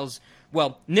Dern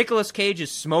Nicolas Cage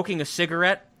is smoking a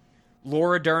cigarette.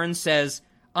 Laura Dern says,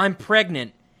 "I'm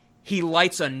pregnant." He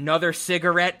lights another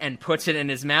cigarette and puts it in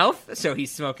his mouth, so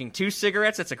he's smoking 2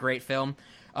 cigarettes. That's a great film.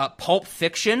 Pulp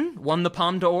Fiction won the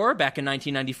Palme d'Or back in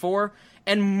 1994.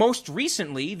 And most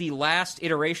recently, the last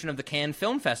iteration of the Cannes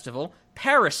Film Festival,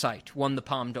 Parasite, won the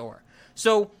Palme d'Or.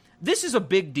 So this is a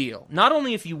big deal, not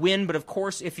only if you win, but of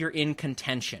course if you're in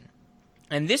contention.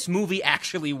 And this movie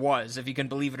actually was, if you can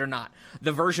believe it or not,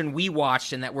 the version we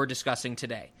watched and that we're discussing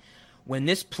today. When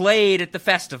this played at the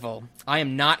festival, I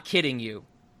am not kidding you,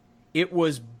 it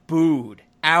was booed.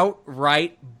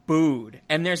 Outright booed.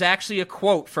 And there's actually a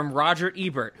quote from Roger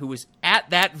Ebert, who was at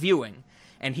that viewing,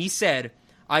 and he said,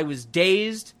 "I was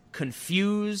dazed,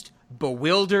 confused,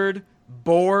 bewildered,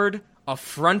 bored,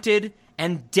 affronted,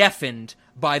 and deafened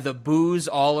by the boos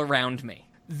all around me."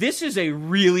 This is a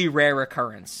really rare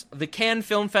occurrence. The Cannes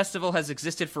Film Festival has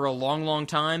existed for a long, long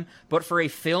time, but for a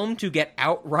film to get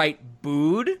outright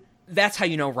booed, that's how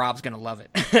you know Rob's going to love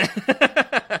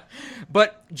it.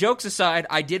 But jokes aside,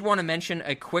 I did want to mention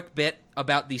a quick bit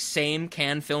about the same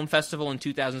Cannes Film Festival in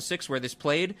 2006 where this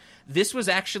played. This was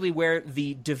actually where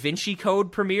the Da Vinci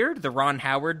Code premiered, the Ron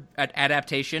Howard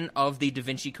adaptation of the Da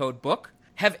Vinci Code book.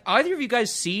 Have either of you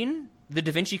guys seen the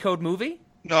Da Vinci Code movie?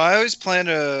 No, I always plan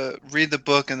to read the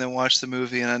book and then watch the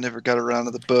movie, and I never got around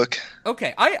to the book.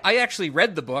 Okay, I actually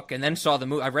read the book and then saw the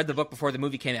movie. I read the book before the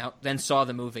movie came out, then saw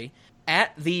the movie.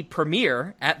 At the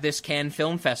premiere at this Cannes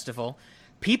Film Festival,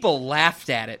 people laughed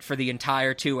at it for the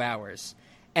entire 2 hours.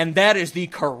 And that is the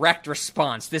correct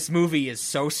response. This movie is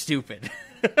so stupid.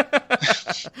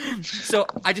 So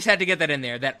I just had to get that in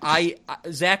there, that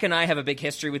Zach and I have a big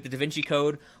history with the Da Vinci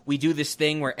Code. We do this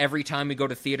thing where every time we go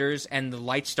to theaters and the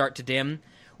lights start to dim,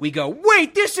 we go,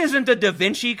 "Wait, this isn't the Da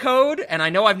Vinci Code?" And I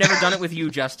know I've never done it with you,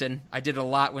 Justin. We did a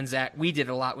lot when Zach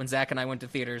and I went to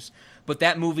theaters. But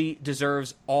that movie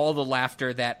deserves all the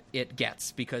laughter that it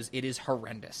gets because it is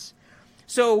horrendous.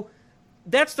 So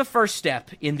that's the first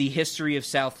step in the history of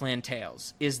Southland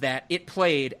Tales, is that it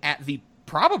played at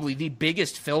probably the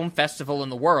biggest film festival in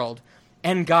the world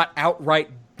and got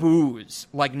outright boos.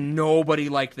 Like, nobody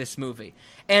liked this movie.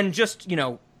 And just,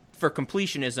 for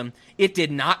completionism, it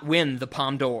did not win the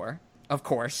Palme d'Or, of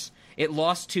course. It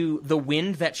lost to The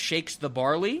Wind That Shakes the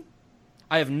Barley.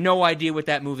 I have no idea what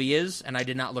that movie is, and I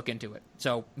did not look into it.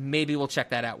 So maybe we'll check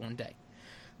that out one day.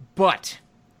 But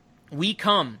we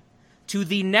come to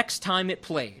the next time it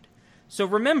played. So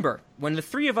remember, when the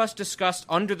three of us discussed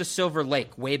Under the Silver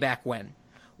Lake way back when,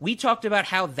 we talked about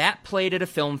how that played at a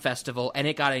film festival and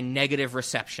it got a negative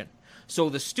reception. So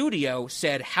the studio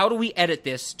said, how do we edit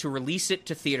this to release it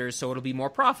to theaters so it'll be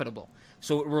more profitable,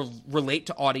 so it will relate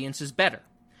to audiences better?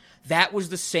 That was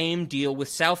the same deal with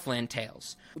Southland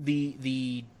Tales.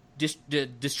 The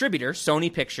distributor,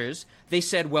 Sony Pictures, they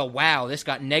said, well, wow, this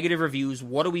got negative reviews.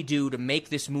 What do we do to make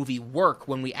this movie work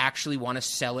when we actually want to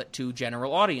sell it to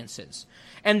general audiences?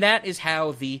 And that is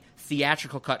how the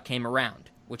theatrical cut came around,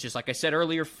 which is, like I said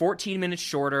earlier, 14 minutes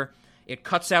shorter. It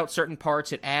cuts out certain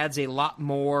parts. It adds a lot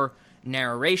more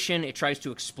narration. It tries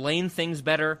to explain things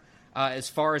better. As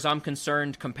far as I'm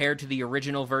concerned, compared to the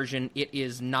original version, it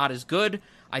is not as good.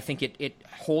 I think it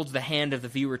holds the hand of the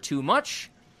viewer too much.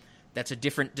 That's a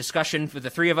different discussion for the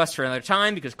three of us for another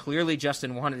time, because clearly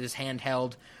Justin wanted his hand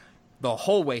held the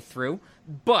whole way through.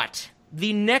 But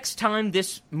the next time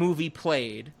this movie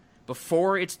played,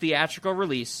 before its theatrical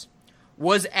release,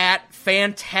 was at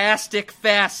Fantastic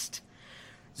Fest.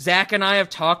 Zach and I have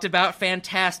talked about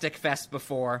Fantastic Fest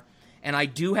before, and I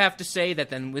do have to say that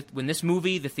then when this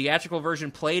movie, the theatrical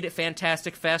version, played at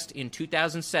Fantastic Fest in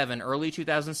 2007, early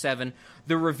 2007,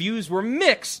 the reviews were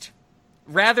mixed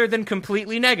rather than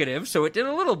completely negative, so it did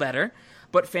a little better,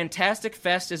 but Fantastic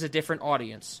Fest is a different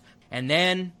audience. And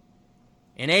then,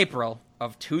 in April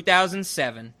of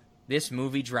 2007, this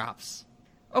movie drops.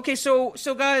 Okay, so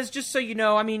guys, just so you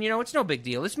know, I mean, it's no big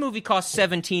deal. This movie cost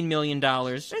 $17 million.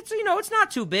 It's it's not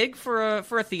too big for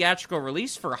a theatrical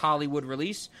release, for a Hollywood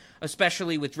release,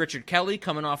 especially with Richard Kelly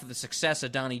coming off of the success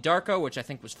of Donnie Darko, which I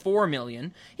think was $4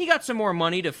 million. He got some more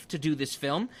money to do this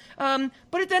film, but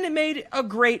then it made a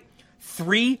great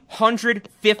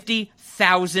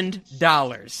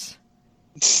 $350,000.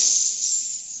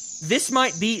 This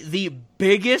might be the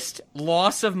biggest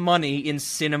loss of money in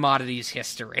Cinemodity's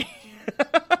history.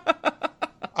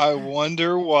 I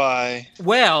wonder why.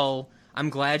 Well,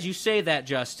 I'm glad you say that,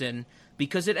 Justin,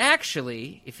 because it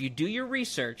actually, if you do your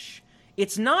research,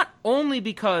 it's not only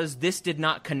because this did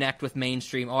not connect with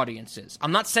mainstream audiences.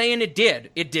 I'm not saying it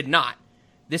did. It did not.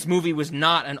 This movie was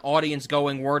not an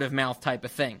audience-going, word-of-mouth type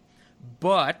of thing.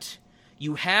 But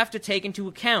you have to take into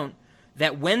account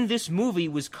that when this movie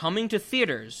was coming to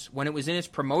theaters, when it was in its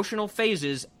promotional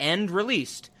phases and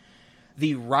released,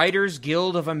 the Writers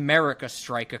Guild of America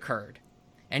strike occurred.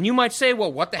 And you might say,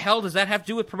 well, what the hell does that have to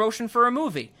do with promotion for a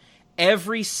movie?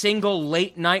 Every single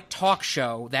late-night talk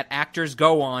show that actors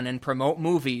go on and promote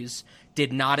movies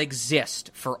did not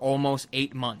exist for almost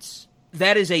 8 months.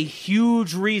 That is a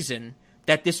huge reason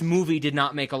that this movie did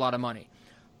not make a lot of money.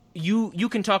 You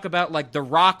can talk about, like, The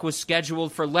Rock was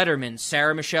scheduled for Letterman,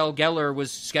 Sarah Michelle Gellar was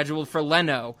scheduled for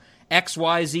Leno,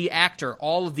 XYZ actor,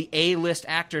 all of the A-list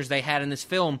actors they had in this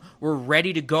film were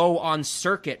ready to go on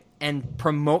circuit and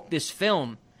promote this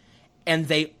film, and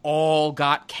they all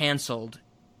got canceled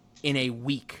in a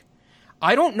week.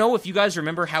 I don't know if you guys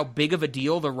remember how big of a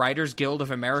deal the Writers Guild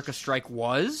of America strike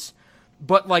was,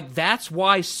 but, like, that's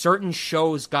why certain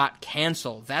shows got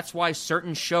canceled. That's why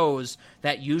certain shows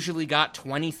that usually got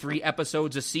 23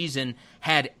 episodes a season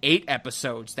had 8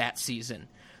 episodes that season.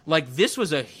 Like, this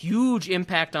was a huge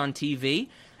impact on TV.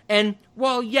 And,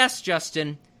 well, yes,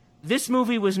 Justin, this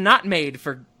movie was not made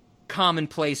for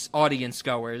commonplace audience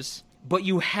goers, but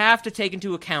you have to take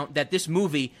into account that this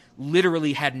movie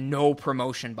literally had no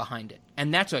promotion behind it.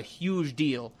 And that's a huge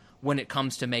deal when it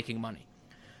comes to making money.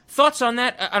 Thoughts on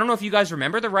that? I don't know if you guys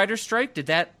remember the writer's strike. Does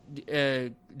that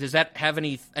have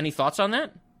any thoughts on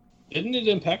that? Didn't it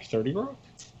impact 30 Rock?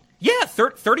 Yeah,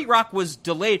 30 Rock was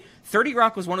delayed. 30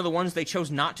 Rock was one of the ones they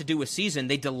chose not to do a season.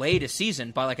 They delayed a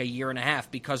season by like a year and a half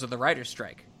because of the writer's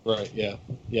strike. Right, yeah.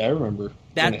 Yeah, I remember.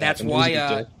 That's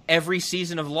why every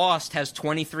season of Lost has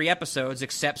 23 episodes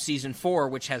except season 4,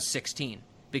 which has 16.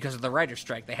 Because of the writer's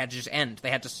strike. They had to just end.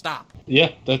 They had to stop.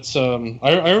 Yeah, that's... I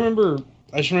remember...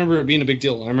 I just remember it being a big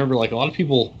deal. I remember, like, a lot of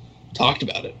people talked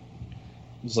about it.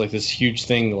 It was like this huge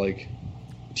thing, like,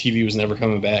 TV was never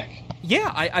coming back.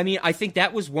 Yeah, I mean, I think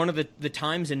that was one of the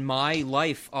times in my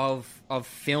life of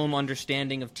film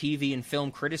understanding of TV and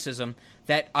film criticism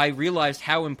that I realized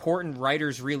how important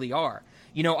writers really are.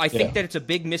 You know, I think that it's a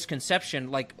big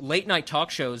misconception, like late-night talk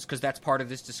shows, because that's part of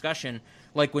this discussion,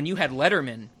 like when you had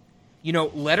Letterman, you know,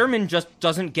 Letterman just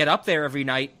doesn't get up there every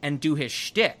night and do his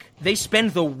shtick. They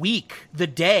spend the week, the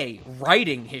day,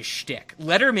 writing his shtick.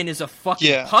 Letterman is a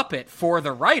fucking puppet for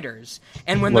the writers.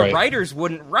 And when the writers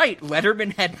wouldn't write,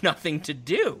 Letterman had nothing to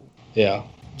do. Yeah.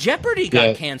 Jeopardy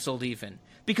got canceled even,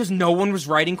 because no one was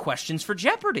writing questions for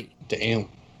Jeopardy. Damn.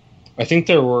 I think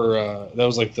there were, that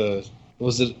was like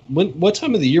what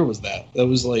time of the year was that? That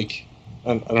was like,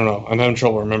 I don't know, I'm having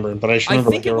trouble remembering, but I just remember.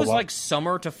 I think it was like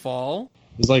summer to fall.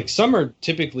 It's like summer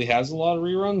typically has a lot of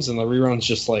reruns, and the reruns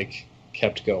just like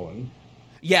kept going.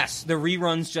 Yes, the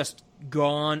reruns just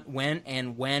went,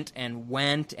 and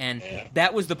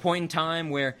that was the point in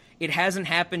time where it hasn't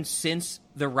happened since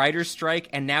the writer's strike,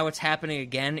 and now it's happening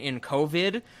again in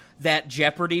COVID, that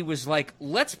Jeopardy was like,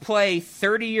 let's play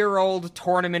 30-year-old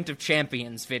Tournament of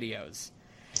Champions videos.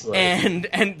 Right.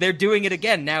 And they're doing it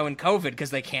again now in COVID because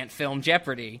they can't film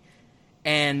Jeopardy.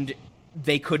 And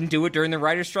they couldn't do it during the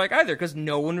writer's strike either because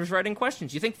no one was writing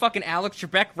questions. You think fucking Alex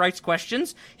Trebek writes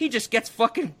questions? He just gets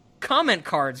fucking comment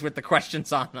cards with the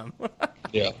questions on them.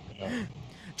 Yeah.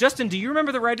 Justin, do you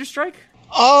remember the writer's strike?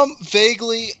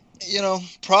 Vaguely. You know,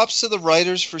 props to the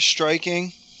writers for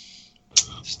striking.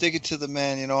 Stick it to the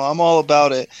man, you know, I'm all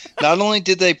about it. Not only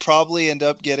did they probably end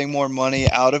up getting more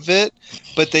money out of it,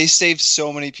 but they saved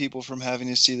so many people from having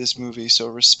to see this movie, so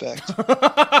respect.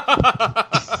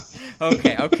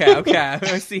 Okay.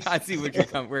 I see where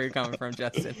you're coming from,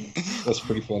 Justin. That's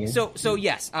pretty funny. So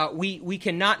yes, we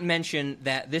cannot mention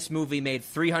that this movie made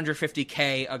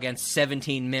 $350K against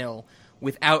 17 mil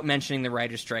without mentioning the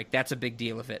writer's strike. That's a big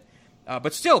deal of it.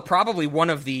 But still, probably one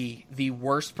of the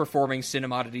worst performing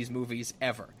Cinemodities movies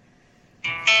ever.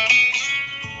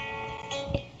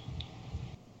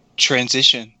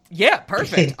 Transition. Yeah,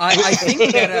 perfect. I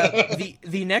think that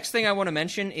the next thing I want to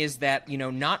mention is that, you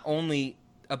know, not only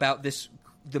about this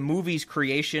the movie's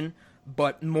creation,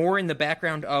 but more in the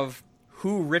background of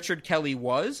who Richard Kelly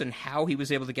was and how he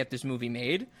was able to get this movie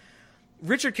made.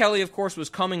 Richard Kelly, of course, was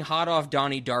coming hot off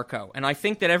Donnie Darko, and I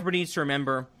think that everybody needs to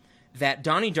remember that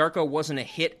Donnie Darko wasn't a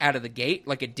hit out of the gate.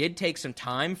 Like, it did take some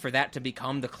time for that to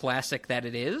become the classic that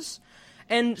it is.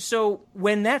 And so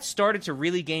when that started to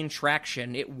really gain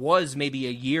traction, it was maybe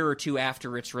a year or two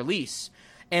after its release.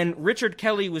 And Richard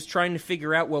Kelly was trying to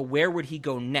figure out, well, where would he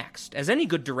go next? As any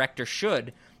good director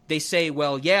should. They say,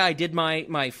 well, yeah, I did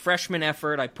my freshman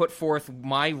effort, I put forth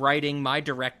my writing, my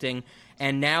directing,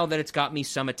 and now that it's got me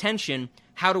some attention,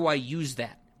 how do I use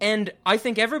that? And I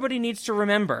think everybody needs to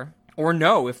remember, or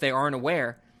know if they aren't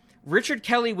aware, Richard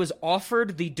Kelly was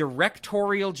offered the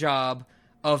directorial job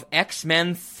of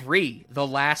X-Men 3, The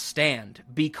Last Stand,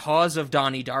 because of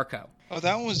Donnie Darko. Oh,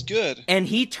 that one was good. And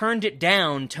he turned it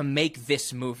down to make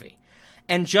this movie.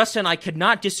 And Justin, I could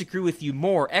not disagree with you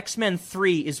more. X-Men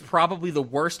 3 is probably the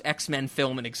worst X-Men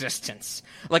film in existence.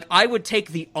 Like, I would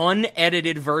take the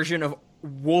unedited version of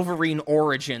Wolverine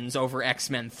Origins over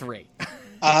X-Men 3.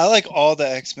 I like all the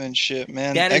X-Men shit,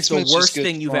 man. That is X-Men's the worst just good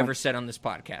thing you've fun. ever said on this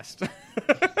podcast.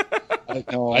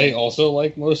 I also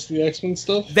like most of the X-Men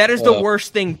stuff. That is the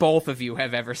worst thing both of you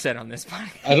have ever said on this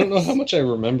podcast. I don't know how much I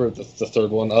remember the third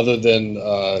one, other than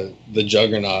the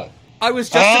Juggernaut. I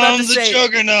was just about to say,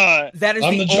 Juggernaut. that is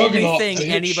I'm the the only Juggernaut, thing bitch.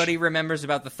 anybody remembers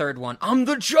about the third one. I'm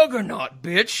the Juggernaut,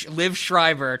 bitch. Liv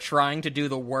Schreiber trying to do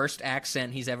the worst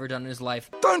accent he's ever done in his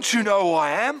life. Don't you know who I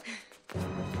am?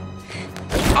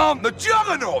 I'm the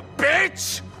Juggernaut,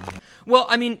 bitch! Well,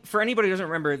 I mean, for anybody who doesn't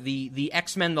remember, the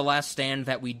X-Men The Last Stand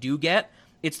that we do get,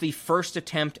 it's the first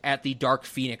attempt at the Dark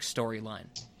Phoenix storyline.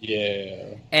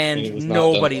 Yeah. And it was not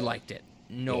nobody done well. liked it.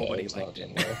 Nobody was liked not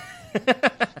it. done well.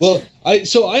 Well, I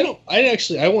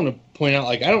want to point out,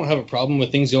 like, I don't have a problem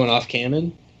with things going off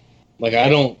canon. Like, I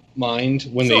don't mind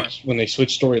when they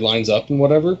switch storylines up and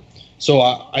whatever. So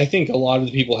I think a lot of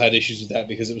the people had issues with that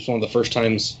because it was one of the first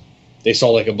times they saw,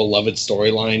 like, a beloved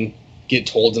storyline get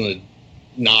told in a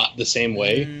not the same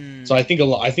way. So I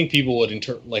think people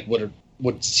would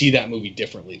would see that movie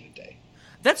differently today.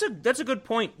 That's a good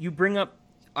point. You bring up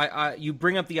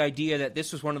the idea that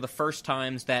this was one of the first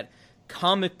times that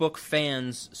comic book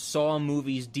fans saw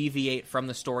movies deviate from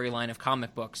the storyline of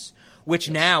comic books, which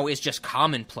now is just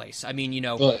commonplace. I mean,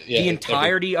 the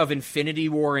entirety of Infinity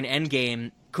War and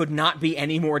Endgame could not be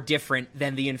any more different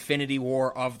than the Infinity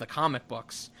War of the comic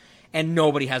books, and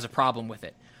nobody has a problem with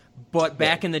it. But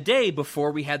back in the day,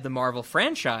 before we had the Marvel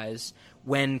franchise,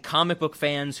 when comic book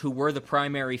fans who were the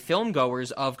primary film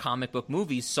goers of comic book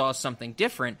movies saw something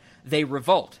different, they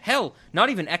revolt. Hell, not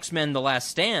even X-Men The Last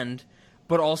Stand,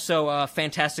 but also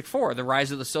Fantastic Four, The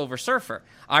Rise of the Silver Surfer.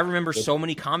 I remember so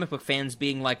many comic book fans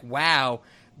being like, wow,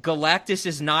 Galactus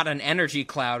is not an energy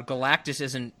cloud, Galactus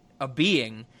isn't a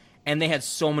being, and they had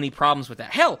so many problems with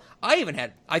that. Hell, I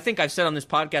think I've said on this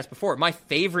podcast before, my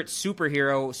favorite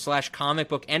superhero / comic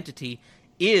book entity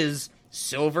is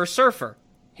Silver Surfer.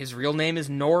 His real name is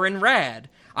Norrin Radd.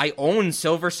 I own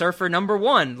Silver Surfer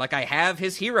 #1. Like, I have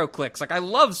his hero clicks. Like, I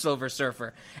love Silver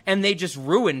Surfer. And they just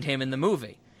ruined him in the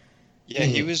movie. Yeah,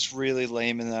 he was really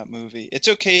lame in that movie. It's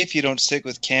okay if you don't stick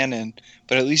with canon,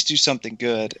 but at least do something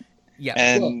good. Yeah.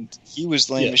 And he was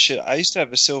lame as shit. I used to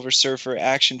have a Silver Surfer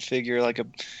action figure, like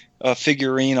a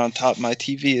figurine on top of my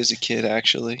TV as a kid,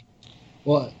 actually.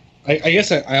 Well, I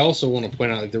guess I also want to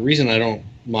point out, like, the reason I don't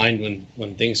mind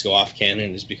when things go off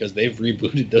canon is because they've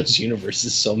rebooted those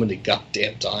universes so many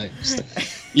goddamn times.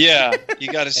 Yeah, you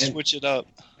got to switch it up.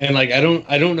 And, like, I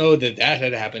don't know that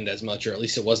had happened as much, or at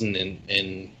least it wasn't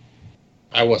in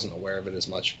I wasn't aware of it as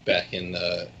much back in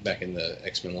the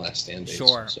X-Men Last Stand days.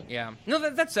 Sure. So. Yeah. No,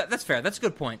 that's fair. That's a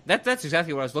good point. That's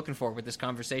exactly what I was looking for with this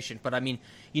conversation. But I mean,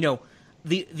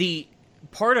 the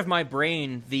part of my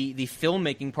brain, the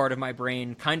filmmaking part of my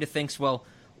brain, kind of thinks, well,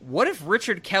 what if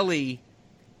Richard Kelly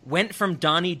went from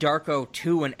Donnie Darko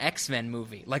to an X-Men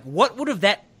movie? Like, what would have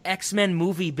that X-Men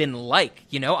movie been like?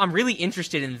 I'm really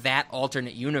interested in that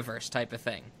alternate universe type of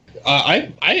thing.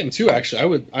 I am too,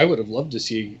 actually. I would have loved to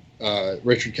see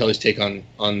Richard Kelly's take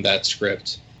on that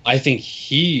script. I think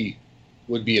he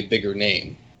would be a bigger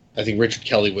name. I think Richard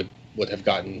Kelly would have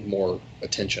gotten more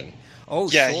attention. Oh,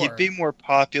 yeah, sure. He'd be more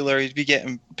popular. He'd be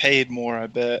getting paid more, I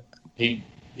bet.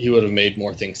 He would have made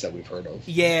more things that we've heard of.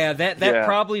 Yeah, that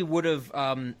probably would have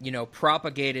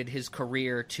propagated his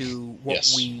career to what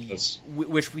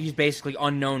which he's basically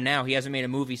unknown now. He hasn't made a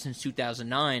movie since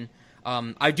 2009.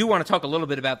 I do want to talk a little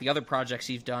bit about the other projects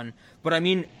he's done, but I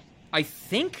mean, I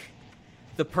think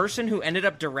the person who ended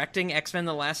up directing X-Men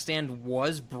The Last Stand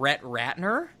was Brett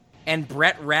Ratner, and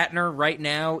Brett Ratner right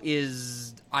now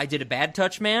is I Did a Bad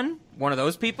Touch Man, one of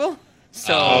those people.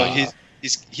 So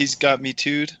he's got Me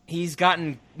Too'd. He's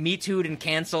gotten Me Too'd and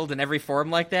canceled in every form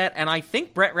like that, and I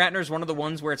think Brett Ratner's one of the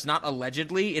ones where it's not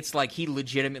allegedly, it's like he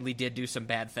legitimately did do some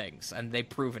bad things, and they've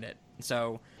proven it.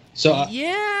 So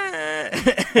yeah.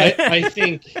 I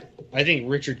think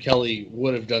Richard Kelly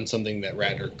would have done something that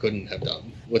Ratner couldn't have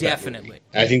done. With Definitely.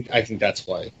 That movie. I think that's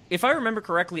why. If I remember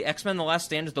correctly, X-Men: The Last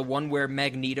Stand is the one where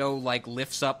Magneto like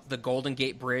lifts up the Golden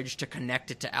Gate Bridge to connect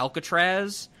it to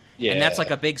Alcatraz. Yeah. And that's like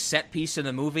a big set piece in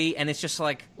the movie, and it's just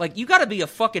like you gotta be a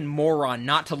fucking moron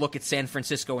not to look at San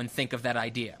Francisco and think of that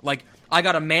idea. Like, I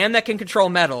got a man that can control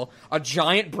metal, a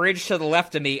giant bridge to the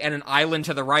left of me, and an island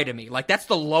to the right of me. Like, that's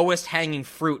the lowest hanging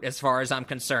fruit as far as I'm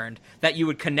concerned, that you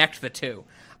would connect the two.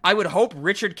 I would hope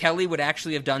Richard Kelly would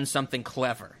actually have done something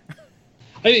clever.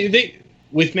 I mean,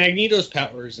 with Magneto's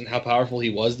powers and how powerful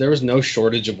he was, there was no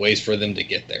shortage of ways for them to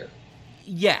get there.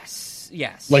 Yes.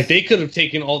 Like, they could have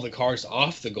taken all the cars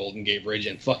off the Golden Gate Bridge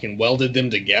and fucking welded them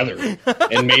together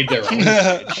and made their own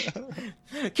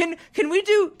bridge. Can we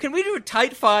do a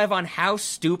tight 5 on how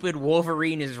stupid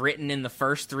Wolverine is written in the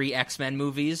first 3 X-Men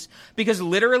movies? Because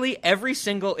literally every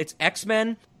single, it's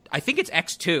X-Men, I think it's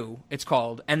X2 it's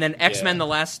called, and then X-Men The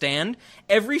Last Stand,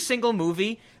 every single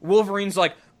movie, Wolverine's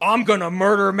like, I'm gonna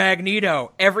murder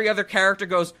Magneto. Every other character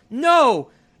goes,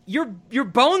 no, your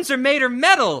bones are made of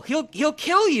metal. He'll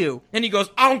kill you. And he goes,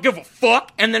 I don't give a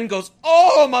fuck. And then goes,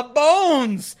 oh, my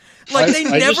bones. Like, they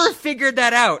never figured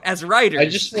that out as writers. I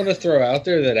just want to throw out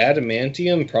there that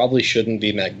adamantium probably shouldn't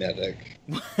be magnetic.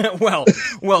 well,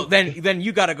 then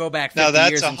you got to go back 50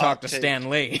 years and talk to Stan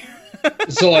Lee.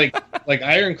 So, like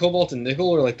iron, cobalt, and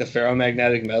nickel are like the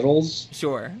ferromagnetic metals.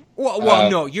 Sure. Well,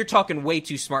 no, you're talking way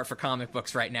too smart for comic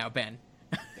books right now, Ben.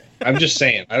 I'm just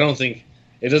saying. I don't think...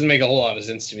 It doesn't make a whole lot of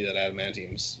sense to me that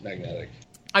adamantium's magnetic.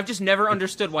 I've just never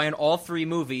understood why in all 3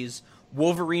 movies,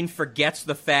 Wolverine forgets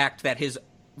the fact that his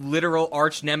literal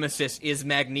arch nemesis is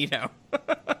Magneto.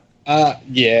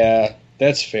 Yeah,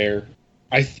 that's fair.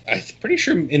 I'm pretty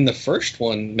sure in the first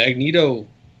one, Magneto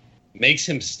makes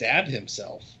him stab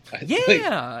himself. I think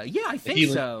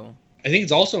so. I think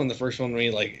it's also in the first one when he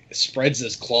like spreads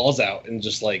his claws out and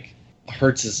just like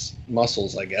hurts his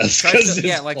muscles, I guess. Tries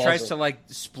to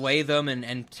splay them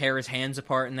and tear his hands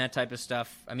apart and that type of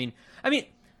stuff. I mean,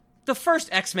 the first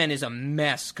X-Men is a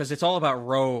mess because it's all about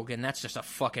Rogue, and that's just a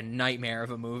fucking nightmare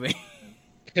of a movie.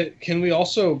 Can we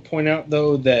also point out,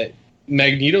 though, that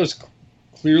Magneto's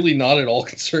clearly not at all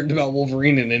concerned about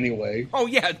Wolverine in any way? Oh,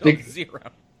 yeah, no, zero.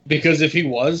 Because if he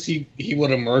was, he would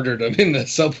have murdered him in the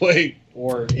subway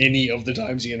or any of the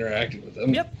times he interacted with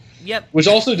him. Yep. Which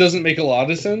also doesn't make a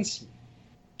lot of sense,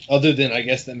 other than, I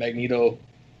guess, that Magneto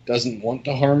doesn't want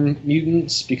to harm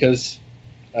mutants because,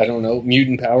 I don't know,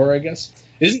 mutant power, I guess.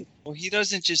 Well, he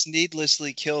doesn't just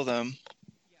needlessly kill them.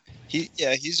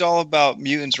 He's all about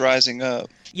mutants rising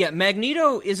up. Yeah,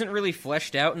 Magneto isn't really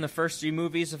fleshed out in the first 3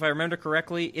 movies, if I remember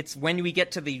correctly. It's when we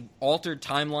get to the altered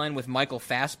timeline with Michael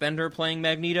Fassbender playing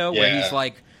Magneto, where he's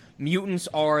like, mutants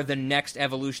are the next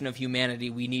evolution of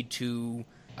humanity. We need to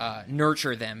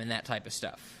nurture them and that type of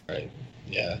stuff. Right.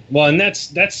 Yeah. Well, and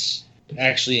that's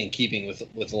actually in keeping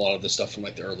with a lot of the stuff from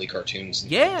like the early cartoons.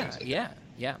 And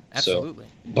yeah, absolutely.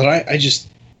 So, but I just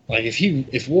like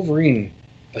if Wolverine,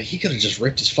 like, he could have just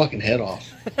ripped his fucking head off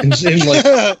and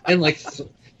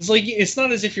it's like it's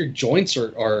not as if your joints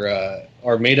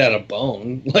are made out of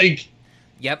bone. Like,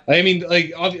 yep. I mean,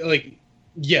 like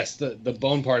yes, the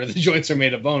bone part of the joints are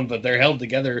made of bone, but they're held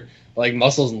together like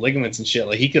muscles and ligaments and shit.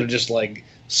 Like, he could have just like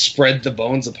spread the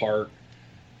bones apart.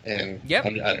 And I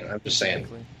don't know. I'm just saying.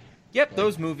 Yep,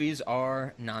 those movies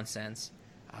are nonsense.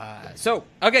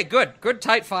 Okay, good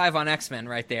tight 5 on X-Men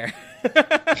right there.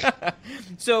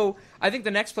 So I think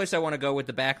the next place I want to go with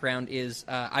the background is,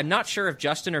 I'm not sure if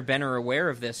Justin or Ben are aware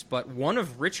of this, but one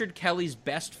of Richard Kelly's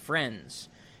best friends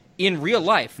in real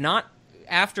life, not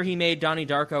after he made Donnie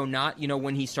Darko, not,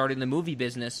 when he started in the movie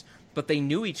business, but they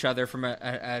knew each other from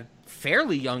a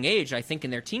fairly young age, I think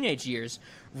in their teenage years.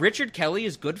 Richard Kelly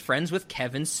is good friends with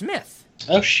Kevin Smith.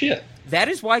 Oh, shit. That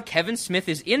is why Kevin Smith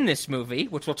is in this movie,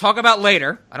 which we'll talk about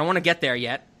later. I don't want to get there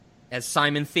yet, as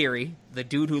Simon Theory, the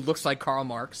dude who looks like Karl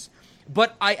Marx.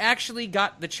 But I actually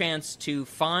got the chance to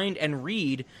find and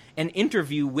read an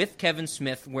interview with Kevin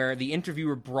Smith where the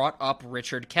interviewer brought up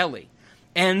Richard Kelly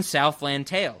and Southland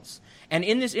Tales. And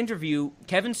in this interview,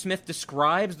 Kevin Smith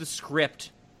describes the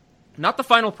script, not the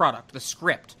final product, the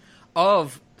script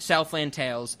of Southland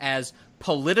Tales as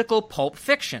political pulp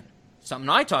fiction, something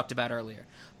I talked about earlier.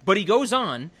 But he goes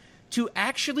on to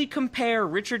actually compare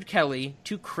Richard Kelly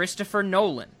to Christopher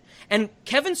Nolan. And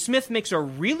Kevin Smith makes a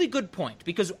really good point,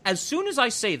 because as soon as I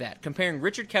say that, comparing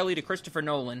Richard Kelly to Christopher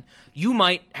Nolan, you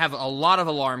might have a lot of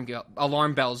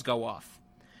alarm bells go off.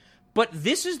 But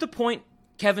this is the point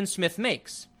Kevin Smith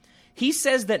makes. He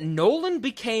says that Nolan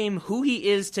became who he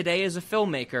is today as a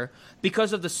filmmaker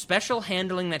because of the special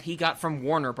handling that he got from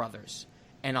Warner Brothers.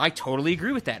 And I totally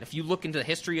agree with that. If you look into the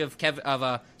history of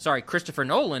Christopher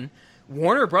Nolan,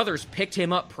 Warner Brothers picked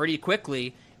him up pretty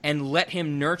quickly and let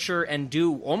him nurture and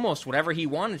do almost whatever he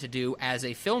wanted to do as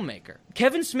a filmmaker.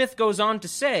 Kevin Smith goes on to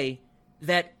say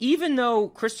that even though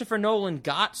Christopher Nolan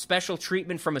got special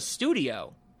treatment from a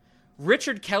studio,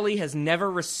 Richard Kelly has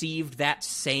never received that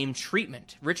same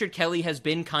treatment. Richard Kelly has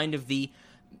been kind of the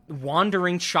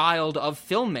wandering child of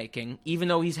filmmaking, even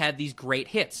though he's had these great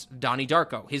hits. Donnie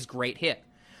Darko, his great hit.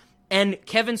 And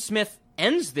Kevin Smith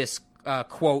ends this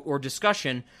quote or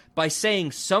discussion by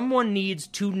saying someone needs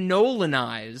to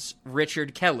Nolanize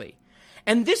Richard Kelly.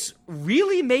 And this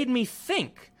really made me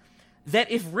think that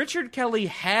if Richard Kelly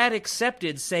had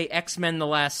accepted, say, X-Men The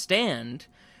Last Stand,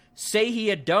 say he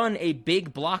had done a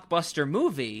big blockbuster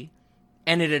movie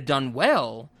and it had done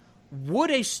well,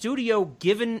 would a studio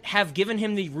have given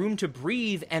him the room to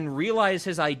breathe and realize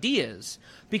his ideas?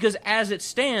 Because as it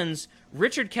stands,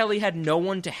 Richard Kelly had no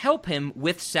one to help him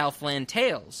with Southland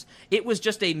Tales. It was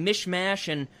just a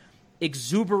mishmash and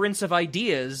exuberance of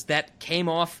ideas that came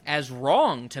off as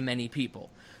wrong to many people.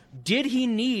 Did he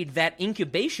need that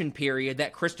incubation period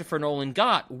that Christopher Nolan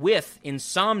got with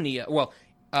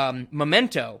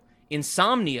Memento,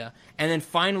 Insomnia, and then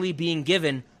finally being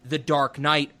given the Dark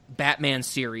Knight Batman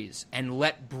series and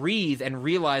let breathe and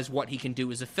realize what he can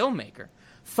do as a filmmaker?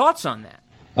 Thoughts on that?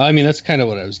 I mean, that's kind of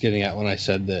what I was getting at when I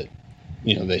said that,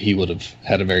 that he would have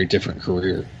had a very different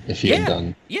career if he had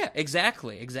done. Yeah,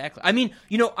 exactly. I mean,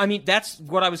 that's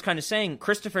what I was kind of saying.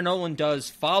 Christopher Nolan does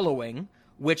Following,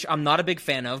 which I'm not a big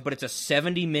fan of, but it's a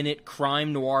 70-minute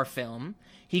crime noir film.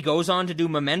 He goes on to do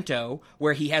Memento,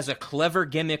 where he has a clever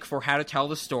gimmick for how to tell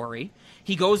the story.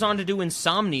 He goes on to do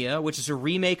Insomnia, which is a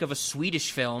remake of a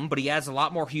Swedish film, but he adds a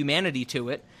lot more humanity to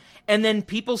it. And then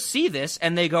people see this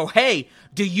and they go, hey,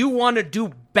 do you want to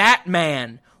do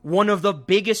Batman, one of the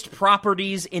biggest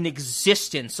properties in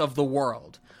existence of the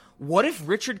world? What if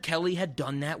Richard Kelly had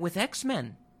done that with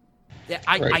X-Men?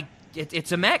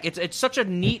 It's such a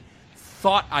neat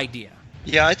thought idea.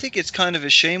 Yeah, I think it's kind of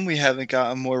a shame we haven't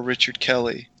gotten more Richard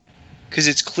Kelly, because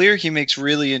it's clear he makes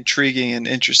really intriguing and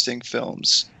interesting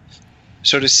films.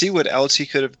 So to see what else he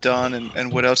could have done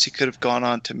and what else he could have gone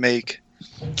on to make,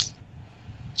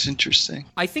 it's interesting.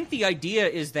 I think the idea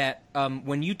is that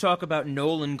when you talk about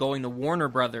Nolan going to Warner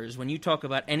Brothers, when you talk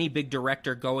about any big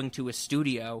director going to a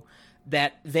studio,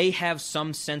 that they have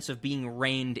some sense of being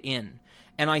reined in.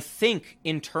 And I think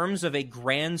in terms of a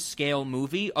grand scale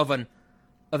movie of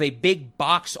a big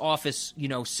box office,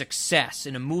 success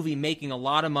in a movie making a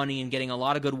lot of money and getting a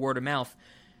lot of good word of mouth,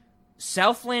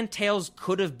 Southland Tales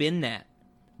could have been that,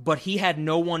 but he had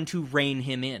no one to rein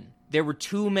him in. There were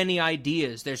too many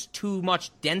ideas. There's too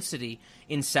much density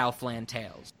in Southland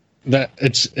Tales. That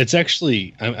it's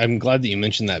actually, I'm glad that you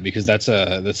mentioned that, because that's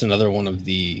another one of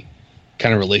the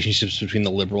kind of relationships between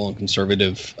the liberal and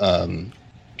conservative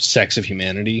sects of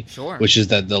humanity. Sure. Which is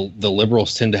that the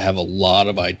liberals tend to have a lot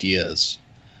of ideas,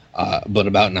 but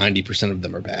about 90% of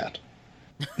them are bad.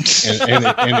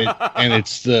 and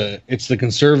it's the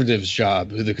conservative's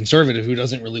job, the conservative who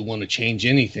doesn't really want to change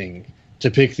anything, to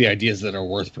pick the ideas that are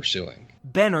worth pursuing.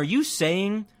 Ben, are you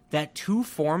saying that two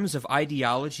forms of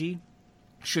ideology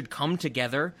should come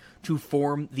together to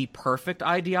form the perfect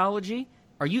ideology?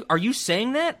 Are you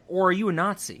saying that, or are you a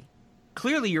Nazi?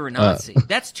 Clearly you're a Nazi.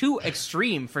 That's too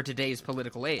extreme for today's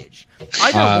political age.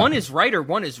 Either one is right or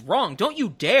one is wrong. Don't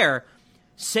you dare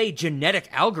say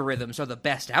genetic algorithms are the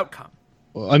best outcome.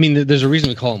 Well, I mean, there's a reason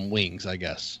we call them wings, I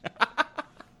guess.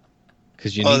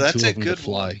 Because you need two of them to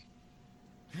fly.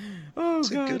 Oh, that's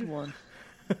God. a good one.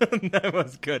 That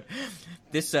was good.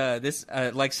 This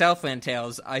like Southland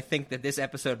Tales, I think that this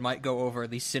episode might go over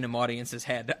the cinema audience's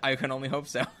head. I can only hope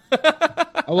so.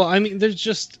 Well, I mean, there's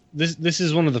just this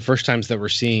is one of the first times that we're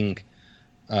seeing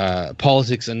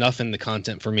politics enough in the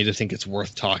content for me to think it's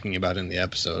worth talking about in the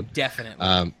episode.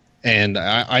 Definitely. And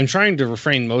I'm trying to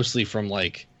refrain mostly from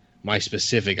like my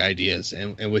specific ideas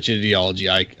and which ideology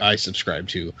I subscribe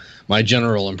to. My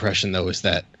general impression, though, is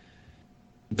that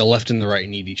the left and the right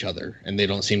need each other, and they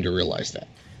don't seem to realize that.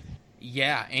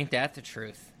 Yeah, ain't that the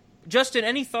truth? Justin,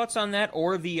 any thoughts on that,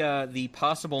 or the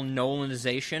possible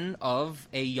Nolanization of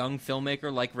a young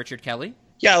filmmaker like Richard Kelly?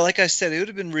 Yeah, like I said, it would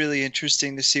have been really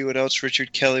interesting to see what else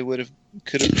Richard Kelly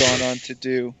could have gone on to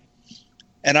do.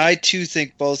 And I too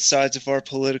think both sides of our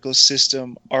political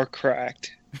system are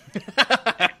cracked.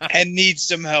 and needs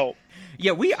some help.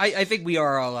 Yeah, I think we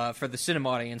are all, for the cinema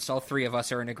audience, all three of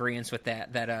us are in agreement with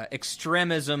that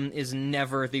extremism is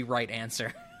never the right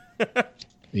answer.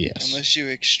 Yes. Unless you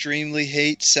extremely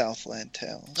hate Southland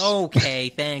Tales. Okay,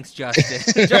 thanks,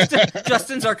 Justin.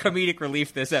 Justin's our comedic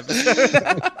relief this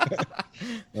episode.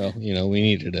 Well, we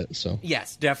needed it, so.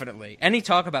 Yes, definitely. Any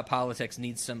talk about politics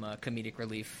needs some comedic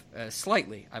relief,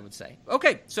 slightly, I would say.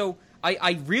 Okay, so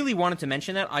I really wanted to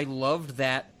mention that. I loved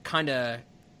that kind of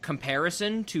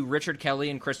comparison to Richard Kelly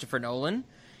and Christopher Nolan.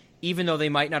 Even though they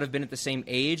might not have been at the same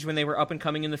age when they were up and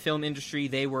coming in the film industry,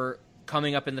 they were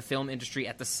coming up in the film industry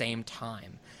at the same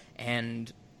time.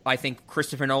 And I think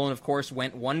Christopher Nolan, of course,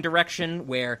 went one direction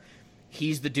where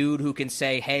he's the dude who can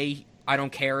say, hey, I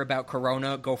don't care about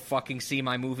Corona, go fucking see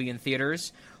my movie in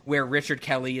theaters, where Richard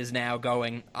Kelly is now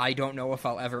going, I don't know if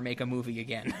I'll ever make a movie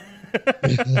again.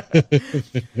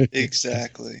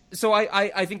 Exactly. So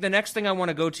I think the next thing I want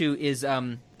to go to is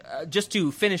just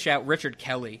to finish out Richard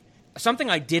Kelly. Something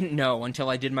I didn't know until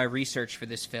I did my research for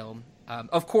this film.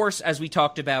 Of course, as we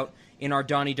talked about in our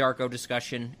Donnie Darko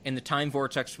discussion, in the time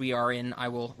vortex we are in, I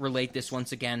will relate this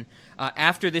once again.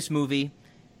 After this movie,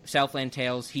 Southland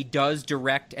Tales, he does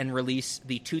direct and release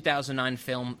the 2009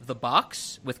 film The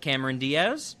Box with Cameron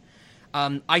Diaz.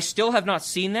 I still have not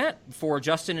seen that. For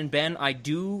Justin and Ben, I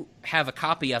do have a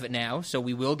copy of it now, so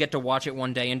we will get to watch it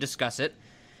one day and discuss it.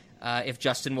 If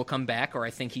Justin will come back, or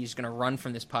I think he's going to run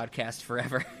from this podcast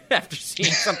forever after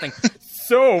seeing something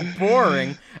so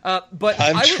boring. But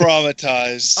I'm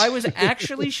traumatized. I was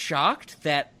actually shocked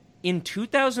that in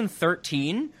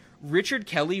 2013, Richard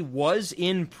Kelly was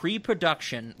in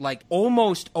pre-production, like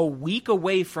almost a week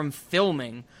away from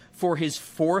filming for his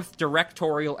fourth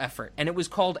directorial effort, and it was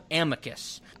called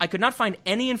Amicus. I could not find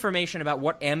any information about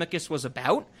what Amicus was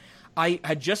about. I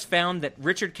had just found that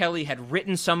Richard Kelly had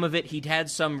written some of it. He'd had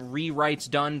some rewrites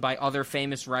done by other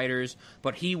famous writers,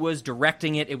 but he was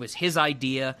directing it. It was his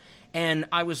idea. And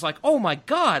I was like, oh my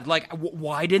God, like,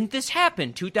 why didn't this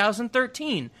happen?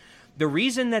 2013. The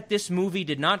reason that this movie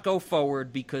did not go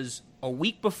forward because a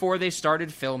week before they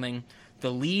started filming, the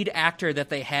lead actor that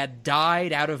they had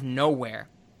died out of nowhere.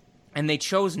 And they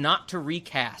chose not to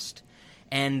recast.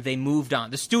 And they moved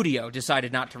on. The studio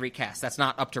decided not to recast. That's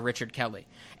not up to Richard Kelly.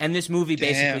 And this movie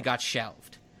basically got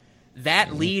shelved.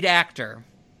 That lead actor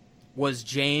was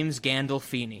James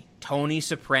Gandolfini, Tony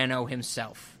Soprano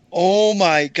himself. Oh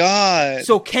my God.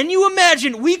 So can you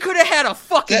imagine we could have had a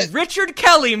fucking Richard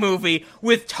Kelly movie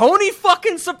with Tony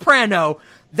fucking Soprano?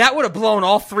 That would have blown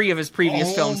all three of his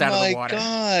previous films out of the water. Oh my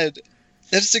God.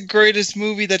 That's the greatest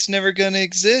movie that's never going to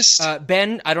exist.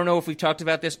 Ben, I don't know if we've talked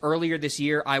about this. Earlier this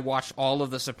year, I watched all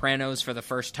of The Sopranos for the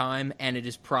first time, and it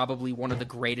is probably one of the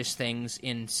greatest things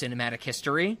in cinematic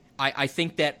history. I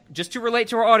think that, just to relate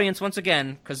to our audience once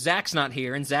again, because Zach's not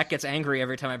here, and Zach gets angry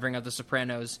every time I bring up The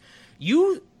Sopranos,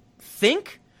 you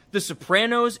think The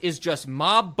Sopranos is just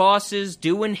mob bosses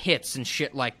doing hits and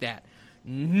shit like that.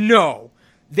 No.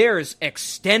 There's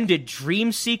extended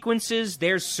dream sequences.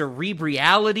 There's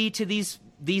cerebrality to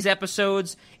these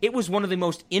episodes. It was one of the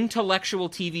most intellectual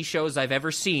TV shows I've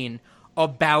ever seen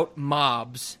about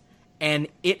mobs. And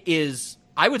it is,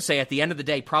 I would say at the end of the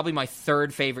day, probably my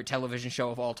third favorite television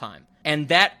show of all time. And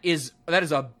that is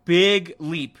a big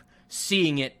leap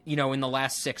seeing it, in the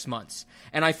last 6 months.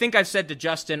 And I think I've said to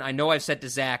Justin, I know I've said to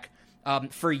Zach,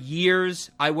 for years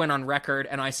I went on record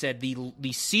and I said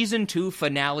the season 2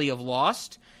 finale of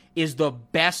Lost is the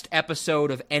best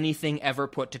episode of anything ever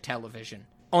put to television.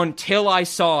 Until I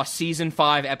saw season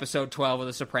 5, episode 12 of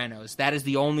The Sopranos. That is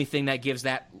the only thing that gives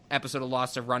that episode of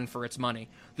Lost a run for its money.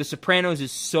 The Sopranos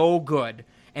is so good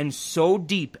and so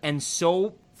deep and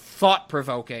so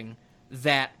thought-provoking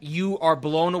that you are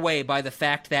blown away by the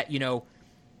fact that,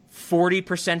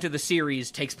 40% of the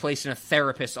series takes place in a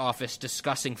therapist's office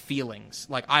discussing feelings.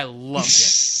 Like, I loved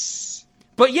it.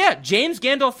 But yeah, James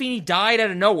Gandolfini died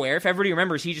out of nowhere. If everybody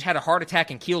remembers, he just had a heart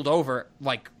attack and keeled over,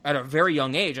 at a very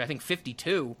young age, I think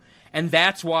 52. And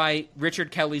that's why Richard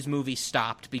Kelly's movie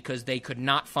stopped, because they could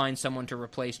not find someone to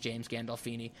replace James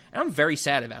Gandolfini. And I'm very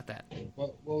sad about that.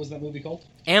 What was that movie called?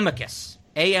 Amicus.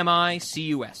 Amicus.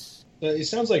 It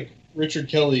sounds like Richard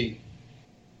Kelly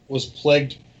was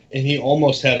plagued, and he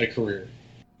almost had a career.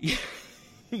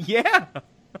 Yeah.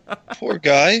 Poor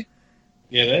guy.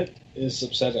 Yeah, that is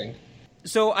upsetting.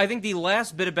 So I think the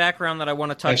last bit of background that I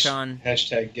want to touch on...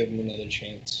 Hashtag give him another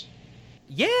chance.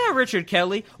 Yeah, Richard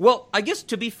Kelly. Well, I guess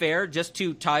to be fair, just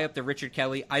to tie up the Richard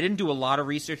Kelly, I didn't do a lot of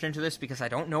research into this because I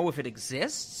don't know if it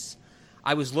exists.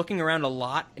 I was looking around a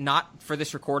lot, not for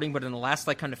this recording, but in the last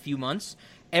few months.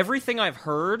 Everything I've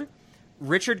heard,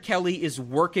 Richard Kelly is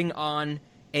working on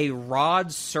a Rod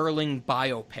Serling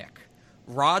biopic.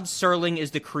 Rod Serling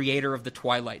is the creator of The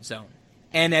Twilight Zone.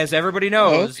 And as everybody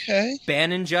knows,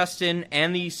 Ben and Justin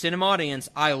and the cinema audience,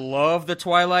 I love The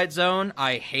Twilight Zone.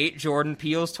 I hate Jordan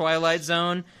Peele's Twilight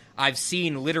Zone. I've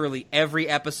seen literally every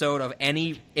episode of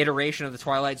any iteration of The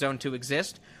Twilight Zone to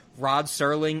exist. Rod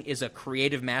Serling is a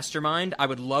creative mastermind. I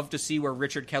would love to see where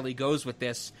Richard Kelly goes with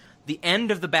this. The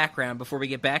end of the background, before we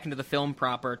get back into the film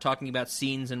proper, talking about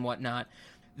scenes and whatnot,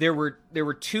 there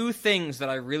were two things that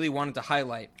I really wanted to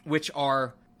highlight, which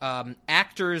are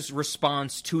actors'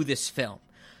 response to this film.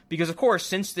 Because, of course,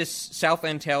 since this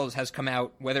Southland Tales has come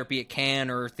out, whether it be at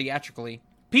Cannes or theatrically,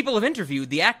 people have interviewed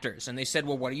the actors, and they said,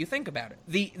 well, what do you think about it?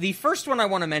 The first one I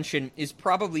want to mention is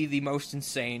probably the most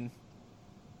insane.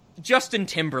 Justin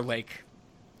Timberlake.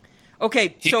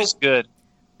 Okay, he was good.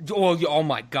 Oh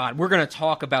my God, we're going to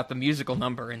talk about the musical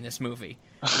number in this movie.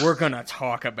 We're going to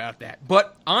talk about that.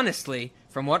 But honestly,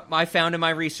 from what I found in my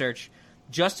research,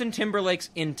 Justin Timberlake's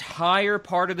entire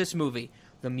part of this movie,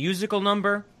 the musical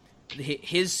number,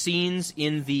 his scenes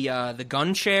in the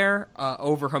gun chair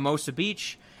over Hermosa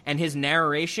Beach, and his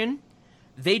narration,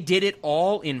 they did it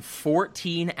all in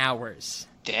 14 hours.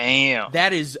 Damn.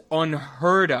 That is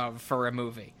unheard of for a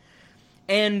movie.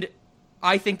 And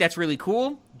I think that's really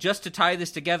cool. Just to tie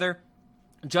this together,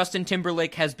 Justin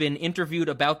Timberlake has been interviewed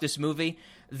about this movie.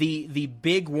 The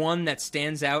big one that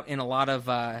stands out in a lot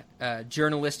of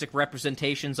journalistic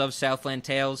representations of Southland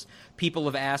Tales, people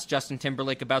have asked Justin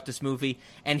Timberlake about this movie,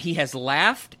 and he has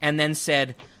laughed and then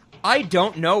said, I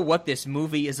don't know what this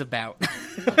movie is about.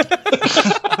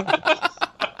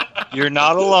 You're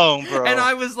not alone, bro. And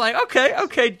I was like,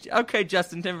 okay,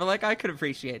 Justin Timberlake, I could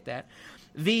appreciate that.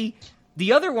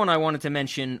 The other one I wanted to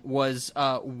mention was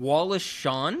Wallace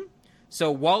Shawn. So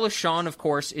Wallace Shawn, of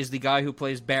course, is the guy who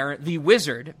plays the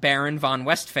wizard, Baron von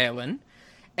Westphalen.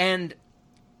 And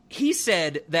he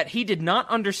said that he did not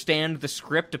understand the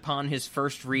script upon his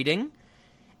first reading.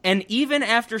 And even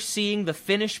after seeing the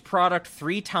finished product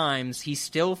 3 times, he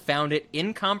still found it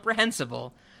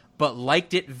incomprehensible, but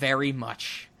liked it very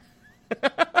much.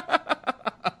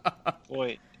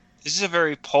 Boy, this is a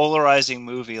very polarizing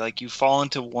movie. Like, you fall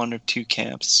into one or two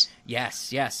camps.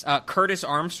 Yes. Curtis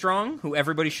Armstrong, who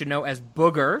everybody should know as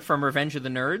Booger from Revenge of the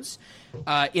Nerds.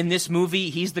 In this movie,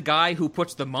 he's the guy who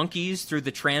puts the monkeys through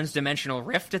the trans-dimensional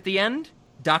rift at the end.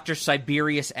 Dr.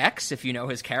 Siberius X, if you know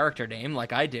his character name,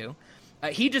 like I do.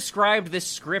 He described this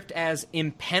script as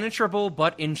impenetrable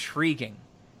but intriguing.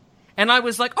 And I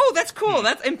was like, oh, that's cool.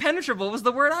 That's impenetrable was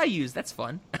the word I used. That's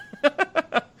fun.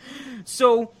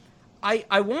 So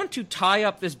I want to tie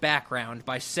up this background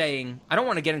by saying, I don't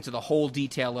want to get into the whole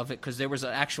detail of it because there was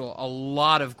a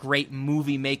lot of great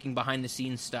movie making behind the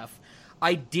scenes stuff.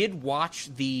 I did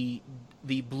watch the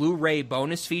Blu-ray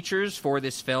bonus features for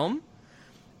this film.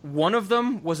 One of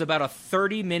them was about a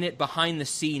 30-minute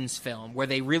behind-the-scenes film where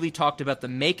they really talked about the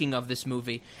making of this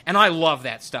movie, and I love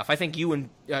that stuff. I think you and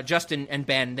Justin and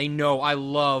Ben, they know I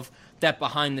love that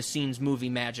behind-the-scenes movie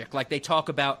magic. Like, they talk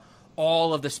about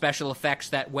all of the special effects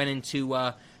that went into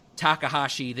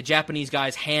Takahashi, the Japanese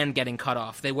guy's hand getting cut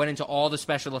off. They went into all the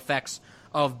special effects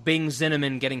of Bing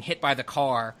Zinnemann getting hit by the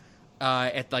car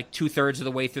at like 2/3 of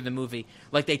the way through the movie.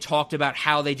 Like, they talked about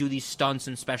how they do these stunts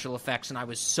and special effects, and I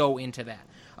was so into that.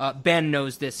 Ben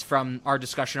knows this from our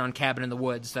discussion on Cabin in the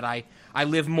Woods, that I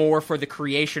live more for the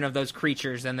creation of those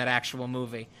creatures than that actual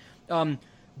movie.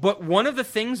 But one of the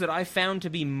things that I found to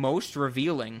be most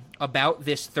revealing about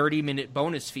this 30-minute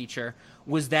bonus feature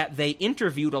was that they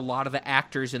interviewed a lot of the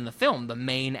actors in the film, the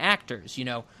main actors. You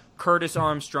know, Curtis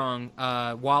Armstrong,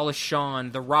 Wallace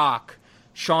Shawn, The Rock,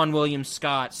 Sean William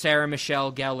Scott, Sarah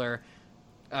Michelle Gellar,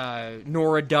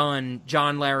 Nora Dunn,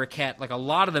 John Larroquette, like a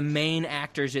lot of the main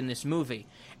actors in this movie.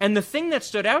 And the thing that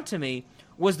stood out to me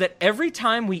was that every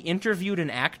time we interviewed an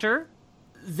actor,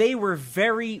 they were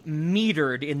very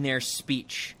metered in their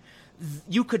speech.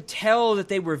 You could tell that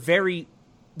they were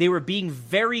being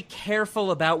very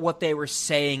careful about what they were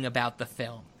saying about the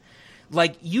film.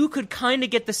 Like, you could kind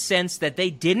of get the sense that they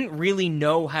didn't really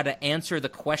know how to answer the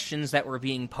questions that were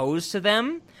being posed to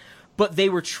them, but they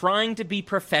were trying to be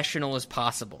professional as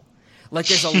possible. Like,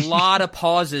 there's a lot of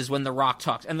pauses when The Rock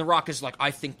talks, and The Rock is like,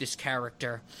 I think this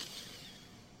character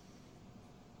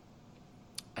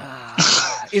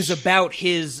is about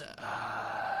his...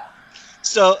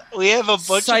 So we have a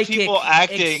bunch of people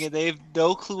acting, and they have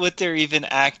no clue what they're even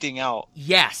acting out.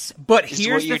 Yes, but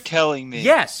here's what you're telling me.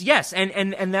 Yes,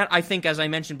 and that, I think, as I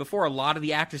mentioned before, a lot of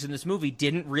the actors in this movie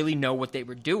didn't really know what they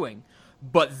were doing.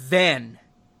 But then,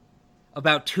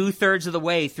 about 2/3 of the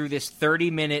way through this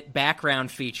 30-minute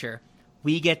background feature,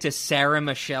 we get to Sarah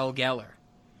Michelle Gellar.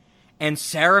 and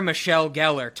Sarah Michelle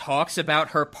Gellar talks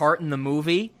about her part in the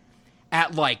movie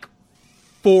at like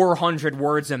 400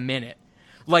 words a minute.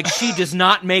 Like, she does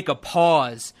not make a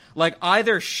pause. Like,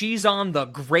 either she's on the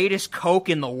greatest coke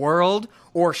in the world,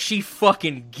 or she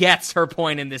fucking gets her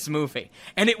point in this movie.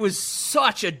 And it was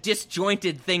such a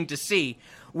disjointed thing to see,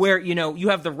 where, you know, you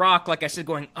have The Rock, like I said,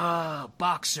 going,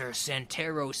 Boxer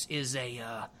Santeros is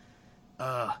a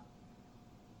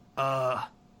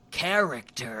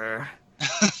character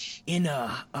in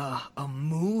a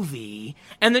movie.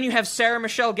 And then you have Sarah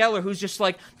Michelle Gellar, who's just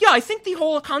like, yeah, I think the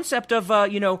whole concept of,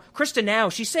 Krista Now,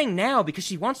 she's saying now because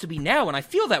she wants to be now, and I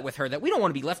feel that with her, that we don't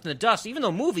want to be left in the dust. Even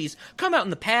though movies come out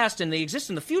in the past and they exist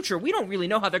in the future, we don't really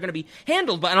know how they're going to be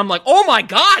handled. And I'm like, oh my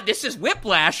god, this is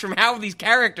whiplash from how these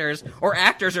characters or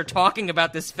actors are talking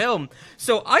about this film.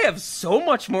 So I have so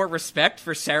much more respect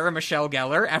for Sarah Michelle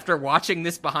Gellar after watching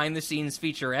this behind-the-scenes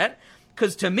featurette.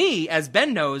 Because to me, as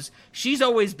Ben knows, she's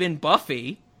always been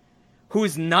Buffy, who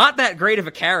is not that great of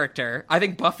a character. I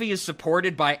think Buffy is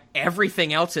supported by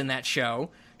everything else in that show.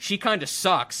 She kind of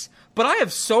sucks. But I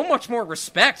have so much more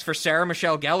respect for Sarah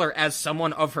Michelle Gellar as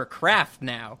someone of her craft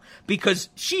now, because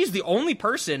she's the only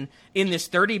person in this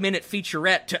 30-minute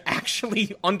featurette to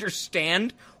actually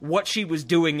understand what she was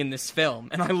doing in this film.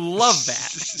 And I love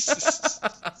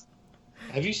that.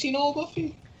 Have you seen all of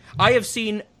Buffy? I have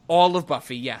seen all of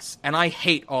Buffy, yes, and I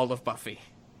hate all of Buffy.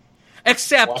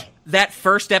 Except that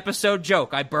first episode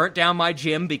joke. I burnt down my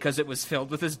gym because it was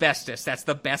filled with asbestos. That's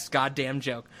the best goddamn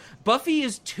joke. Buffy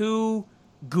is too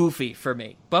goofy for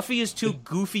me. Buffy is too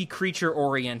goofy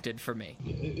creature-oriented for me.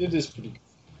 It is pretty goofy,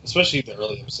 especially the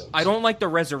early episodes. I don't like the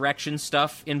resurrection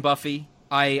stuff in Buffy.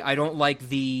 I don't like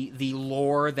the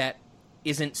lore that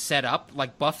isn't set up.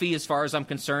 Like, Buffy, as far as I'm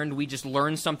concerned, we just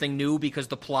learn something new because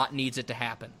the plot needs it to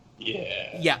happen.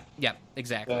 Yeah,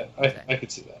 exactly. I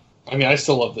could see that. I mean, I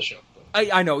still love the show.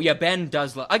 I know, yeah, Ben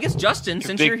does love... I guess, Justin,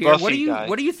 since you're here, Buffy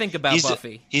what do you think about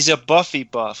Buffy? He's a Buffy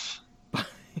buff. I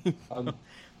mean,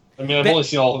 I've only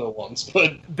seen all of it once,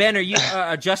 but... Ben, are you...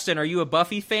 Justin, are you a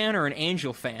Buffy fan or an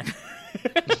Angel fan?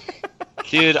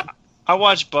 Dude, I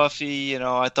watched Buffy, you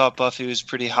know, I thought Buffy was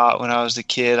pretty hot when I was a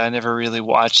kid. I never really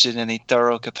watched it in any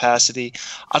thorough capacity.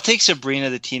 I'll take Sabrina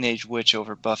the Teenage Witch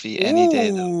over Buffy any day,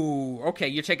 though. Ooh, okay,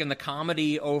 you're taking the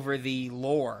comedy over the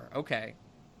lore. Okay.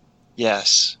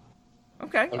 Yes.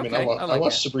 Okay, I mean, okay. I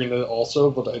watched Sabrina also,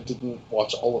 but I didn't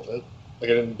watch all of it. Like,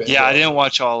 I didn't. Yeah, I didn't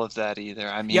watch all of that either.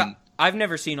 I mean, yeah, I've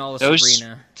never seen all of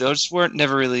Sabrina. Those weren't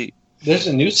never really. There's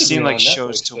a new Sabrina seem like on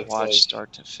shows Netflix to watch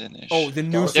start to finish. Oh, the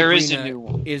new there Sabrina is a new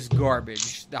one. Is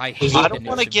garbage. I don't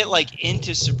want to get like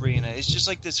into Sabrina. It's just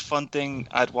like this fun thing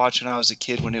I'd watch when I was a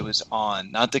kid when it was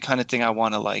on. Not the kind of thing I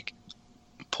want to like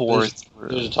pour through.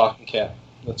 There's a talking cat.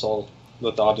 That's all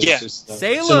that the audience is.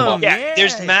 Salem. Yeah,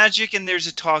 there's magic and there's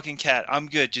a talking cat. I'm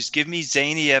good. Just give me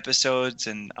zany episodes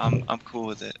and I'm cool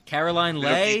with it. Caroline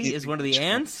Leigh is one of the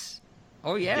ants.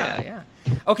 Oh, yeah.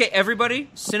 Okay, everybody,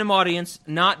 cinema audience,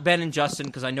 not Ben and Justin,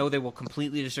 because I know they will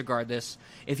completely disregard this.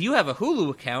 If you have a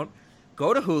Hulu account,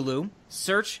 go to Hulu,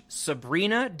 search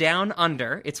Sabrina Down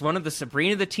Under. It's one of the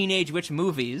Sabrina the Teenage Witch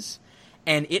movies,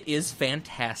 and it is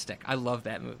fantastic. I love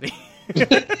that movie.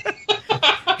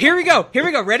 Here we go.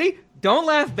 Ready? Don't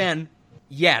laugh, Ben.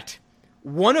 Yet.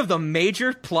 One of the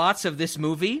major plots of this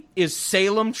movie is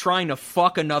Salem trying to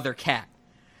fuck another cat.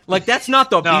 Like, that's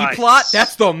not the B plot,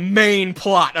 that's the main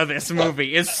plot of this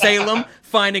movie, is Salem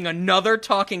finding another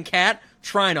talking cat,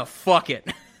 trying to fuck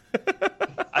it.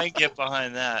 I can get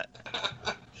behind that.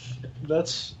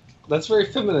 That's very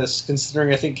feminist,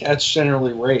 considering I think cats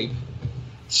generally rape.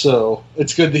 So,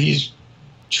 it's good that he's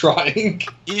trying.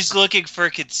 He's looking for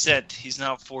consent, he's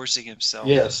not forcing himself.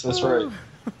 Yes, that's right.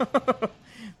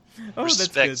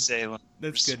 Respect, that's good. Salem.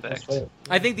 That's Respect. good.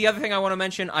 I think the other thing I want to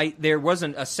mention, there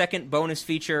wasn't a second bonus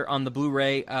feature on the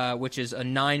Blu-ray, which is a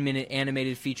 9-minute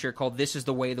animated feature called "This Is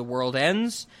the Way the World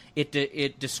Ends."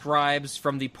 It describes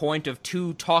from the point of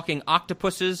two talking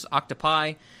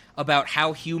octopi, about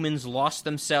how humans lost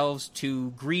themselves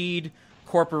to greed,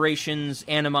 corporations,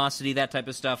 animosity, that type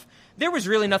of stuff. There was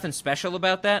really nothing special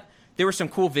about that. There were some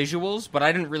cool visuals, but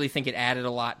I didn't really think it added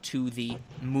a lot to the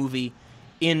movie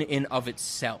in and of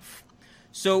itself.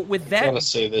 So with that... I want to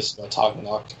say this about talking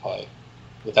octopi.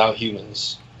 Without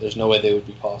humans, there's no way they would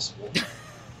be possible.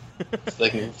 They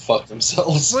can fuck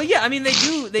themselves. Well, yeah, I mean,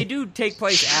 they do take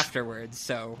place afterwards,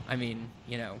 so, I mean,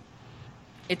 you know.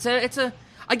 It's a...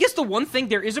 I guess the one thing,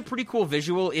 there is a pretty cool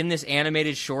visual in this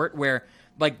animated short where,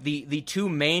 like, the two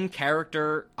main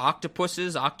character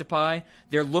octopi,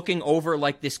 they're looking over,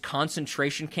 like, this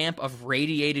concentration camp of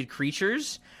radiated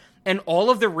creatures, and all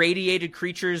of the radiated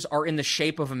creatures are in the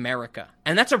shape of America.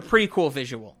 And that's a pretty cool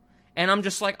visual. And I'm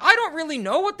just like, I don't really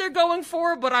know what they're going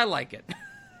for, but I like it.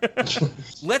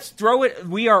 Let's throw it.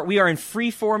 We are in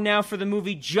free form now for the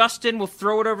movie. Justin, we'll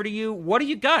throw it over to you. What do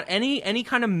you got? Any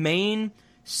kind of main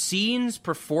scenes,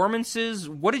 performances?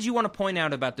 What did you want to point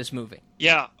out about this movie?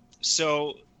 Yeah.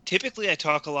 So typically I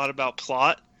talk a lot about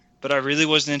plot, but I really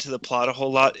wasn't into the plot a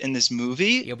whole lot in this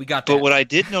movie. Yeah, we got that. But what I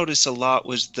did notice a lot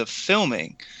was the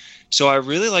filming. So I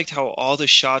really liked how all the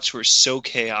shots were so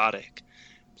chaotic.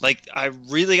 Like, I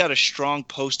really got a strong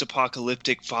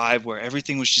post-apocalyptic vibe where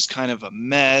everything was just kind of a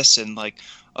mess and like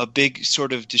a big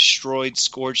sort of destroyed,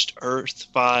 scorched earth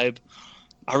vibe.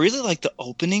 I really like the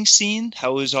opening scene,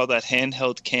 how it was all that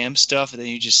handheld cam stuff, and then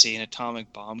you just see an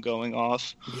atomic bomb going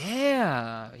off.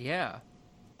 Yeah.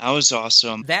 That was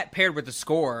awesome. That paired with the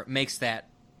score makes that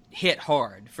hit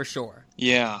hard, for sure.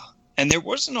 Yeah. And there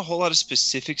wasn't a whole lot of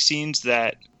specific scenes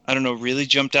that, I don't know, really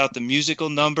jumped out. The musical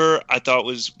number I thought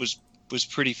was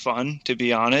pretty fun, to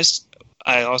be honest.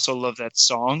 I also love that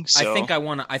song. So. I think I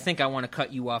want to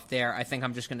cut you off there. I think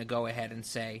I'm just going to go ahead and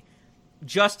say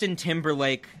Justin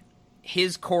Timberlake,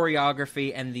 his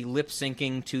choreography and the lip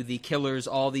syncing to The Killers,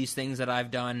 all these things that I've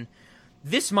done.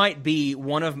 This might be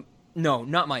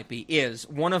is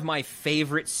one of my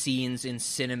favorite scenes in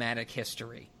cinematic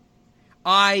history.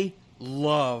 I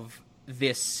love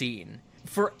this scene.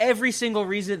 For every single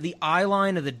reason, the eye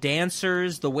line of the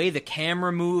dancers, the way the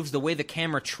camera moves, the way the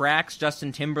camera tracks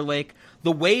Justin Timberlake,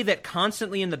 the way that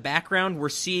constantly in the background we're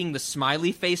seeing the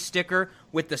smiley face sticker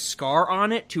with the scar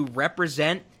on it to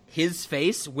represent his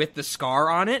face with the scar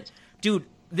on it. Dude,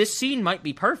 this scene might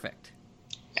be perfect.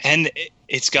 And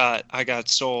it's got, I got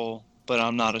soul, but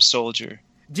I'm not a soldier.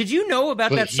 Did you know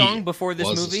about that song before this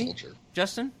movie,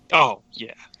 Justin? Oh,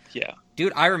 yeah.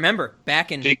 Dude, I remember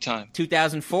back in big time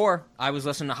 2004, I was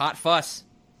listening to Hot Fuss.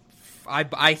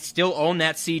 I still own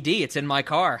that CD. It's in my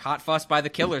car. Hot Fuss by The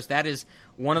Killers. That is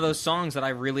one of those songs that I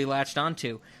really latched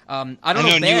onto. I don't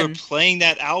know, Ben. You were playing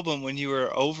that album when you were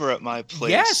over at my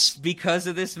place. Yes, because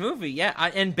of this movie. Yeah,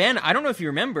 and Ben, I don't know if you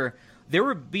remember, there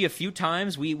would be a few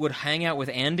times we would hang out with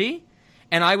Andy,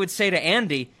 and I would say to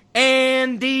Andy,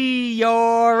 Andy,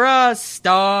 you're a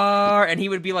star. And he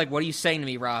would be like, what are you saying to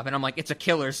me, Rob? And I'm like, it's a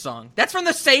Killers song. That's from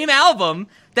the same album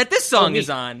that this song is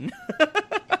on.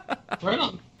 Right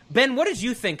on. Ben, what did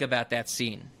you think about that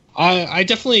scene? I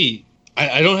definitely...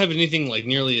 I don't have anything like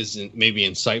nearly as maybe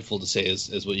insightful to say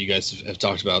as what you guys have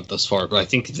talked about thus far, but I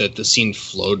think that the scene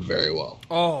flowed very well.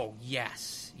 Oh,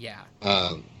 yes. Yeah.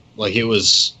 Like it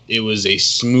was a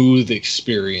smooth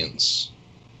experience.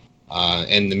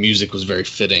 And the music was very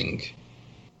fitting,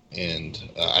 and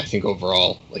I think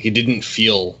overall, like it didn't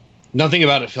feel, nothing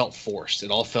about it felt forced. It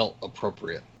all felt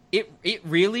appropriate. It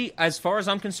really, as far as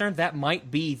I'm concerned, that might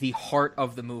be the heart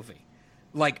of the movie.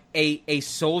 Like a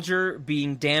soldier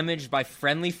being damaged by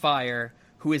friendly fire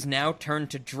who is now turned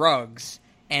to drugs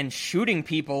and shooting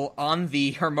people on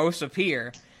the Hermosa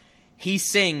Pier. He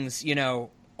sings,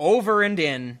 over and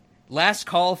in, last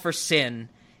call for sin.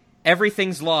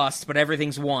 Everything's lost, but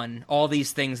everything's won. All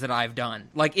these things that I've done.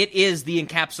 Like, it is the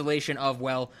encapsulation of,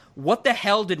 well, what the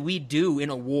hell did we do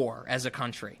in a war as a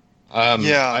country?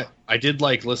 I did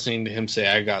like listening to him say,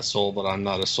 I got soul, but I'm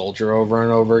not a soldier over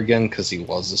and over again, because he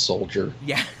was a soldier.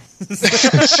 Yeah.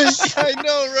 I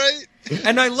know, right?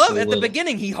 And I love, at the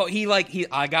beginning, he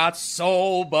I got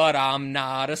soul, but I'm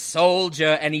not a soldier,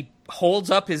 and he holds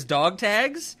up his dog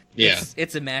tags. Yeah.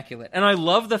 It's immaculate. And I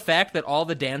love the fact that all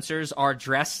the dancers are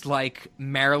dressed like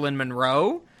Marilyn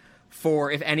Monroe. For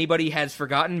if anybody has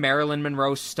forgotten, Marilyn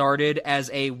Monroe started as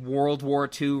a World War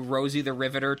II Rosie the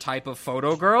Riveter type of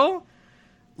photo girl.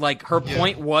 Like, her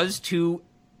point was to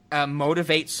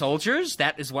motivate soldiers.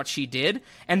 That is what she did.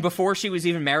 And before she was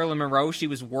even Marilyn Monroe, she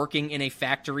was working in a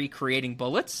factory creating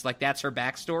bullets. Like, that's her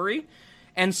backstory.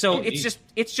 And so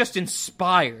it's just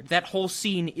inspired. That whole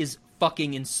scene is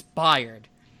fucking inspired.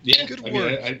 Yeah, good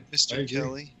work, Mr.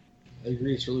 Kelly. I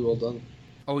agree. It's really well done.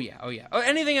 Oh yeah.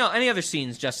 Anything else? Any other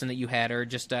scenes, Justin, that you had, or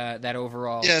just that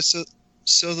overall? Yeah.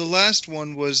 So the last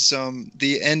one was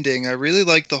the ending. I really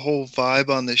liked the whole vibe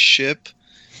on the ship.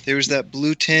 There was that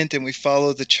blue tint, and we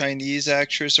followed the Chinese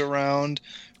actress around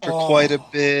for quite a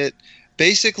bit.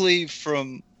 Basically,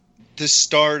 from the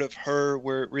start of her,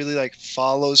 where it really like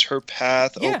follows her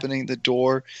path, opening the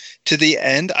door, to the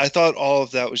end, I thought all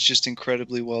of that was just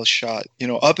incredibly well shot.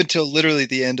 Up until literally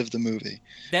the end of the movie.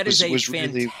 That is a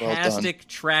fantastic really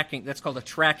tracking. That's called a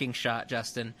tracking shot,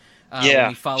 Justin. When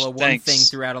we follow one thing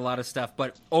throughout a lot of stuff.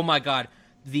 But oh my god,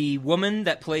 the woman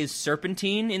that plays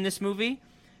Serpentine in this movie,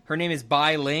 her name is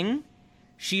Bai Ling.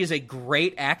 She is a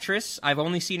great actress. I've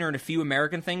only seen her in a few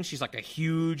American things. She's like a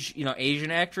huge,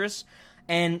 Asian actress.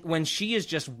 And when she is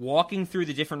just walking through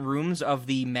the different rooms of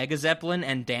the Mega Zeppelin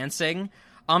and dancing,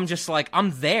 I'm just like,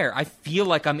 I'm there. I feel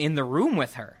like I'm in the room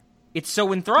with her. It's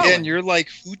so enthralling. Yeah, and you're like,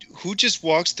 who just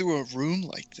walks through a room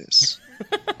like this?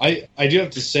 I do have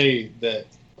to say that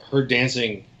her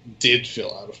dancing did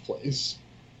feel out of place.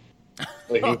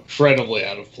 Like, incredibly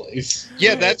out of place.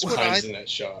 Yeah, that's what in that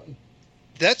shot.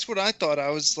 That's what I thought. I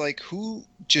was like, who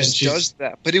just does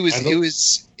that? But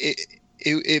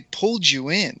it pulled you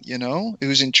in, you know? It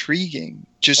was intriguing.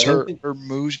 Just her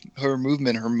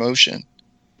movement, her motion.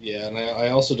 Yeah, and I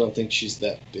also don't think she's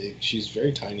that big. She's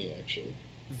very tiny, actually.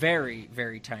 Very,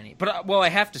 very tiny. But, I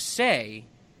have to say,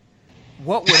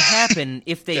 what would happen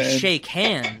if they shake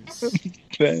hands?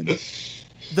 Ben.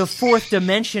 The fourth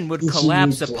dimension would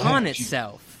collapse upon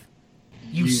itself.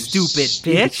 You stupid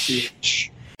bitch.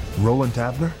 Roland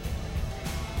Tabner,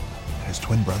 his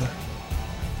twin brother,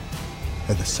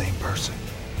 they're the same person,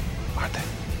 aren't they?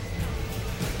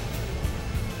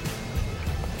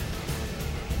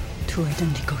 Two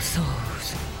identical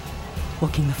souls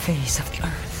walking the face of the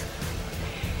earth,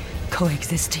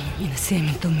 coexisting in the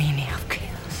same dominion of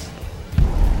chaos.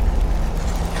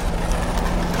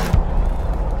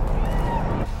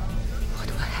 What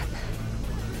will happen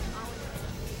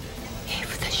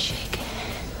if they shake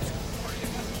hands?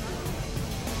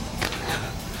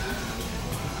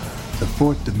 The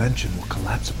fourth dimension will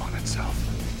collapse upon itself.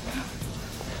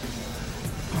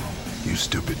 You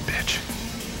stupid bitch.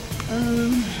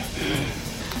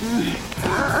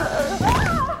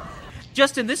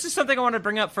 Justin, this is something I want to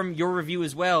bring up from your review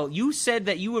as well. You said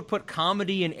that you would put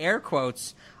comedy in air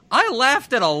quotes. I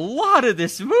laughed at a lot of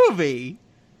this movie.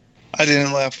 I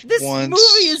didn't laugh this once.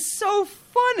 This movie is so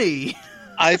funny.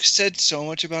 I've said so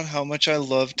much about how much I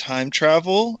love time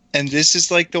travel, and this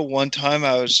is like the one time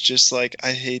I was just like,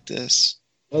 I hate this.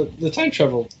 The time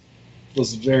travel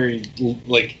was very,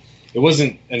 like, it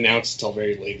wasn't announced until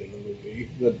very late in the movie.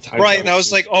 Right, and I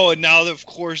was like, oh, and now, of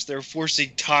course, they're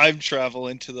forcing time travel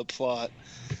into the plot.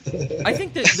 I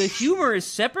think that the humor is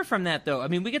separate from that, though. I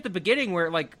mean, we get the beginning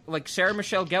where, like Sarah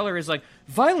Michelle Gellar is like,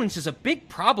 violence is a big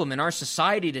problem in our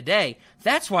society today.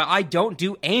 That's why I don't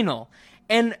do anal.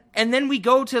 And then we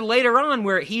go to later on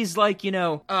where he's like, you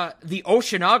know, the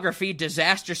oceanography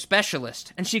disaster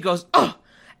specialist. And she goes, oh,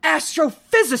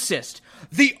 astrophysicist,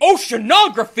 the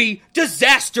oceanography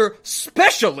disaster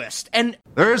specialist. And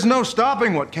there is no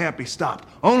stopping what can't be stopped.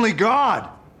 Only God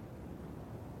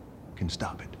can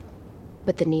stop it.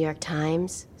 But the New York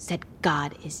Times said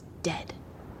God is dead.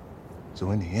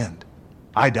 So in the end,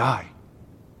 I die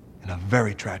in a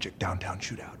very tragic downtown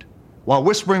shootout, while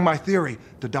whispering my theory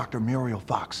to Dr. Muriel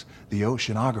Fox, the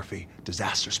oceanography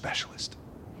disaster specialist.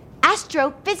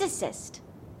 Astrophysicist.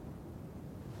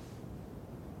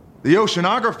 The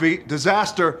oceanography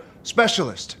disaster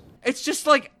specialist. It's just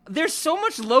like, there's so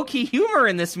much low-key humor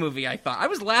in this movie, I thought. I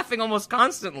was laughing almost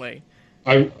constantly.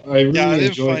 I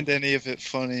didn't find any of it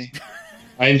funny.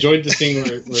 I enjoyed the thing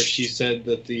where she said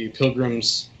that the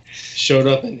Pilgrims showed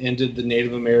up and ended the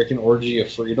Native American orgy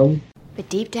of freedom. But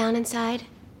deep down inside,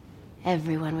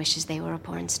 everyone wishes they were a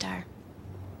porn star.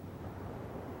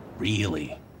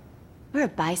 Really? We're a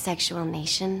bisexual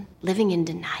nation living in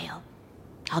denial.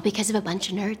 All because of a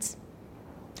bunch of nerds.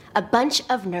 A bunch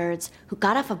of nerds who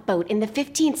got off a boat in the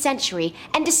 15th century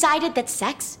and decided that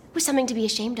sex was something to be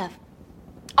ashamed of.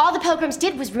 All the Pilgrims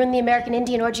did was ruin the American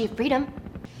Indian orgy of freedom.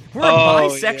 We're a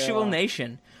bisexual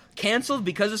nation. Canceled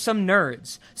because of some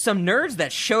nerds. Some nerds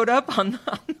that showed up on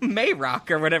the Mayrock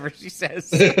or whatever she says.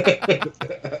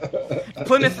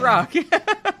 Plymouth Rock.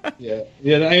 Yeah.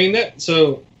 I mean,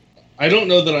 so I don't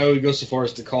know that I would go so far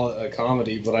as to call it a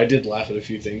comedy, but I did laugh at a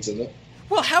few things in it.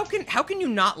 Well, how can you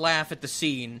not laugh at the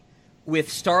scene with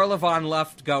Starla Von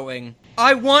Luft going,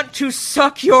 I want to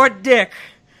suck your dick.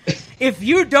 If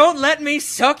you don't let me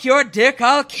suck your dick,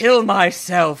 I'll kill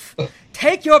myself.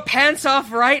 Take your pants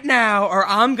off right now, or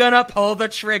I'm gonna pull the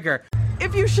trigger.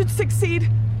 If you should succeed,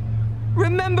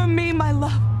 remember me, my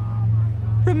love.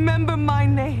 Remember my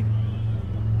name.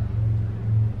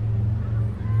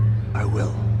 I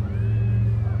will.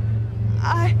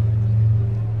 I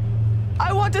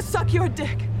want to suck your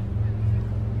dick.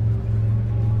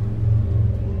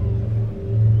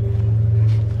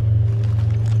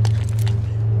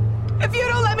 If you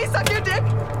don't let me suck your dick,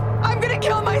 I'm gonna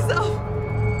kill myself.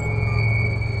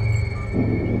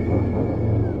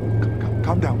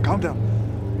 Calm down. Calm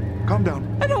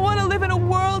down. I don't want to live in a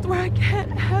world where I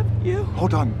can't have you.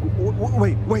 Hold on.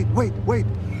 Wait.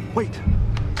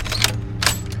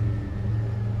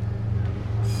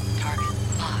 Target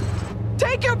locked.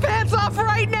 Take your pants off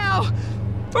right now,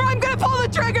 or I'm gonna pull the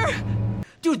trigger.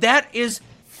 Dude, that is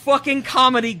fucking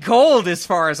comedy gold as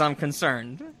far as I'm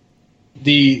concerned.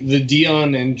 The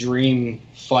Dion and Dream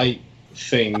fight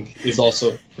thing is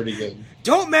also pretty good.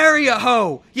 Don't marry a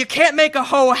hoe. You can't make a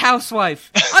hoe a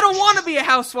housewife. I don't want to be a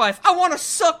housewife. I want to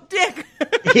suck dick.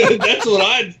 That's what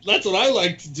I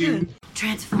like to do.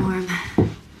 Transform.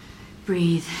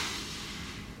 Breathe.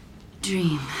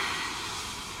 Dream.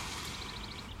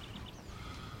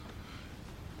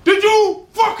 Did you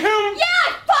fuck him? Yeah,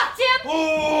 I fucked him!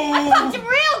 Oh. I fucked him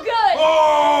real good!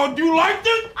 Oh, you liked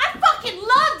it? I fucking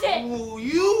loved it! Oh,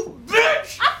 you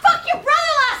bitch! I fucked your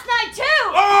brother last night, too!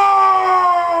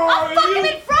 Oh! I'll fuck him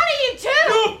in front of you, too!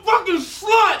 You fucking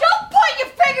slut! Don't point your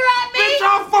finger at me! Bitch,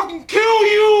 I'll fucking kill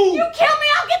you! You kill me,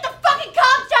 I'll get the fucking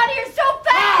cops down here so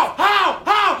fast!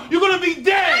 How? You're gonna be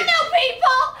dead! I know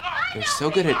people! They're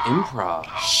so good at improv.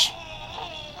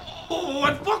 Oh,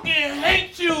 I fucking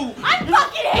hate you! I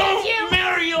fucking hate you! Don't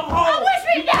marry a hoe! I wish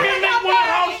we never can't got make one a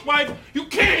married. housewife! You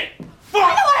can't! I Fuck!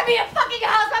 don't want to be a fucking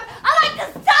housewife! I like to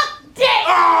suck dick! That's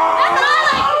what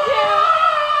I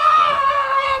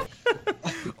like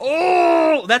to do!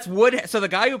 Oh, that's Wood. So the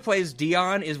guy who plays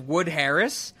Dion is Wood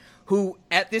Harris, who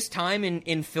at this time in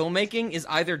filmmaking is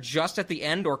either just at the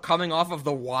end or coming off of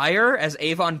The Wire as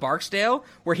Avon Barksdale,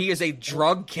 where he is a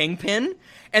drug kingpin.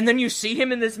 And then you see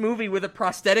him in this movie with a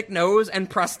prosthetic nose and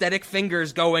prosthetic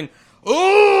fingers going,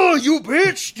 "Oh, you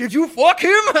bitch, did you fuck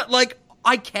him?" Like,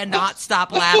 I cannot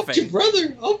stop laughing. I fucked your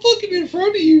brother. I'm fucking in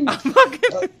front of you.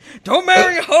 Don't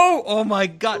marry a hoe. Oh my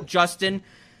God, Justin.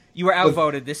 You were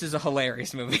outvoted. This is a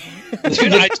hilarious movie.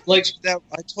 Dude, I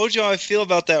told you how I feel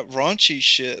about that raunchy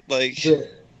shit. Like,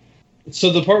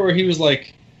 so the part where he was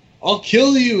like, "I'll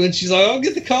kill you," and she's like, "I'll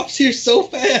get the cops here so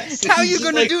fast." How you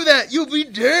gonna do that? You'll be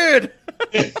dead.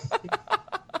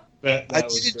 I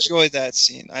did enjoy that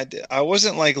scene. I did. I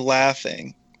wasn't like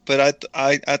laughing, but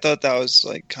I thought that was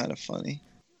like kind of funny.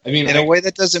 I mean, in a way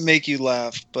that doesn't make you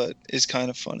laugh, but is kind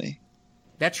of funny.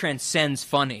 That transcends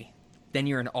funny. Then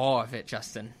you're in awe of it,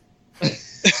 Justin.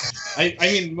 I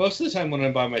mean, most of the time when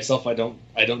I'm by myself, I don't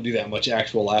do that much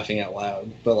actual laughing out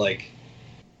loud, but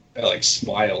I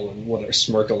smile and whatever,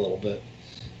 smirk a little bit.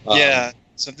 Yeah,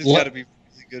 something's got to be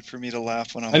really good for me to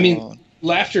laugh when I'm alone.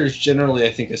 Laughter is generally,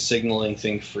 I think, a signaling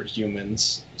thing for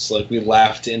humans. It's like we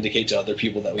laugh to indicate to other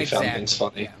people that we found things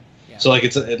funny. Yeah. So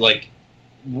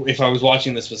if I was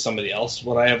watching this with somebody else,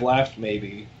 would I have laughed?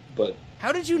 Maybe, but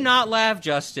how did you not laugh,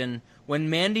 Justin, when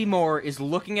Mandy Moore is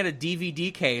looking at a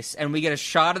DVD case and we get a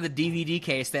shot of the DVD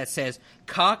case that says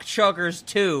 "Cock Chuggers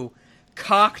 2,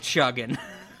 Cock Chuggin"?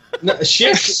 No,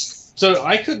 so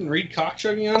I couldn't read cock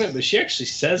chugging on it, but she actually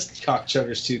says "Cock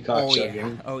Chuggers 2, Cock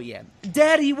Chugging." Oh yeah,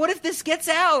 Daddy, what if this gets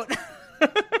out?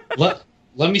 Let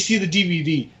me see the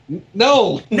DVD.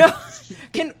 No.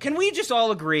 Can we just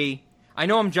all agree? I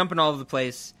know I'm jumping all over the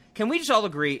place. Can we just all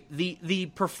agree the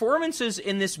performances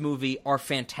in this movie are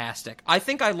fantastic? I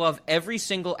think I love every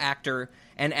single actor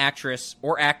and actress,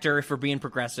 or actor if we're being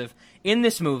progressive, in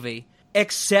this movie,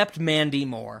 except Mandy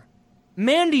Moore.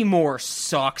 Mandy Moore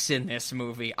sucks in this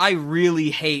movie. I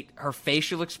really hate her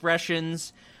facial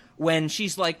expressions when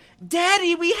she's like,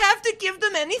 "Daddy, we have to give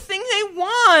them anything they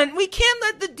want. We can't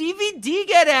let the DVD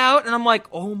get out." And I'm like,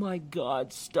 "Oh my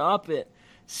God, stop it.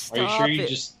 Stop Are you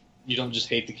sure you don't just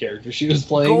hate the character she was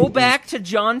playing? Go back to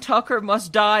John Tucker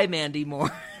Must Die, Mandy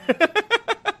Moore."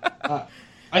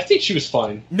 I think she was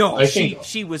fine. No,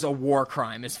 she was a war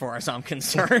crime as far as I'm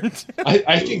concerned.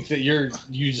 I think that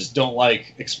you just don't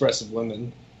like expressive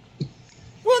women.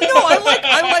 Well, no, I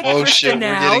like Oh, Krista shit,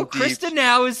 now. we're getting deep. Krista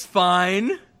now is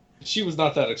fine. She was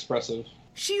not that expressive.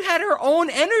 She had her own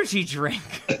energy drink.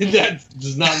 That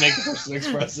does not make a person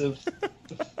expressive.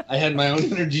 I had my own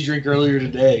energy drink earlier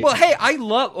today. Well, hey,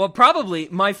 probably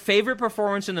my favorite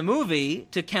performance in the movie,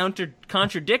 to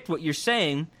contradict what you're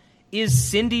saying, is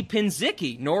Cindy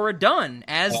Pinzicki, Nora Dunn,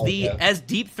 as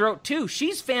Deep Throat 2.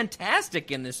 She's fantastic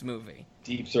in this movie.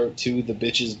 Deep Throat 2, The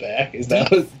Bitch Is Back? Is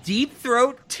that what? Deep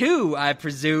Throat 2, I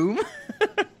presume.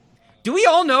 Do we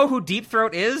all know who Deep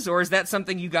Throat is, or is that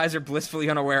something you guys are blissfully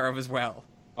unaware of as well?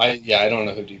 I don't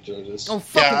know who Deep Throat is. Oh,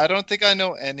 fucking... Yeah, I don't think I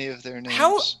know any of their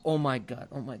names. Oh my god.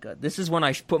 This is when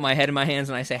I put my head in my hands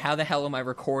and I say, how the hell am I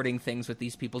recording things with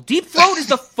these people? Deep Throat is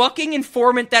the fucking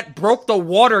informant that broke the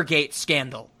Watergate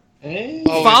scandal. Hey.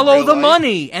 Oh, Follow the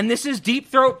money, and this is Deep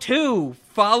Throat 2.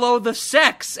 Follow the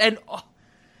sex, and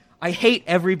I hate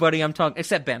everybody I'm talking,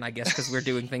 except Ben, I guess, because we're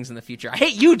doing things in the future. I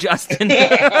hate you, Justin.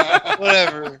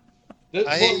 Whatever.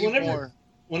 I hate you more.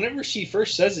 Whenever she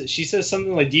first says it, she says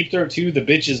something like "Deep Throat 2, the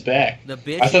bitch is back." The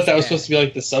bitch. I thought that was back. supposed to be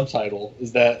like the subtitle.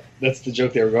 That's the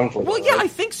joke they were going for? Well, though, yeah, right? I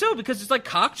think so, because it's like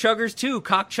Cock Chuggers 2,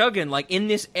 Cock Chuggin'. Like, in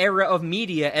this era of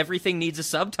media, everything needs a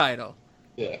subtitle.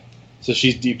 Yeah. So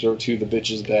she's Deep Throat 2, The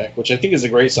Bitch is Back, which I think is a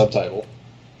great subtitle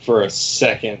for a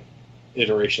second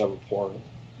iteration of a porn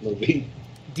movie.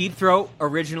 Deep Throat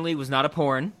originally was not a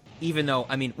porn, even though,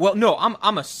 I mean, well, no,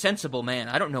 I'm a sensible man.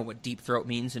 I don't know what Deep Throat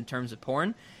means in terms of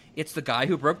porn. It's the guy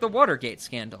who broke the Watergate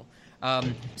scandal.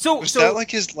 Was that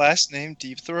like his last name,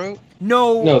 Deep Throat?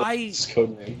 No, it's his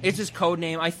code name. It's his code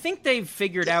name. I think they've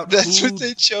figured out That's what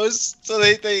they chose, so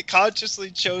they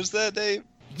consciously chose that name?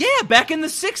 Yeah, back in the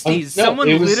 60s, someone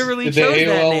literally chose the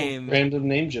that AOL name. Random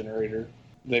name generator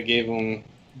that gave him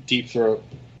Deep Throat.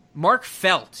 Mark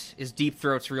Felt is Deep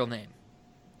Throat's real name.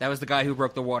 That was the guy who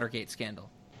broke the Watergate scandal,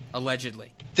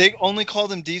 allegedly. They only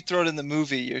called him Deep Throat in the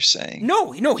movie, you're saying?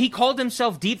 No, he called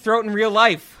himself Deep Throat in real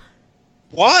life.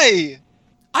 Why?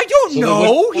 I don't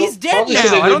know. He's dead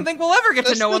now. I don't think we'll ever get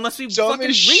to know the unless we fucking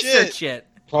research it.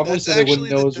 Probably That's so they wouldn't actually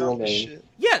know the his real dumbest name. shit.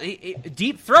 Yeah,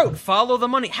 Deep Throat, follow the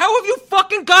money. How have you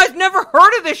fucking guys never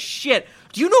heard of this shit?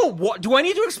 Do you know what? Do I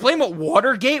need to explain what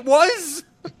Watergate was?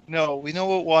 No, we know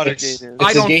what Watergate is.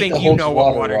 I don't think you know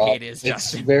what Watergate is,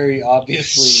 It's Justin. very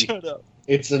obviously. Shut up.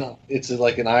 It's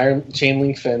like an iron chain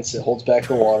link fence that holds back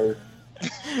the water.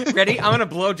 Ready? I'm gonna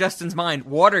blow Justin's mind.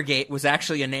 Watergate was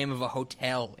actually a name of a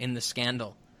hotel in the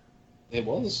scandal. It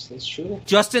was. That's true.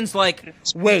 Justin's like,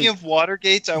 wait. Speaking of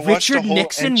Watergates, I watched a Richard whole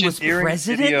Nixon was engineering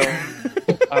president?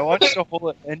 video. I watched a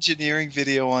whole engineering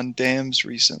video on dams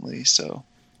recently, so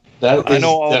That I is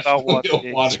know all about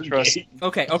definitely a Watergate. Trust me.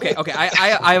 Okay.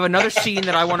 I have another scene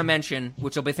that I want to mention,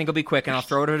 which I think will be quick, and I'll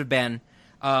throw it over to Ben.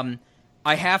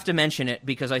 I have to mention it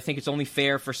because I think it's only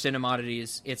fair for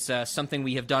Cinemoddities. It's something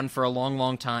we have done for a long,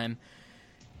 long time,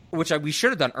 which we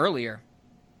should have done earlier.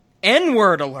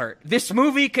 N-word alert! This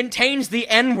movie contains the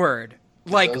N-word.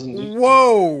 Like,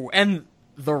 whoa! And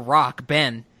The Rock,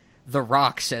 Ben. The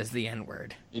Rock says the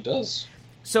N-word. He does.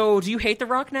 So, do you hate The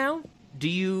Rock now? Do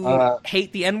you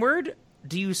hate the N-word?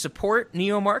 Do you support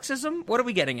neo-Marxism? What are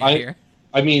we getting at here?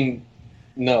 I mean,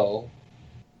 no.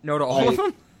 No to all of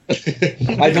them?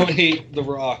 I don't hate The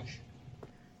Rock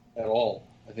at all.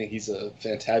 I think he's a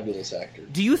fantabulous actor.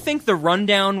 Do you think The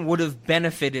Rundown would have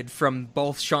benefited from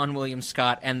both Sean William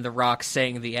Scott and The Rock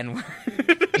saying the N-word?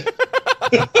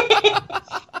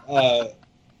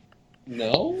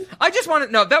 No. I just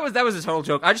wanted that was a total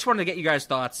joke. I just wanted to get you guys'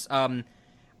 thoughts.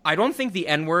 I don't think the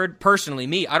N-word,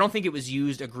 personally, I don't think it was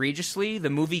used egregiously. The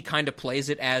movie kind of plays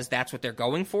it as that's what they're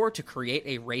going for, to create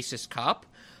a racist cop.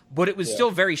 But it was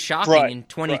still very shocking in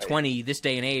 2020, this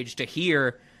day and age, to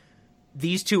hear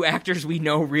these two actors we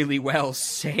know really well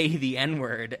say the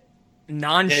N-word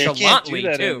nonchalantly,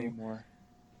 too. Anymore.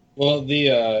 Well,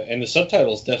 and the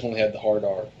subtitles definitely had the hard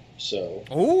R, so...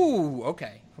 Oh,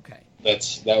 okay.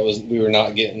 We were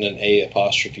not getting an A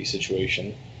apostrophe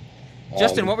situation.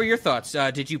 Justin, what were your thoughts?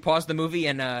 Did you pause the movie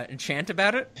and chant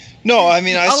about it? No, I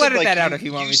mean, I'll said, edit like, that out if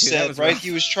you want me to. Said, that was right? rough.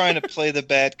 He was trying to play the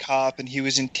bad cop, and he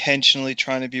was intentionally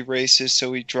trying to be racist,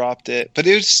 so he dropped it. But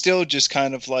it was still just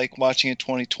kind of like watching it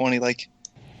 2020. Like,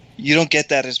 you don't get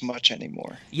that as much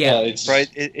anymore. Yeah, it's right.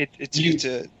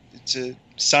 It's a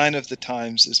sign of the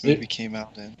times this movie came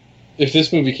out in. If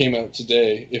this movie came out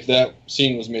today, if that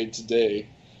scene was made today,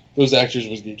 those actors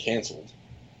would get canceled.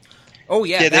 Oh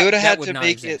yeah, they would have had to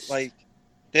make exist. it like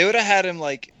they would have had him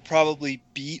like probably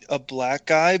beat a black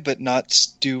guy, but not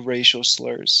do racial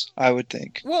slurs. I would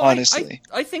think, well, honestly.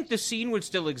 I think the scene would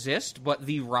still exist, but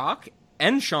The Rock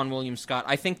and Sean William Scott,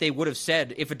 I think they would have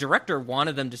said, if a director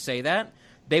wanted them to say that,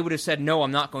 they would have said, no,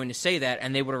 I'm not going to say that,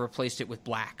 and they would have replaced it with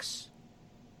blacks.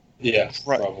 Yeah,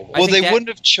 right. Probably. Well, they wouldn't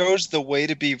have chose the way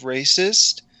to be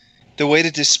racist, the way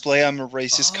to display I'm a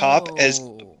racist cop as,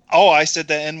 I said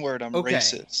the N-word, I'm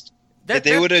racist.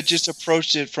 They would have just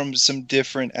approached it from some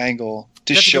different angle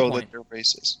to show that they're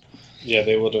racist. Yeah,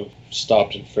 they would have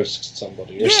stopped and frisked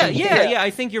somebody. Or Yeah. I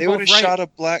think you're they both would right. have shot a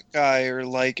black guy or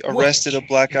like arrested a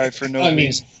black guy for no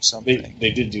reason or something.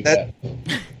 They did do that.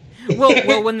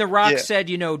 Well, when The Rock said,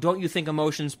 don't you think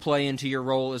emotions play into your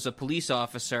role as a police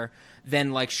officer,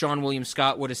 then like Sean William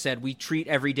Scott would have said, we treat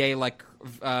every day like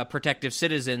protective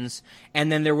citizens,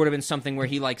 and then there would have been something where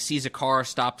he like sees a car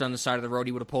stopped on the side of the road,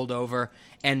 he would have pulled over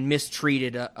and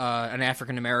mistreated an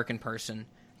African American person,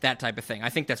 that type of thing. I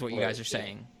think that's what you guys are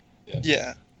saying.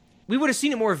 Yeah. We would have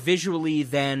seen it more visually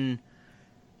than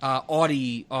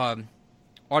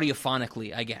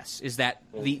audiophonically, I guess, is that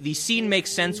the scene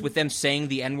makes sense with them saying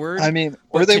the N-word. I mean,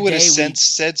 or they would have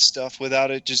said stuff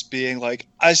without it just being like,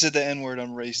 I said the N-word,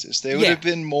 I'm racist. They would have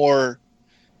been more,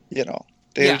 they would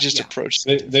have just approached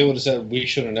it. They would have said, we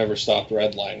should have never stopped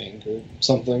redlining or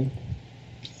something.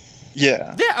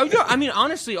 Yeah. I mean,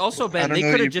 honestly, also, Ben, they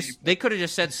could have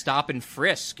just said stop and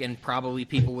frisk, and probably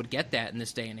people would get that in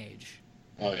this day and age.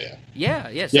 Oh yeah. Yeah.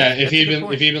 Yes. Yeah. If he'd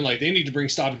been like, they need to bring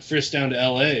Stop and Frisk down to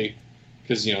L.A.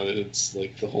 because it's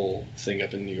like the whole thing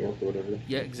up in New York or whatever.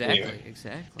 Yeah. Exactly. Anyway.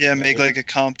 Exactly. Yeah, make like a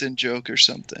Compton joke or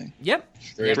something. Yep.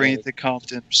 Bring it to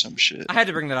Compton or some shit. I had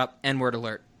to bring that up. N-word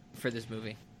alert for this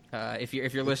movie. If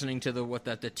you're listening to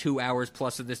the 2 hours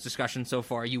plus of this discussion so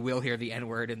far, you will hear the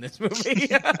N-word in this movie.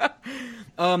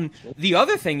 The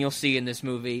other thing you'll see in this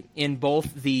movie, in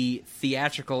both the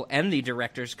theatrical and the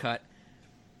director's cut,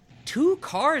 2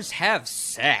 cars have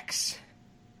sex.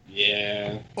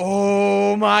 Yeah.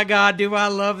 Oh my god, do I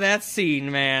love that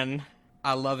scene, man.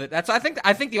 I love it. I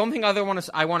think the only thing I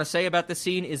want to say about the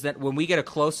scene is that when we get a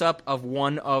close up of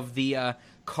one of the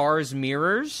car's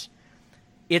mirrors,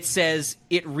 it says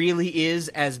it really is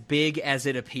as big as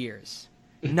it appears.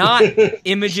 Not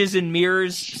images in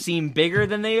mirrors seem bigger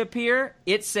than they appear.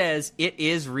 It says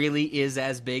it really is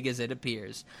as big as it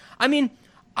appears. I mean,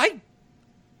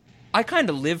 I kind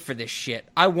of live for this shit.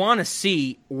 I want to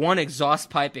see one exhaust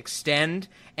pipe extend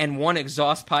and one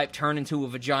exhaust pipe turn into a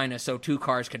vagina so 2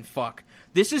 cars can fuck.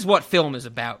 This is what film is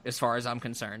about, as far as I'm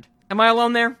concerned. Am I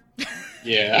alone there?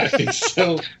 Yeah, I think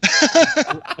so.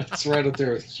 It's right up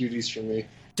there with Cuties for me.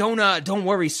 Don't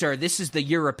worry, sir. This is the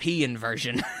European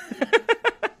version.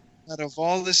 Out of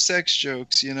all the sex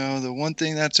jokes, the one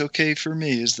thing that's okay for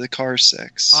me is the car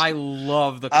sex. I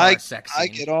love the car sex scene. I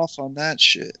get off on that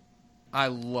shit. I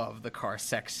love the car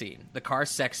sex scene. The car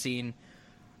sex scene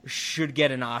should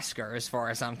get an Oscar, as far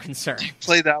as I'm concerned. You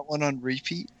play that one on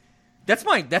repeat? That's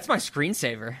my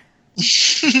screensaver.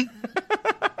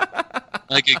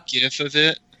 Like a GIF of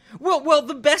it? Well,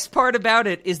 the best part about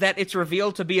it is that it's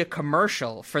revealed to be a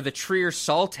commercial for the Trier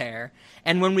Saltaire,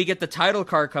 and when we get the title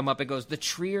card come up, it goes, "The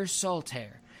Trier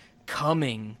Saltaire,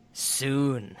 coming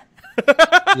soon."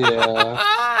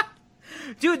 Yeah.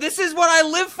 Dude, this is what I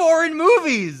live for in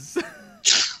movies!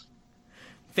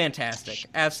 Fantastic.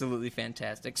 Absolutely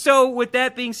fantastic. So, with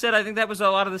that being said, I think that was a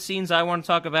lot of the scenes I want to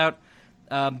talk about.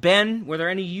 Ben, were there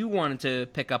any you wanted to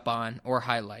pick up on or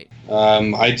highlight?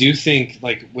 I do think,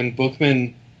 like, when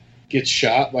Bookman gets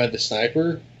shot by the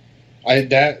sniper,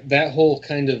 that whole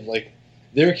kind of, like,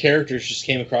 their characters just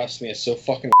came across to me as so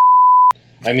fucking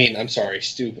I mean, I'm sorry,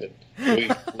 stupid. Can we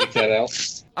leak that out?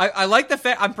 I like the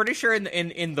fact, I'm pretty sure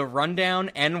in the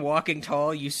rundown and Walking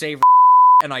Tall you say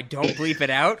and I don't bleep it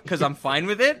out because I'm fine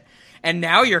with it, and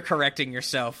now you're correcting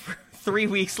yourself 3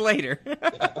 weeks later.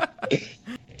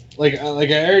 Like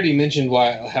I already mentioned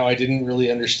how I didn't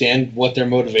really understand what their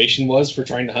motivation was for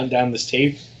trying to hunt down this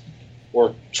tape,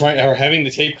 or having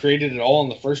the tape created at all in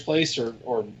the first place,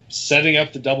 or setting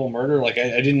up the double murder. Like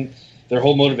I didn't. Their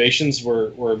whole motivations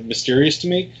were mysterious to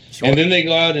me. Sure. And then they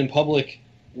go out in public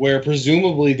where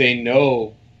presumably they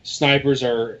know snipers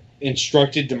are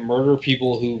instructed to murder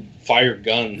people who fire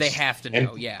guns. They have to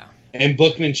know, yeah. And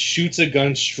Bookman shoots a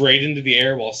gun straight into the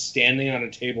air while standing on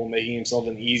a table, making himself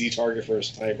an easy target for a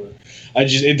sniper.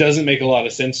 It doesn't make a lot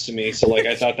of sense to me. So, like,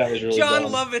 I thought that was really John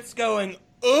dumb. Lovett's going,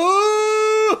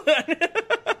 ooh!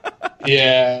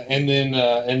 Yeah, and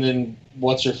then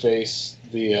what's her face?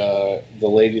 The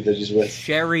lady that he's with,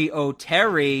 Sherry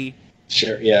O'Terry.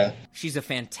 Sherry, yeah. She's a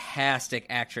fantastic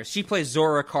actress. She plays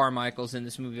Zora Carmichaels in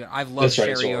this movie. I've loved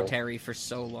Sherry O'Terry for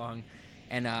so long.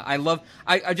 And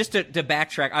I just to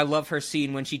backtrack, I love her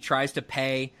scene when she tries to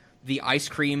pay the ice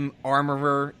cream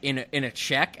armorer in a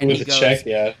check, and he goes, check,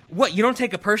 yeah. "What? You don't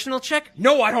take a personal check?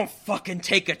 No, I don't fucking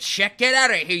take a check. Get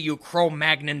out of here, you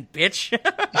Cro-Magnon bitch!"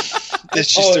 Then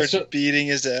she starts beating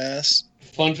his ass.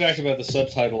 Fun fact about the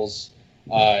subtitles: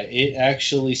 it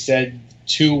actually said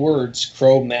 2 words,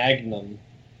 Cro-Magnon,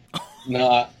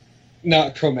 not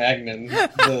Cro-Magnon.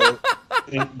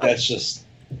 That's just.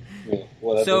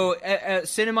 Whatever. So,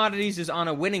 Cinemodities is on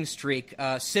a winning streak.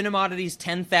 Cinemodities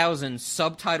 10,000,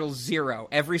 subtitles 0.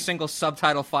 Every single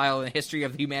subtitle file in the history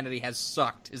of humanity has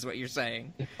sucked, is what you're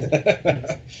saying.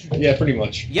 Yeah, pretty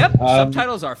much. Yep,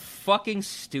 subtitles are fucking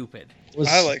stupid.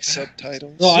 I like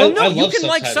subtitles. No, you can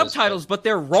like subtitles, but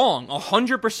they're wrong.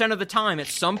 100% of the time, at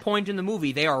some point in the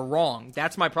movie, they are wrong.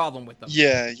 That's my problem with them.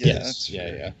 Yeah.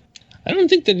 Yeah. I don't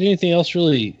think that anything else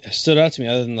really stood out to me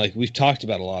other than, like, we've talked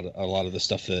about a lot of the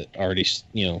stuff that already,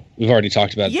 we've already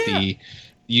talked about. The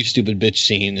 "you stupid bitch"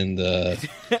 scene and the.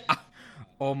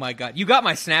 Oh my god, you got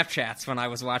my Snapchats when I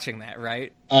was watching that,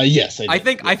 right? Yes, I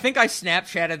did. I think I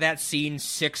Snapchatted that scene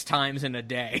 6 times in a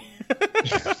day.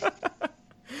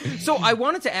 So I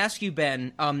wanted to ask you,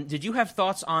 Ben, did you have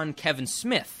thoughts on Kevin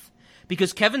Smith?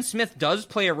 Because Kevin Smith does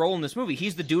play a role in this movie.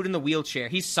 He's the dude in the wheelchair.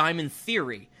 He's Simon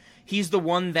Theory. He's the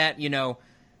one that,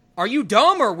 are you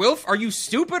dumb or are you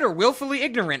stupid or willfully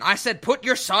ignorant? I said, put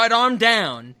your sidearm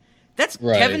down. That's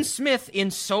Right. Kevin Smith in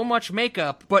so much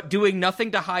makeup, but doing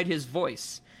nothing to hide his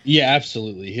voice. Yeah,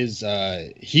 absolutely. His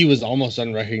he was almost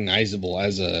unrecognizable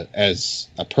as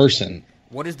a person,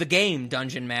 What is the game,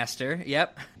 Dungeon Master?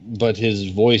 Yep. but his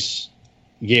voice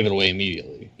gave it away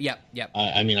immediately. Yep.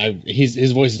 I mean,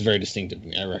 his voice is very distinctive to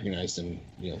me. I recognized him.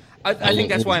 I think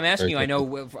that's why I'm asking you. I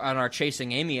know on our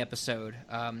Chasing Amy episode,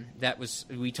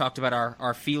 we talked about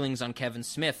our feelings on Kevin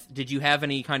Smith. Did you have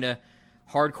any kind of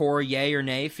hardcore yay or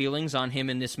nay feelings on him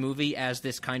in this movie as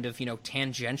this kind of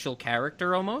tangential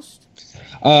character almost?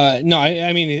 No,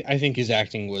 I mean, I think his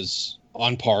acting was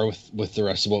on par with the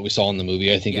rest of what we saw in the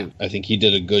movie. I think he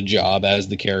did a good job as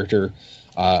the character.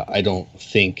 I don't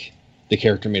think the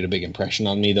character made a big impression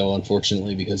on me, though,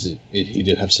 unfortunately, because he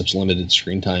did have such limited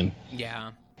screen time.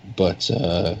 Yeah. But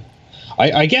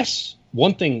I guess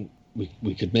one thing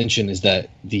we could mention is that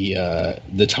the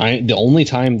only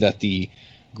time that the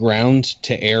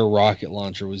ground-to-air rocket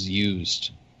launcher was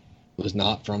used was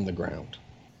not from the ground.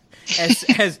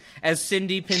 As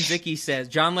Cindy Pinzicki says,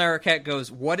 John Larroquette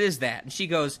goes, "What is that?" And she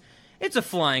goes, "It's a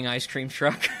flying ice cream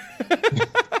truck."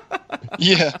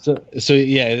 Yeah. So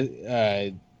yeah.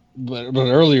 But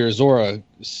earlier, Zora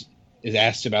is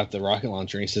asked about the rocket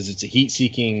launcher, and he says it's a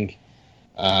heat-seeking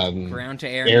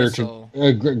ground-to-air missile.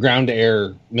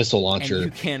 Ground-to-air missile launcher. And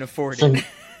you can't afford it.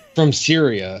 From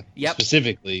Syria, Yep.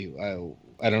 Specifically.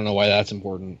 I don't know why that's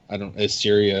important. Is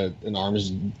Syria an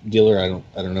arms dealer? I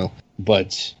don't know.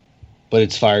 But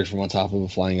it's fired from on top of a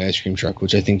flying ice cream truck,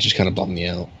 which I think just kind of bummed me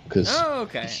out because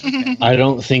okay. I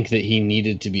don't think that he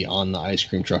needed to be on the ice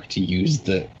cream truck to use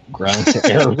the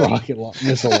ground-to-air rocket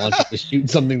missile launcher to shoot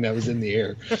something that was in the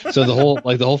air. So the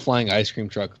whole flying ice cream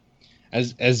truck,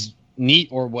 as neat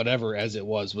or whatever as it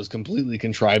was completely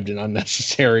contrived and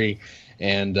unnecessary.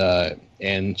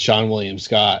 And Sean William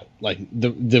Scott, like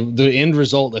the end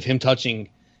result of him touching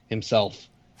himself,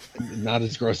 not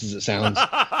as gross as it sounds,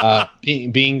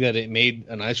 being that it made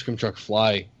an ice cream truck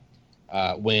fly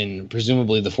when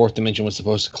presumably the fourth dimension was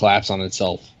supposed to collapse on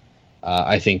itself.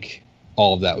 I think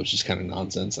all of that was just kind of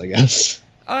nonsense, I guess.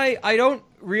 I don't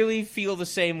really feel the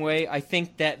same way. I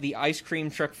think that the ice cream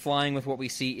truck flying with what we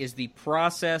see is the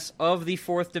process of the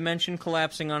fourth dimension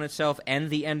collapsing on itself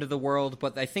and the end of the world,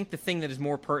 but I think the thing that is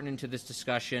more pertinent to this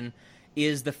discussion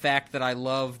is the fact that I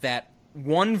love that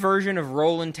one version of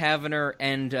Roland Taverner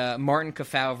and Martin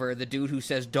Kefauver, the dude who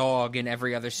says dog in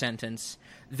every other sentence,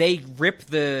 they rip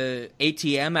the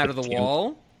ATM out of the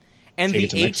wall, and the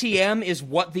ATM is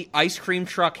what the ice cream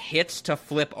truck hits to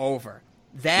flip over.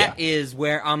 That is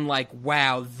where I'm like,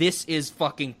 wow, this is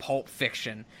fucking Pulp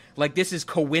Fiction. Like, this is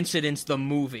Coincidence the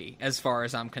movie, as far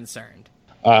as I'm concerned.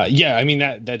 Yeah, I mean,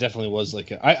 that definitely was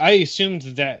like... I assumed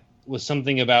that was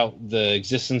something about the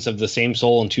existence of the same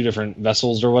soul in two different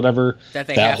vessels or whatever. That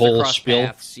they have to cross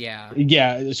paths, yeah.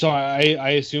 Yeah, so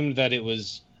I assumed that it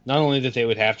was not only that they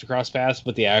would have to cross paths,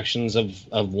 but the actions of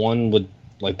one would...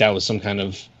 Like, that was some kind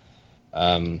of...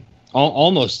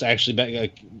 almost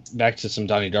actually back to some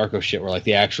Donnie Darko shit where like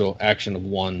the actual action of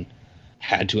one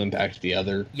had to impact the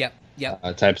other. Yep.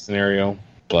 Type scenario.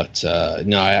 But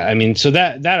no, I mean, so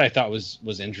that I thought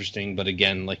was interesting. But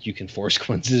again, like you can force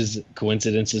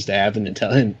coincidences to happen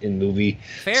in movie.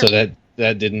 Fair. So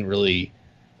that didn't really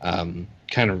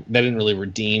didn't really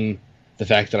redeem the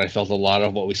fact that I felt a lot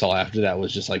of what we saw after that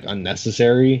was just like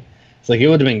unnecessary. It's like it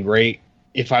would have been great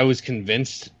if I was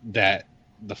convinced that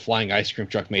the flying ice cream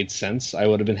truck made sense. I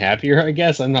would have been happier, I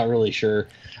guess. I'm not really sure.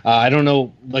 I don't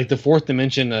know, like the fourth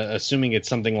dimension, assuming it's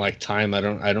something like time, I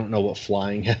don't know what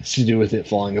flying has to do with it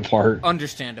falling apart.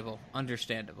 Understandable.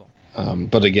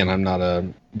 But again, I'm not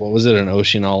an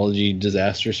oceanology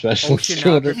disaster specialist?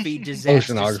 Oceanography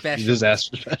disaster specialist.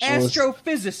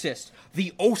 Astrophysicist,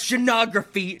 the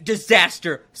oceanography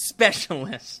disaster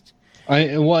specialist.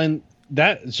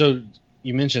 So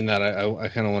you mentioned that. I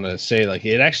kind of want to say, like,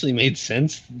 it actually made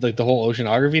sense, like the whole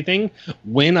oceanography thing,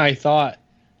 when I thought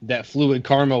that fluid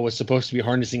karma was supposed to be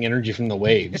harnessing energy from the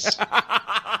waves.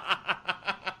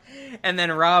 And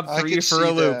then Rob threw you for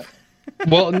a loop.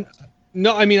 Well,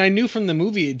 no, I mean, I knew from the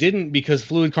movie it didn't, because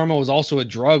fluid karma was also a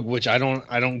drug, which I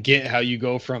don't get how you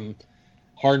go from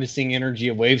harnessing energy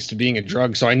of waves to being a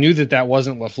drug. So I knew that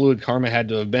wasn't what fluid karma had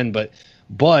to have been,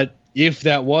 but if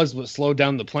that was what slowed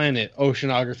down the planet,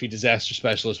 oceanography disaster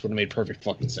specialist would have made perfect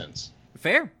fucking sense.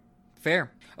 Fair.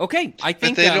 Okay, I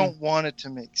think But they don't want it to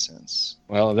make sense.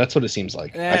 Well, that's what it seems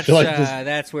like. That's, I feel like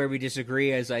that's where we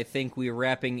disagree, as I think we're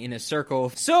wrapping in a circle.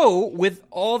 So, with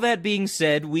all that being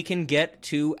said, we can get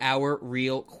to our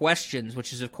real questions,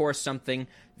 which is, of course, something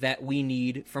that we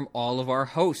need from all of our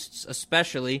hosts,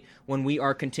 especially when we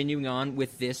are continuing on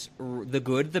with this The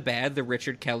Good, the Bad, the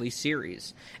Richard Kelly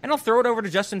series. And I'll throw it over to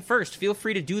Justin first. Feel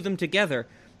free to do them together.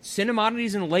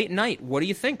 Cinemodities and Late Night, what do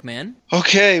you think, man?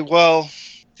 Okay, well,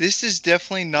 this is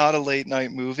definitely not a late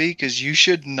night movie because you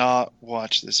should not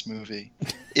watch this movie.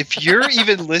 If you're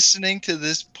even listening to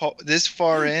this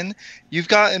far in, you've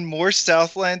gotten more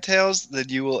Southland Tales than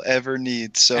you will ever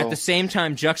need. So at the same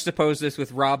time, juxtapose this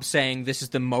with Rob saying this is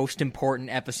the most important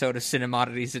episode of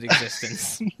Cinemodities in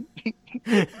existence.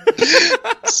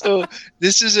 So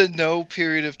this is a no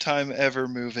period of time ever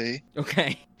movie.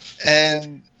 Okay.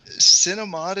 And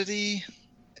Cinemodity,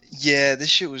 yeah, this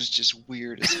shit was just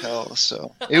weird as hell.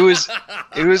 So it was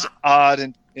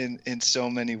odd in so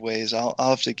many ways. I'll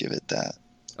have to give it that.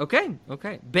 Okay.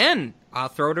 Ben, I'll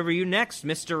throw it over to you next.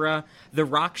 Mr. The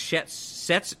Rock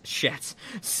sets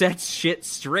shit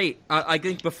straight. I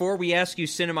think before we ask you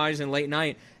Cinemodities and Late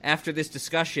Night, after this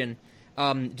discussion,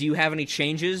 do you have any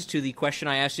changes to the question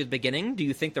I asked you at the beginning? Do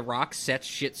you think The Rock sets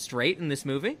shit straight in this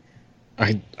movie?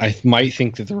 I might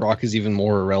think that The Rock is even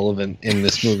more irrelevant in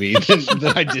this movie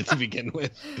than I did to begin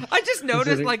with. I just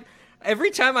noticed, like,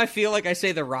 every time I feel like I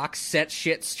say The Rock set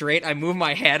shit straight, I move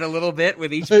my head a little bit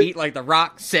with each beat, like The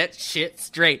Rock set shit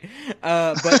straight.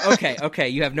 But okay,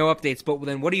 you have no updates. But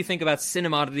then what do you think about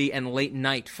Cinemodity and Late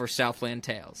Night for Southland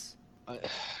Tales?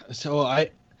 So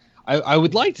I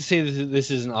would like to say that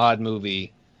this is an odd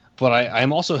movie, but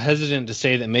I'm also hesitant to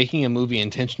say that making a movie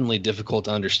intentionally difficult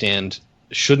to understand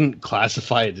shouldn't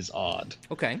classify it as odd.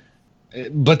 Okay.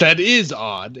 But that is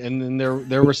odd, and then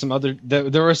there were some other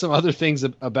things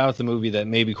about the movie that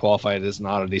maybe qualify it as an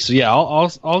oddity. So yeah,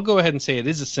 I'll go ahead and say it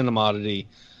is a cinemoddity,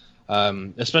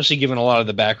 especially given a lot of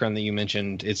the background that you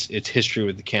mentioned. Its history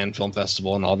with the Cannes Film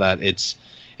Festival and all that. It's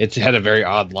had a very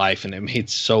odd life, and it made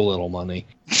so little money.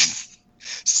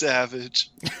 Savage.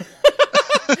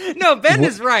 No, Ben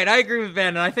is right. I agree with Ben,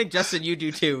 and I think, Justin, you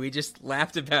do too. We just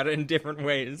laughed about it in different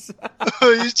ways.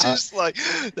 He's just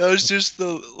that was just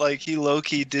he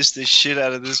low-key dissed the shit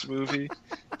out of this movie.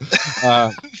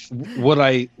 What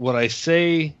I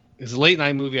say is a late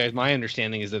night movie. My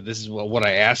understanding is that this is what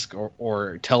I ask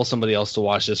or tell somebody else to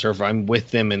watch this, or if I'm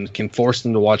with them and can force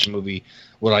them to watch a movie,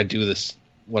 would I do this?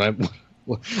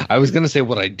 I was going to say,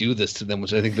 would I do this to them,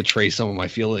 which I think betrays some of my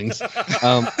feelings.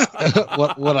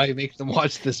 Would I make them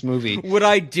watch this movie? Would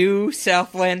I do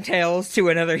Southland Tales to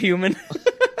another human?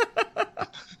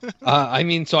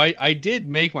 So I did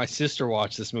make my sister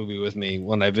watch this movie with me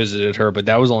when I visited her, but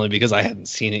that was only because I hadn't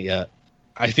seen it yet.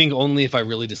 I think only if I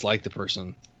really dislike the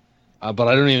person. But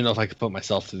I don't even know if I could put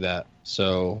myself through that.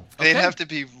 So they'd have to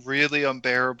be really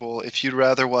unbearable if you'd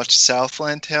rather watch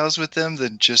Southland Tales with them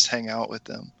than just hang out with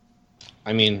them.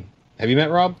 I mean, have you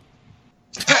met Rob?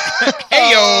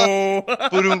 Heyo!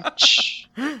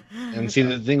 And see,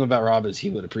 the thing about Rob is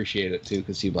he would appreciate it too,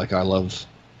 because he'd be like, I love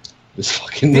this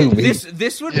fucking movie.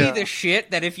 This would be the shit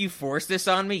that if you forced this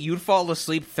on me, you'd fall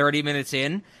asleep 30 minutes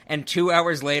in, and 2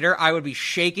 hours later, I would be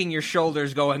shaking your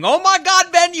shoulders going, oh my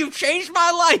God, Ben, you've changed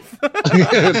my life!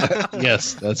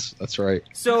 Yes, that's right.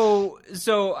 So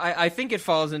I think it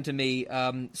falls into me.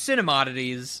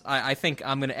 Cinemodities, I think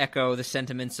I'm going to echo the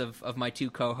sentiments of my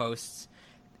two co-hosts.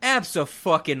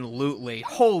 Abso-fucking-lutely.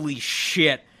 Holy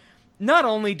shit. Not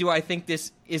only do I think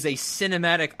this is a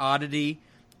cinematic oddity,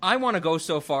 I want to go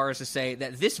so far as to say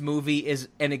that this movie is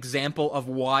an example of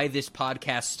why this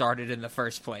podcast started in the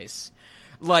first place.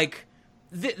 Like,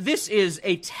 this is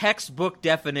a textbook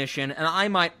definition, and I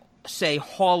might say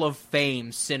Hall of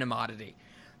Fame cinemodity.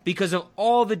 Because of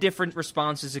all the different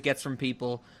responses it gets from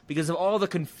people, because of all the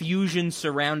confusion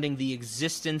surrounding the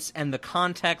existence and the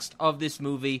context of this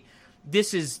movie,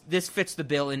 this fits the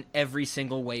bill in every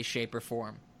single way, shape, or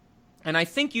form. And I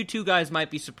think you two guys might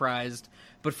be surprised,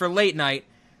 but for Late Night,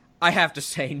 I have to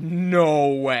say, no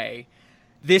way.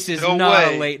 This is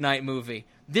not a late night movie.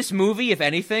 This movie, if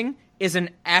anything, is an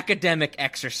academic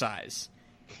exercise.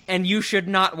 And you should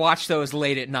not watch those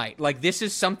late at night. Like, this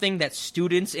is something that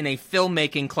students in a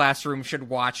filmmaking classroom should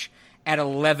watch at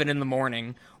 11 in the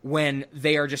morning when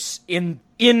they are just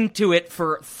into it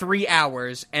for 3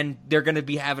 hours and they're going to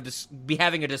be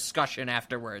having a discussion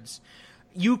afterwards.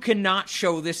 You cannot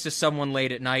show this to someone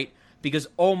late at night because,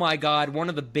 oh my God, one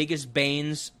of the biggest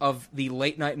banes of the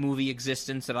late night movie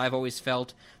existence that I've always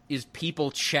felt is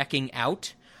people checking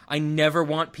out. I never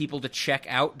want people to check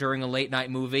out during a late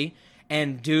night movie.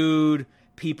 And dude,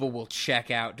 people will check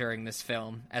out during this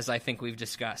film, as I think we've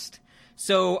discussed.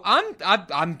 So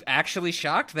I'm actually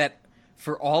shocked that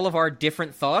for all of our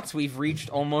different thoughts, we've reached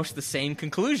almost the same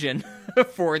conclusion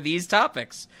for these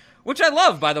topics, which I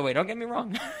love, by the way. Don't get me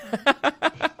wrong.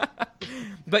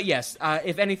 But yes,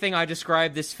 if anything, I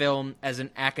describe this film as an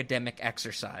academic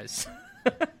exercise.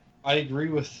 I agree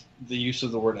with the use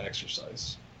of the word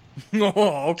exercise.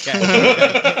 Oh, okay.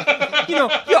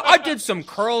 I did some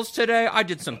curls today. I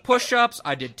did some push-ups.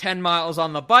 I did 10 miles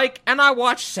on the bike, and I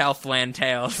watched Southland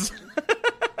Tales.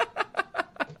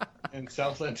 And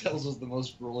Southland Tales was the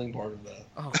most grueling part of that.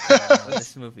 Oh, God,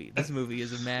 this movie is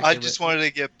immaculate. I just wanted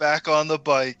to get back on the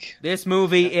bike. This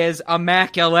movie is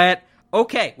immaculate.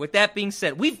 Okay, with that being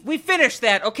said, we finished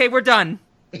that. Okay, we're done.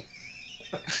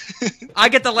 I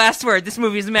get the last word. This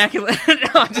movie is immaculate.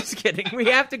 No, I'm just kidding. We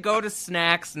have to go to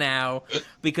snacks now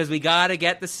because we got to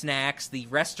get the snacks, the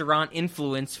restaurant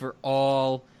influence for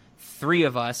all three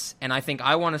of us. And I think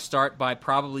I want to start by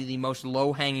probably the most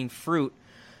low-hanging fruit.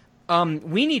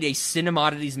 We need a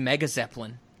Cinemodities Mega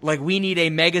Zeppelin. Like, we need a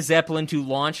Mega Zeppelin to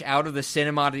launch out of the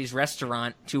Cinemodities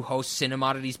restaurant to host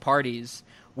Cinemodities parties,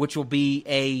 which will be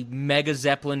a Mega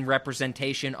Zeppelin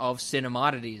representation of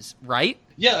Cinemodities, right?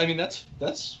 Yeah, I mean,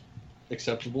 that's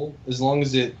acceptable, as long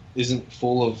as it isn't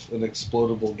full of an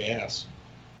explodable gas.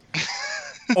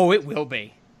 Oh, it will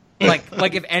be.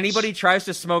 Like if anybody tries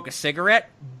to smoke a cigarette,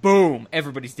 boom,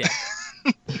 everybody's dead.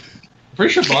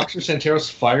 Pretty sure Boxer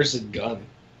Santeros fires a gun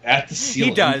at the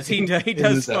ceiling. He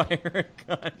does fire a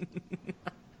gun.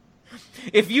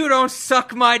 If you don't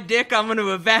suck my dick, I'm going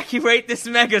to evacuate this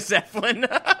Mega Zeppelin.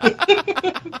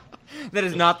 That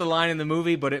is not the line in the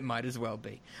movie, but it might as well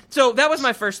be. So that was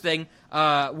my first thing.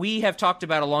 We have talked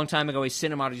about a long time ago a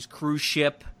Cinemodities cruise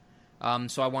ship.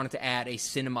 So I wanted to add a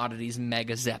Cinemodities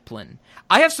Mega Zeppelin.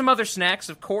 I have some other snacks,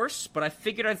 of course, but I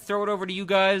figured I'd throw it over to you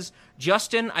guys.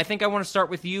 Justin, I think I want to start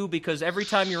with you because every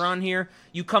time you're on here,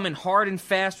 you come in hard and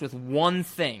fast with one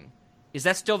thing. Is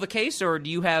that still the case, or do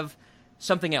you have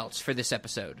something else for this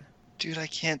episode? Dude, I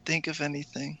can't think of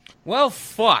anything. Well,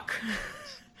 fuck.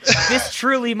 This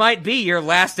truly might be your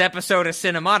last episode of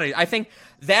Cinemodities. I think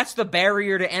that's the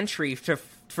barrier to entry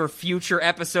for future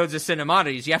episodes of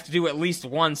Cinemodities. You have to do at least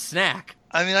one snack.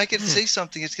 I mean, I could say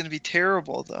something. It's going to be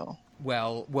terrible, though.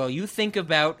 Well, you think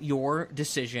about your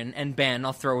decision, and Ben,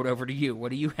 I'll throw it over to you.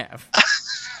 What do you have?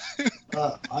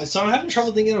 So I'm having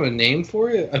trouble thinking of a name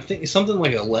for it. I think something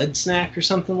like a lead snack or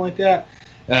something like that.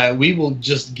 We will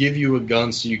just give you a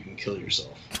gun so you can kill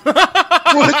yourself.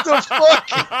 What the fuck?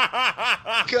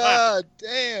 God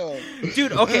damn.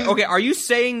 Dude, okay. Are you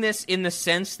saying this in the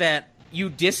sense that you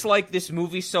dislike this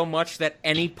movie so much that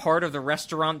any part of the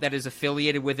restaurant that is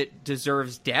affiliated with it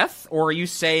deserves death? Or are you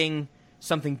saying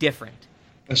something different?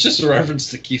 It's just a reference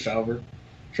to Keith Albert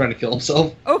trying to kill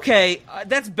himself. Okay,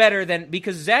 that's better than...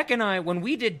 Because Zach and I, when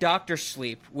we did Dr.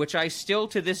 Sleep, which I still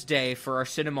to this day, for our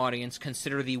cinema audience,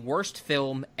 consider the worst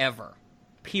film ever.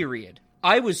 Period.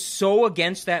 I was so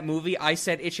against that movie, I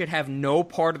said it should have no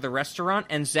part of the restaurant,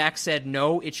 and Zach said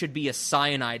no, it should be a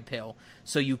cyanide pill,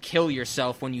 so you kill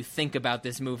yourself when you think about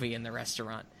this movie in the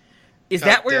restaurant. Is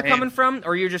that where you're coming from,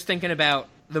 or you're just thinking about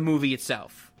the movie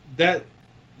itself?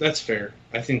 That's fair.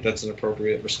 I think that's an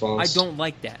appropriate response. I don't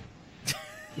like that.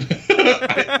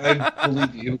 I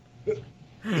believe you.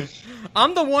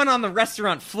 I'm the one on the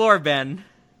restaurant floor, Ben.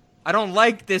 I don't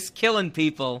like this killing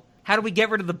people. How do we get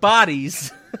rid of the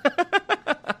bodies?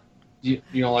 You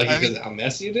don't like it because of how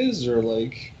messy it is, or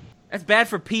like... That's bad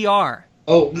for PR.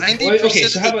 Oh,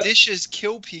 90% of the dishes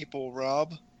kill people,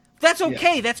 Rob. That's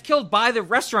okay. Yeah. That's killed by the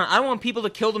restaurant. I don't want people to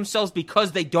kill themselves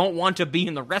because they don't want to be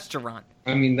in the restaurant.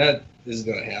 I mean, that is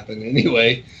going to happen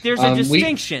anyway. There's a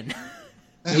distinction.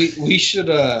 We should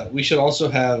also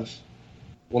have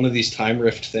one of these time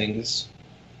rift things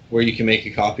where you can make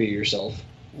a copy of yourself.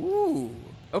 Ooh.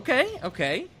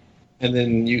 Okay. And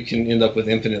then you can end up with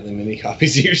infinitely many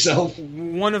copies of yourself.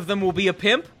 One of them will be a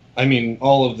pimp? I mean,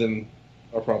 all of them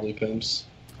are probably pimps.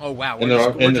 Oh, wow. We're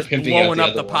just blowing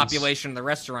up the population of the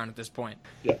restaurant at this point.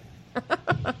 Yeah.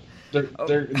 They're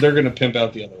going to pimp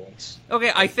out the other ones.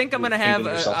 Okay, I think I'm going to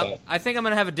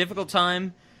have a difficult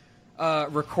time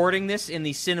recording this in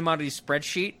the Cinemodities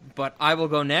spreadsheet, but I will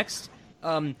go next.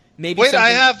 Wait, I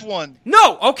have one.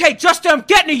 No! Okay, Justin, I'm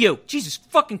getting to you! Jesus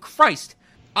fucking Christ.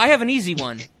 I have an easy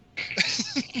one.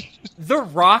 The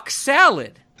Rock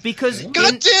salad. Because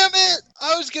God damn it!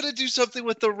 I was going to do something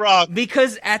with The Rock.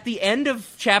 Because at the end of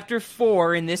Chapter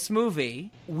 4 in this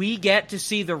movie, we get to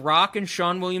see The Rock and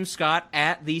Seann William Scott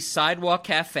at the Sidewalk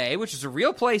Cafe, which is a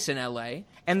real place in LA,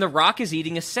 and The Rock is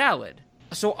eating a salad.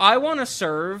 So I want to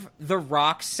serve The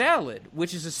Rock salad,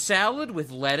 which is a salad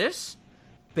with lettuce,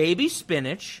 baby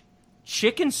spinach,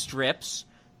 chicken strips,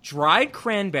 dried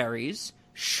cranberries,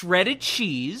 shredded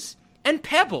cheese, and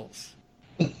pebbles.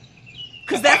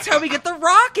 Because that's how we get the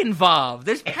rock involved.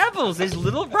 There's pebbles, there's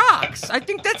little rocks. I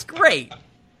think that's great.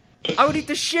 I would eat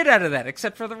the shit out of that,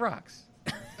 except for the rocks.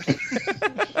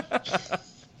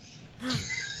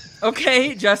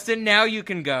 Okay, Justin, now you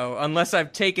can go. Unless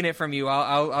I've taken it from you,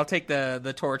 I'll take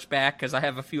the torch back because I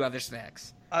have a few other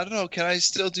snacks. I don't know. Can I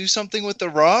still do something with the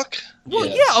rock? Well,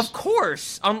 yeah, of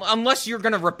course. Unless you're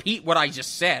going to repeat what I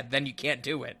just said, then you can't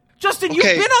do it. Justin, you've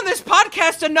been on this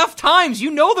podcast enough times. You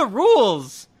know the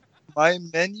rules. My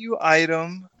menu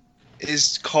item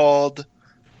is called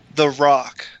The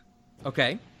Rock.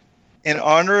 Okay. In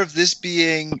honor of this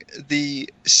being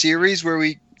the series where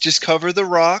we just cover The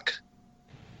Rock,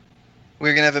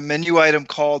 we're going to have a menu item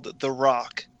called The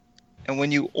Rock. And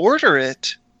when you order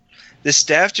it, the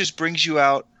staff just brings you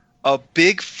out a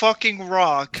big fucking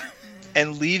rock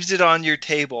and leaves it on your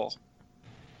table.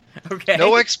 Okay.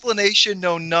 No explanation,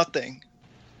 no nothing.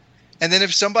 And then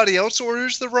if somebody else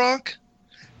orders the rock,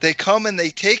 they come and they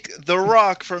take the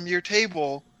rock from your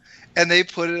table and they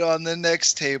put it on the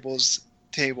next table's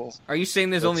table. Are you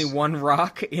saying there's only one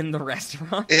rock in the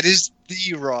restaurant? It is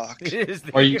the rock. It is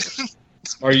the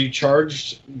Are you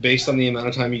charged based on the amount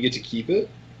of time you get to keep it?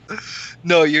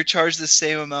 No, you're charged the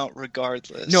same amount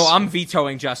regardless. No, I'm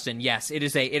vetoing Justin. Yes, it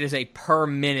is a per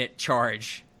minute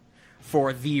charge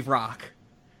for the rock.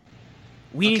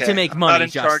 We need to make money, I'm not in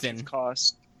Justin.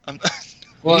 Charge of cost.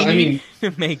 Well, we need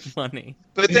to make money.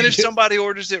 But then if somebody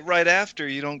orders it right after,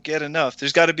 you don't get enough.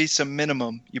 There's got to be some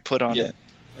minimum you put on it.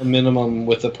 A minimum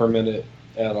with a per minute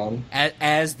add-on.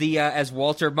 As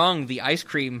Walter Mung, the ice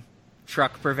cream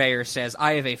truck purveyor, says,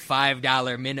 I have a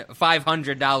 $500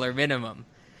 minimum.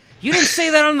 You didn't say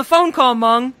that on the phone call,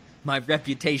 Mung. My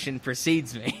reputation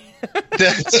precedes me.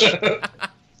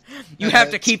 You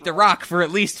have to keep the rock for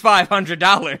at least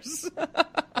 $500.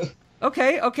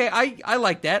 Okay, I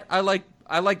like that. I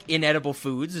like inedible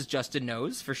foods, as Justin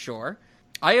knows, for sure.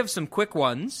 I have some quick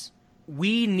ones.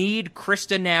 We need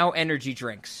Krista Now energy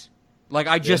drinks. Like,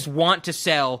 I just want to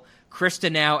sell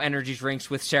Krista Now energy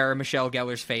drinks with Sarah Michelle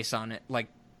Gellar's face on it. Like,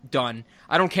 done.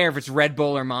 I don't care if it's Red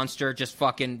Bull or Monster, just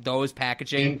fucking those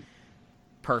packaging.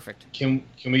 Perfect. Can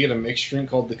we get a mixed drink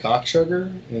called the Cock Sugar?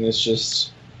 And it's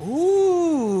just...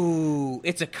 Ooh,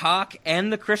 it's a cock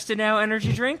and the Krista Now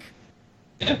energy drink?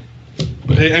 Yeah.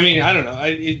 I mean, I don't know.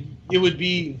 It would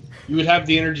be... You would have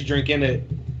the energy drink in it,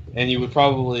 and you would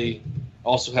probably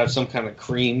also have some kind of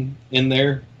cream in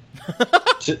there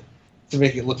to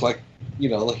make it look like, you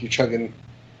know, like you're chugging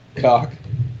cock.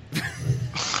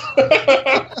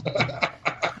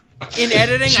 In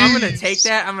editing, I'm going to take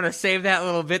that. I'm going to save that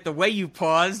little bit. The way you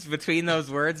paused between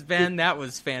those words, Ben, that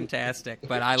was fantastic.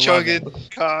 But I love it. Chugging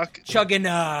cock. Chugging,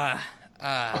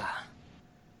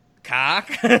 cock.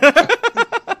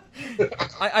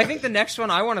 I think the next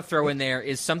one I want to throw in there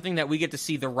is something that we get to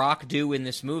see The Rock do in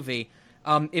this movie.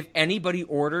 If anybody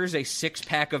orders a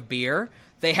 6-pack of beer,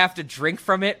 they have to drink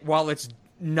from it while it's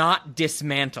not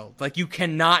dismantled. Like, you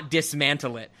cannot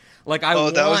dismantle it. Like, that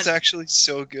was actually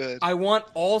so good. I want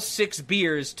all 6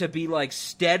 beers to be, like,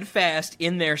 steadfast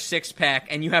in their 6-pack,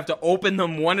 and you have to open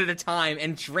them one at a time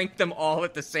and drink them all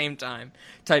at the same time,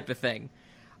 type of thing.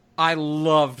 I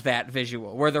loved that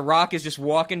visual, where The Rock is just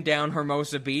walking down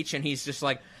Hermosa Beach, and he's just,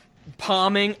 like,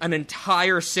 palming an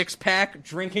entire 6-pack,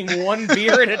 drinking one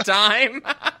beer at a time.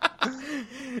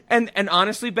 And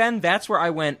honestly, Ben, that's where I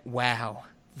went, wow.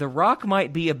 The Rock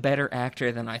might be a better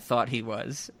actor than I thought he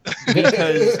was,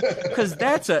 because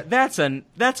that's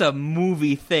a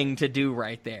movie thing to do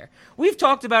right there. We've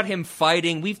talked about him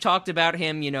fighting. We've talked about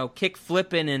him, kick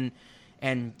flipping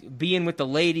and being with the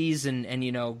ladies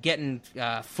and getting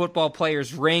football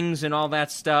players rings and all that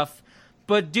stuff.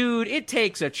 But dude, it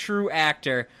takes a true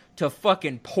actor to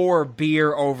fucking pour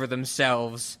beer over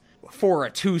themselves for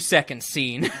a 2-second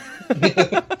scene.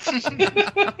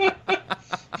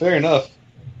 Fair enough.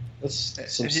 That's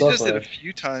some he stuff does it a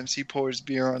few times. He pours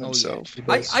beer on himself.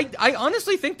 Yeah. I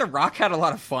honestly think The Rock had a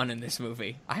lot of fun in this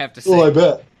movie, I have to say. Well, I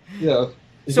bet. Yeah.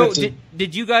 So,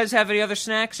 did you guys have any other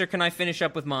snacks, or can I finish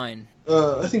up with mine?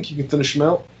 I think you can finish them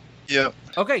out. Yeah.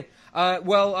 Okay.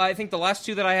 Well, I think the last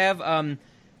two that I have,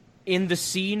 in the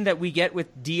scene that we get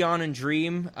with Dion and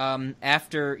Dream,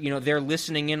 after, they're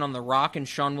listening in on The Rock and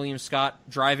Seann William Scott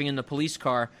driving in the police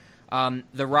car,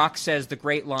 The Rock says the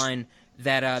great line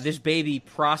that this baby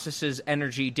processes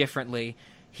energy differently.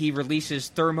 He releases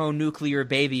thermonuclear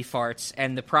baby farts,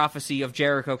 and the prophecy of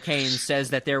Jericho Kane says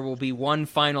that there will be one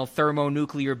final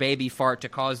thermonuclear baby fart to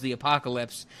cause the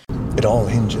apocalypse. It all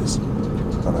hinges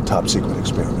on a top-secret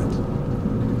experiment.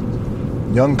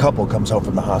 Young couple comes home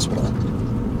from the hospital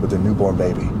with their newborn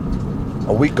baby.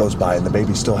 A week goes by and the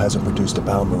baby still hasn't produced a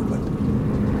bowel movement.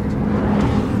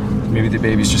 Maybe the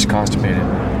baby's just constipated.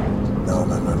 No.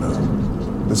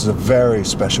 This is a very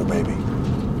special baby.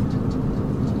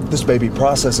 This baby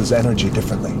processes energy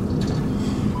differently.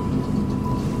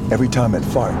 Every time it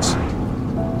farts,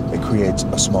 it creates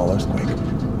a small earthquake.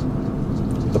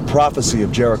 The prophecy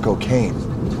of Jericho Kane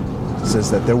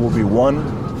says that there will be one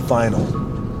final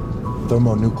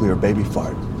thermonuclear baby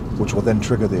fart, which will then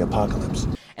trigger the apocalypse.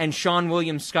 And Sean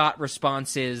William Scott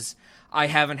response is, I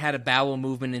haven't had a bowel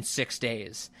movement in 6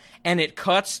 days. And it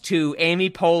cuts to Amy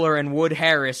Poehler and Wood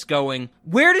Harris going,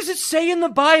 where does it say in the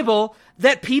Bible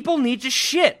that people need to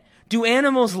shit? Do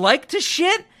animals like to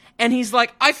shit? And he's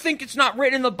like, I think it's not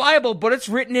written in the Bible, but it's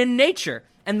written in nature.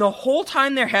 And the whole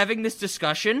time they're having this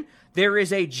discussion, there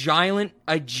is a giant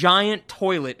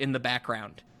toilet in the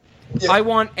background. Yeah. I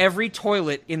want every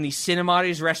toilet in the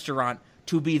Cinemati's restaurant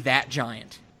to be that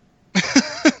giant.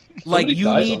 Like,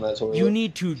 you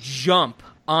need to jump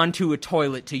onto a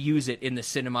toilet to use it in the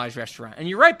Cinemati's restaurant. And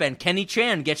you're right, Ben. Kenny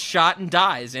Chan gets shot and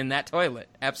dies in that toilet.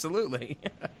 Absolutely.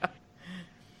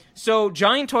 So,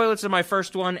 giant toilets are my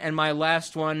first one, and my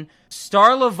last one,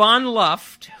 Starla Von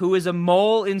Luft, who is a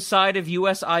mole inside of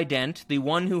U.S. Ident, the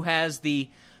one who has the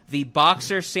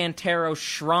Boxer Santero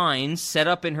shrine set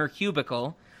up in her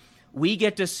cubicle. We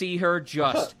get to see her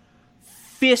just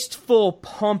fistful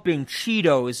pumping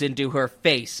Cheetos into her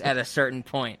face at a certain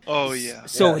point. Oh, yeah.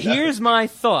 So here's my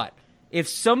thought. If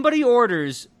somebody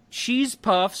orders cheese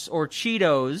puffs or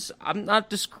Cheetos, I'm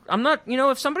not,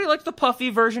 if somebody likes the puffy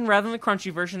version rather than the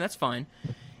crunchy version, that's fine.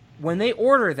 When they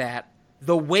order that,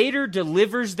 the waiter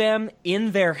delivers them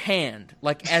in their hand,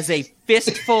 like as a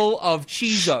fistful of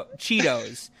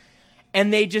Cheetos,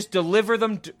 and they just deliver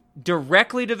them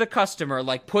directly to the customer,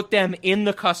 like put them in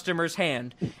the customer's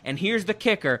hand. And here's the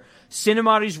kicker.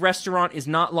 Cinemati's restaurant is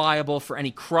not liable for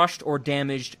any crushed or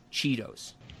damaged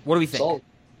Cheetos. What do we think?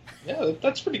 Yeah,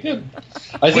 that's pretty good.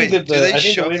 Do they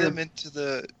shove them into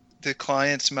the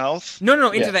client's mouth?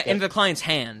 No, into the client's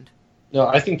hand. No,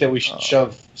 I think that we should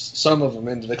shove some of them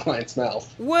into the client's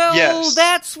mouth. Well, yes.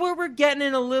 That's where we're getting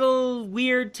in a little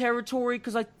weird territory,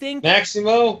 because I think...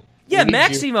 Maximo? Yeah,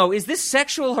 Maximo, is this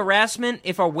sexual harassment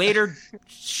if a waiter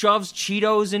shoves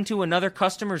Cheetos into another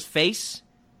customer's face?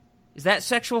 Is that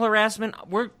sexual harassment?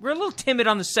 We're a little timid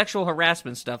on the sexual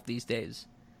harassment stuff these days.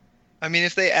 I mean,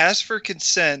 if they ask for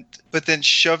consent, but then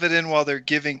shove it in while they're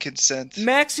giving consent.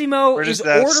 Maximo, is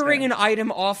ordering an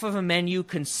item off of a menu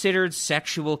considered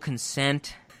sexual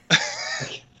consent?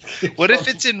 What if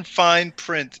it's in fine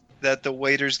print that the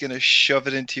waiter's going to shove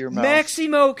it into your mouth?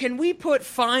 Maximo, can we put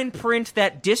fine print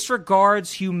that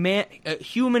disregards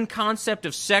human concept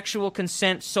of sexual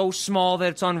consent so small that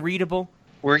it's unreadable?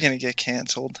 We're going to get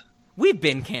canceled. We've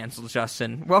been canceled,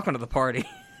 Justin. Welcome to the party.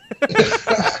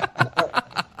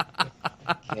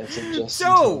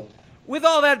 So, with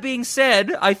all that being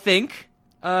said, I think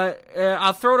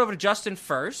I'll throw it over to Justin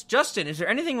first. Justin, is there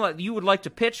anything you would like to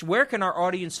pitch? Where can our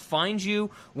audience find you?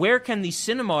 Where can the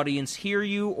cinema audience hear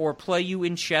you or play you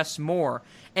in chess more?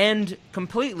 And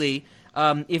completely,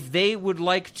 if they would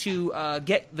like to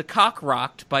get the cock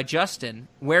rocked by Justin,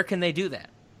 where can they do that?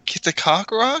 Get the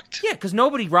cock rocked? Yeah, because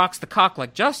nobody rocks the cock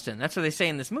like Justin. That's what they say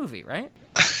in this movie, right?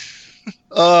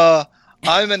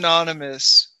 I'm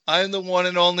anonymous. I'm the one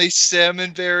and only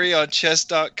Salmonberry on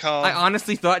chess.com. I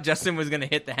honestly thought Justin was going to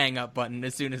hit the hang up button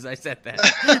as soon as I said that.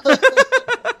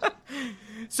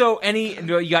 So,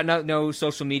 you got no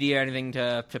social media or anything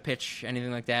to pitch,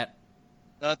 anything like that?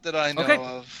 Not that I know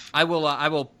of.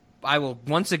 I will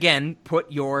once again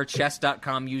put your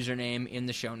chess.com username in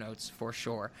the show notes for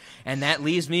sure. And that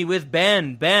leaves me with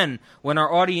Ben. Ben, when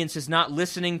our audience is not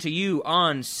listening to you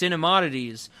on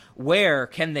Cinemodities, where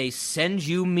can they send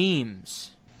you memes?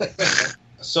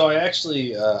 So I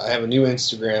actually I have a new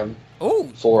Instagram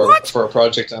for a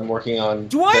project I'm working on.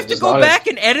 Do I have to go back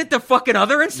and edit the fucking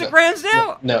other Instagrams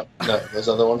now? No, those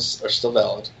other ones are still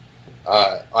valid.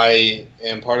 I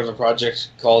am part of a project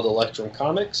called Electrum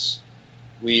Comics.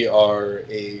 We are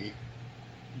a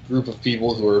group of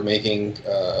people who are making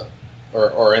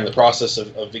or in the process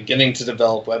of beginning to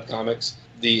develop webcomics.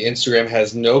 The Instagram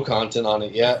has no content on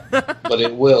it yet, but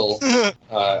it will,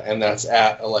 and that's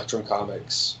at Electrum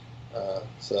Comics.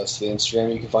 So that's the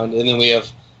Instagram you can find. And then we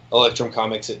have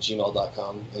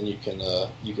electrumcomics@gmail.com, and you can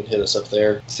hit us up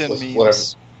there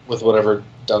with whatever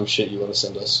dumb shit you want to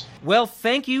send us. Well,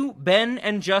 thank you, Ben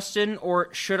and Justin,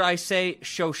 or should I say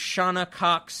Shoshana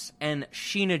Cox and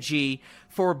Sheena G,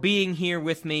 for being here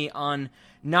with me on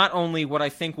not only what I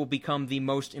think will become the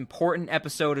most important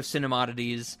episode of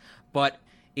Cinemodities, but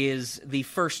is the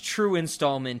first true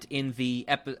installment in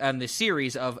the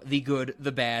series of The Good,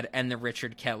 the Bad, and the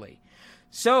Richard Kelly.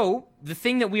 So, the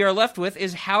thing that we are left with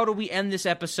is how do we end this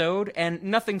episode, and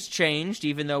nothing's changed,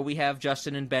 even though we have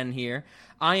Justin and Ben here.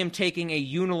 I am taking a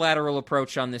unilateral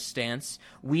approach on this stance.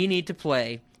 We need to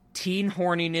play Teen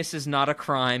Horniness is Not a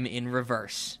Crime in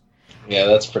reverse. Yeah,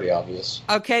 that's pretty obvious.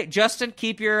 Okay, Justin,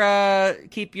 keep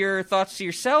your thoughts to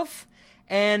yourself,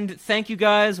 and thank you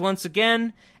guys once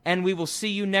again, and we will see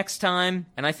you next time,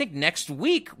 and I think next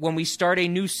week when we start a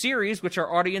new series, which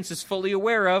our audience is fully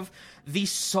aware of, the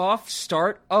soft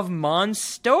start of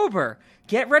Monstober.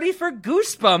 Get ready for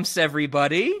Goosebumps,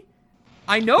 everybody.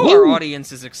 I know our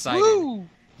audience is excited. Woo.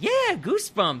 Yeah,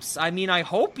 Goosebumps. I mean, I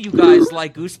hope you guys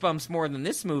like Goosebumps more than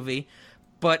this movie,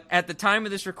 but at the time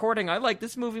of this recording, I like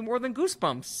this movie more than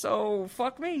Goosebumps, so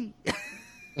fuck me.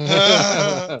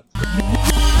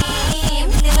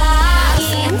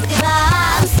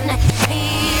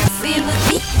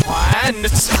 One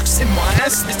sucks and one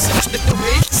sucks the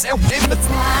weeks and women.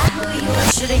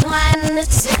 Shooting one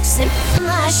six and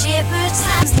my shepherd's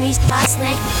hands me past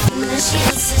night. The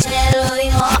shit's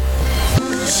shadowing off.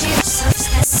 The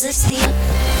ship's steel.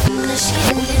 The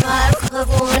shit in the dark of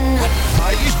one night.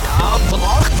 I used to have the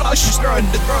lock flashes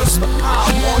around the cross. I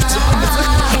want to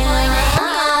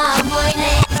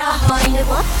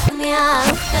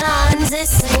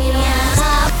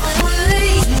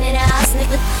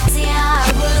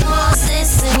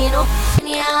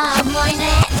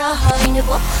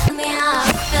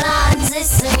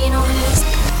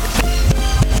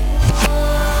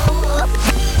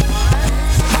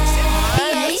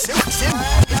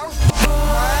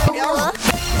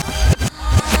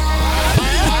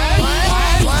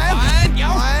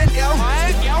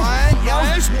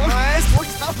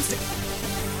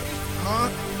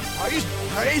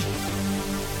Hey!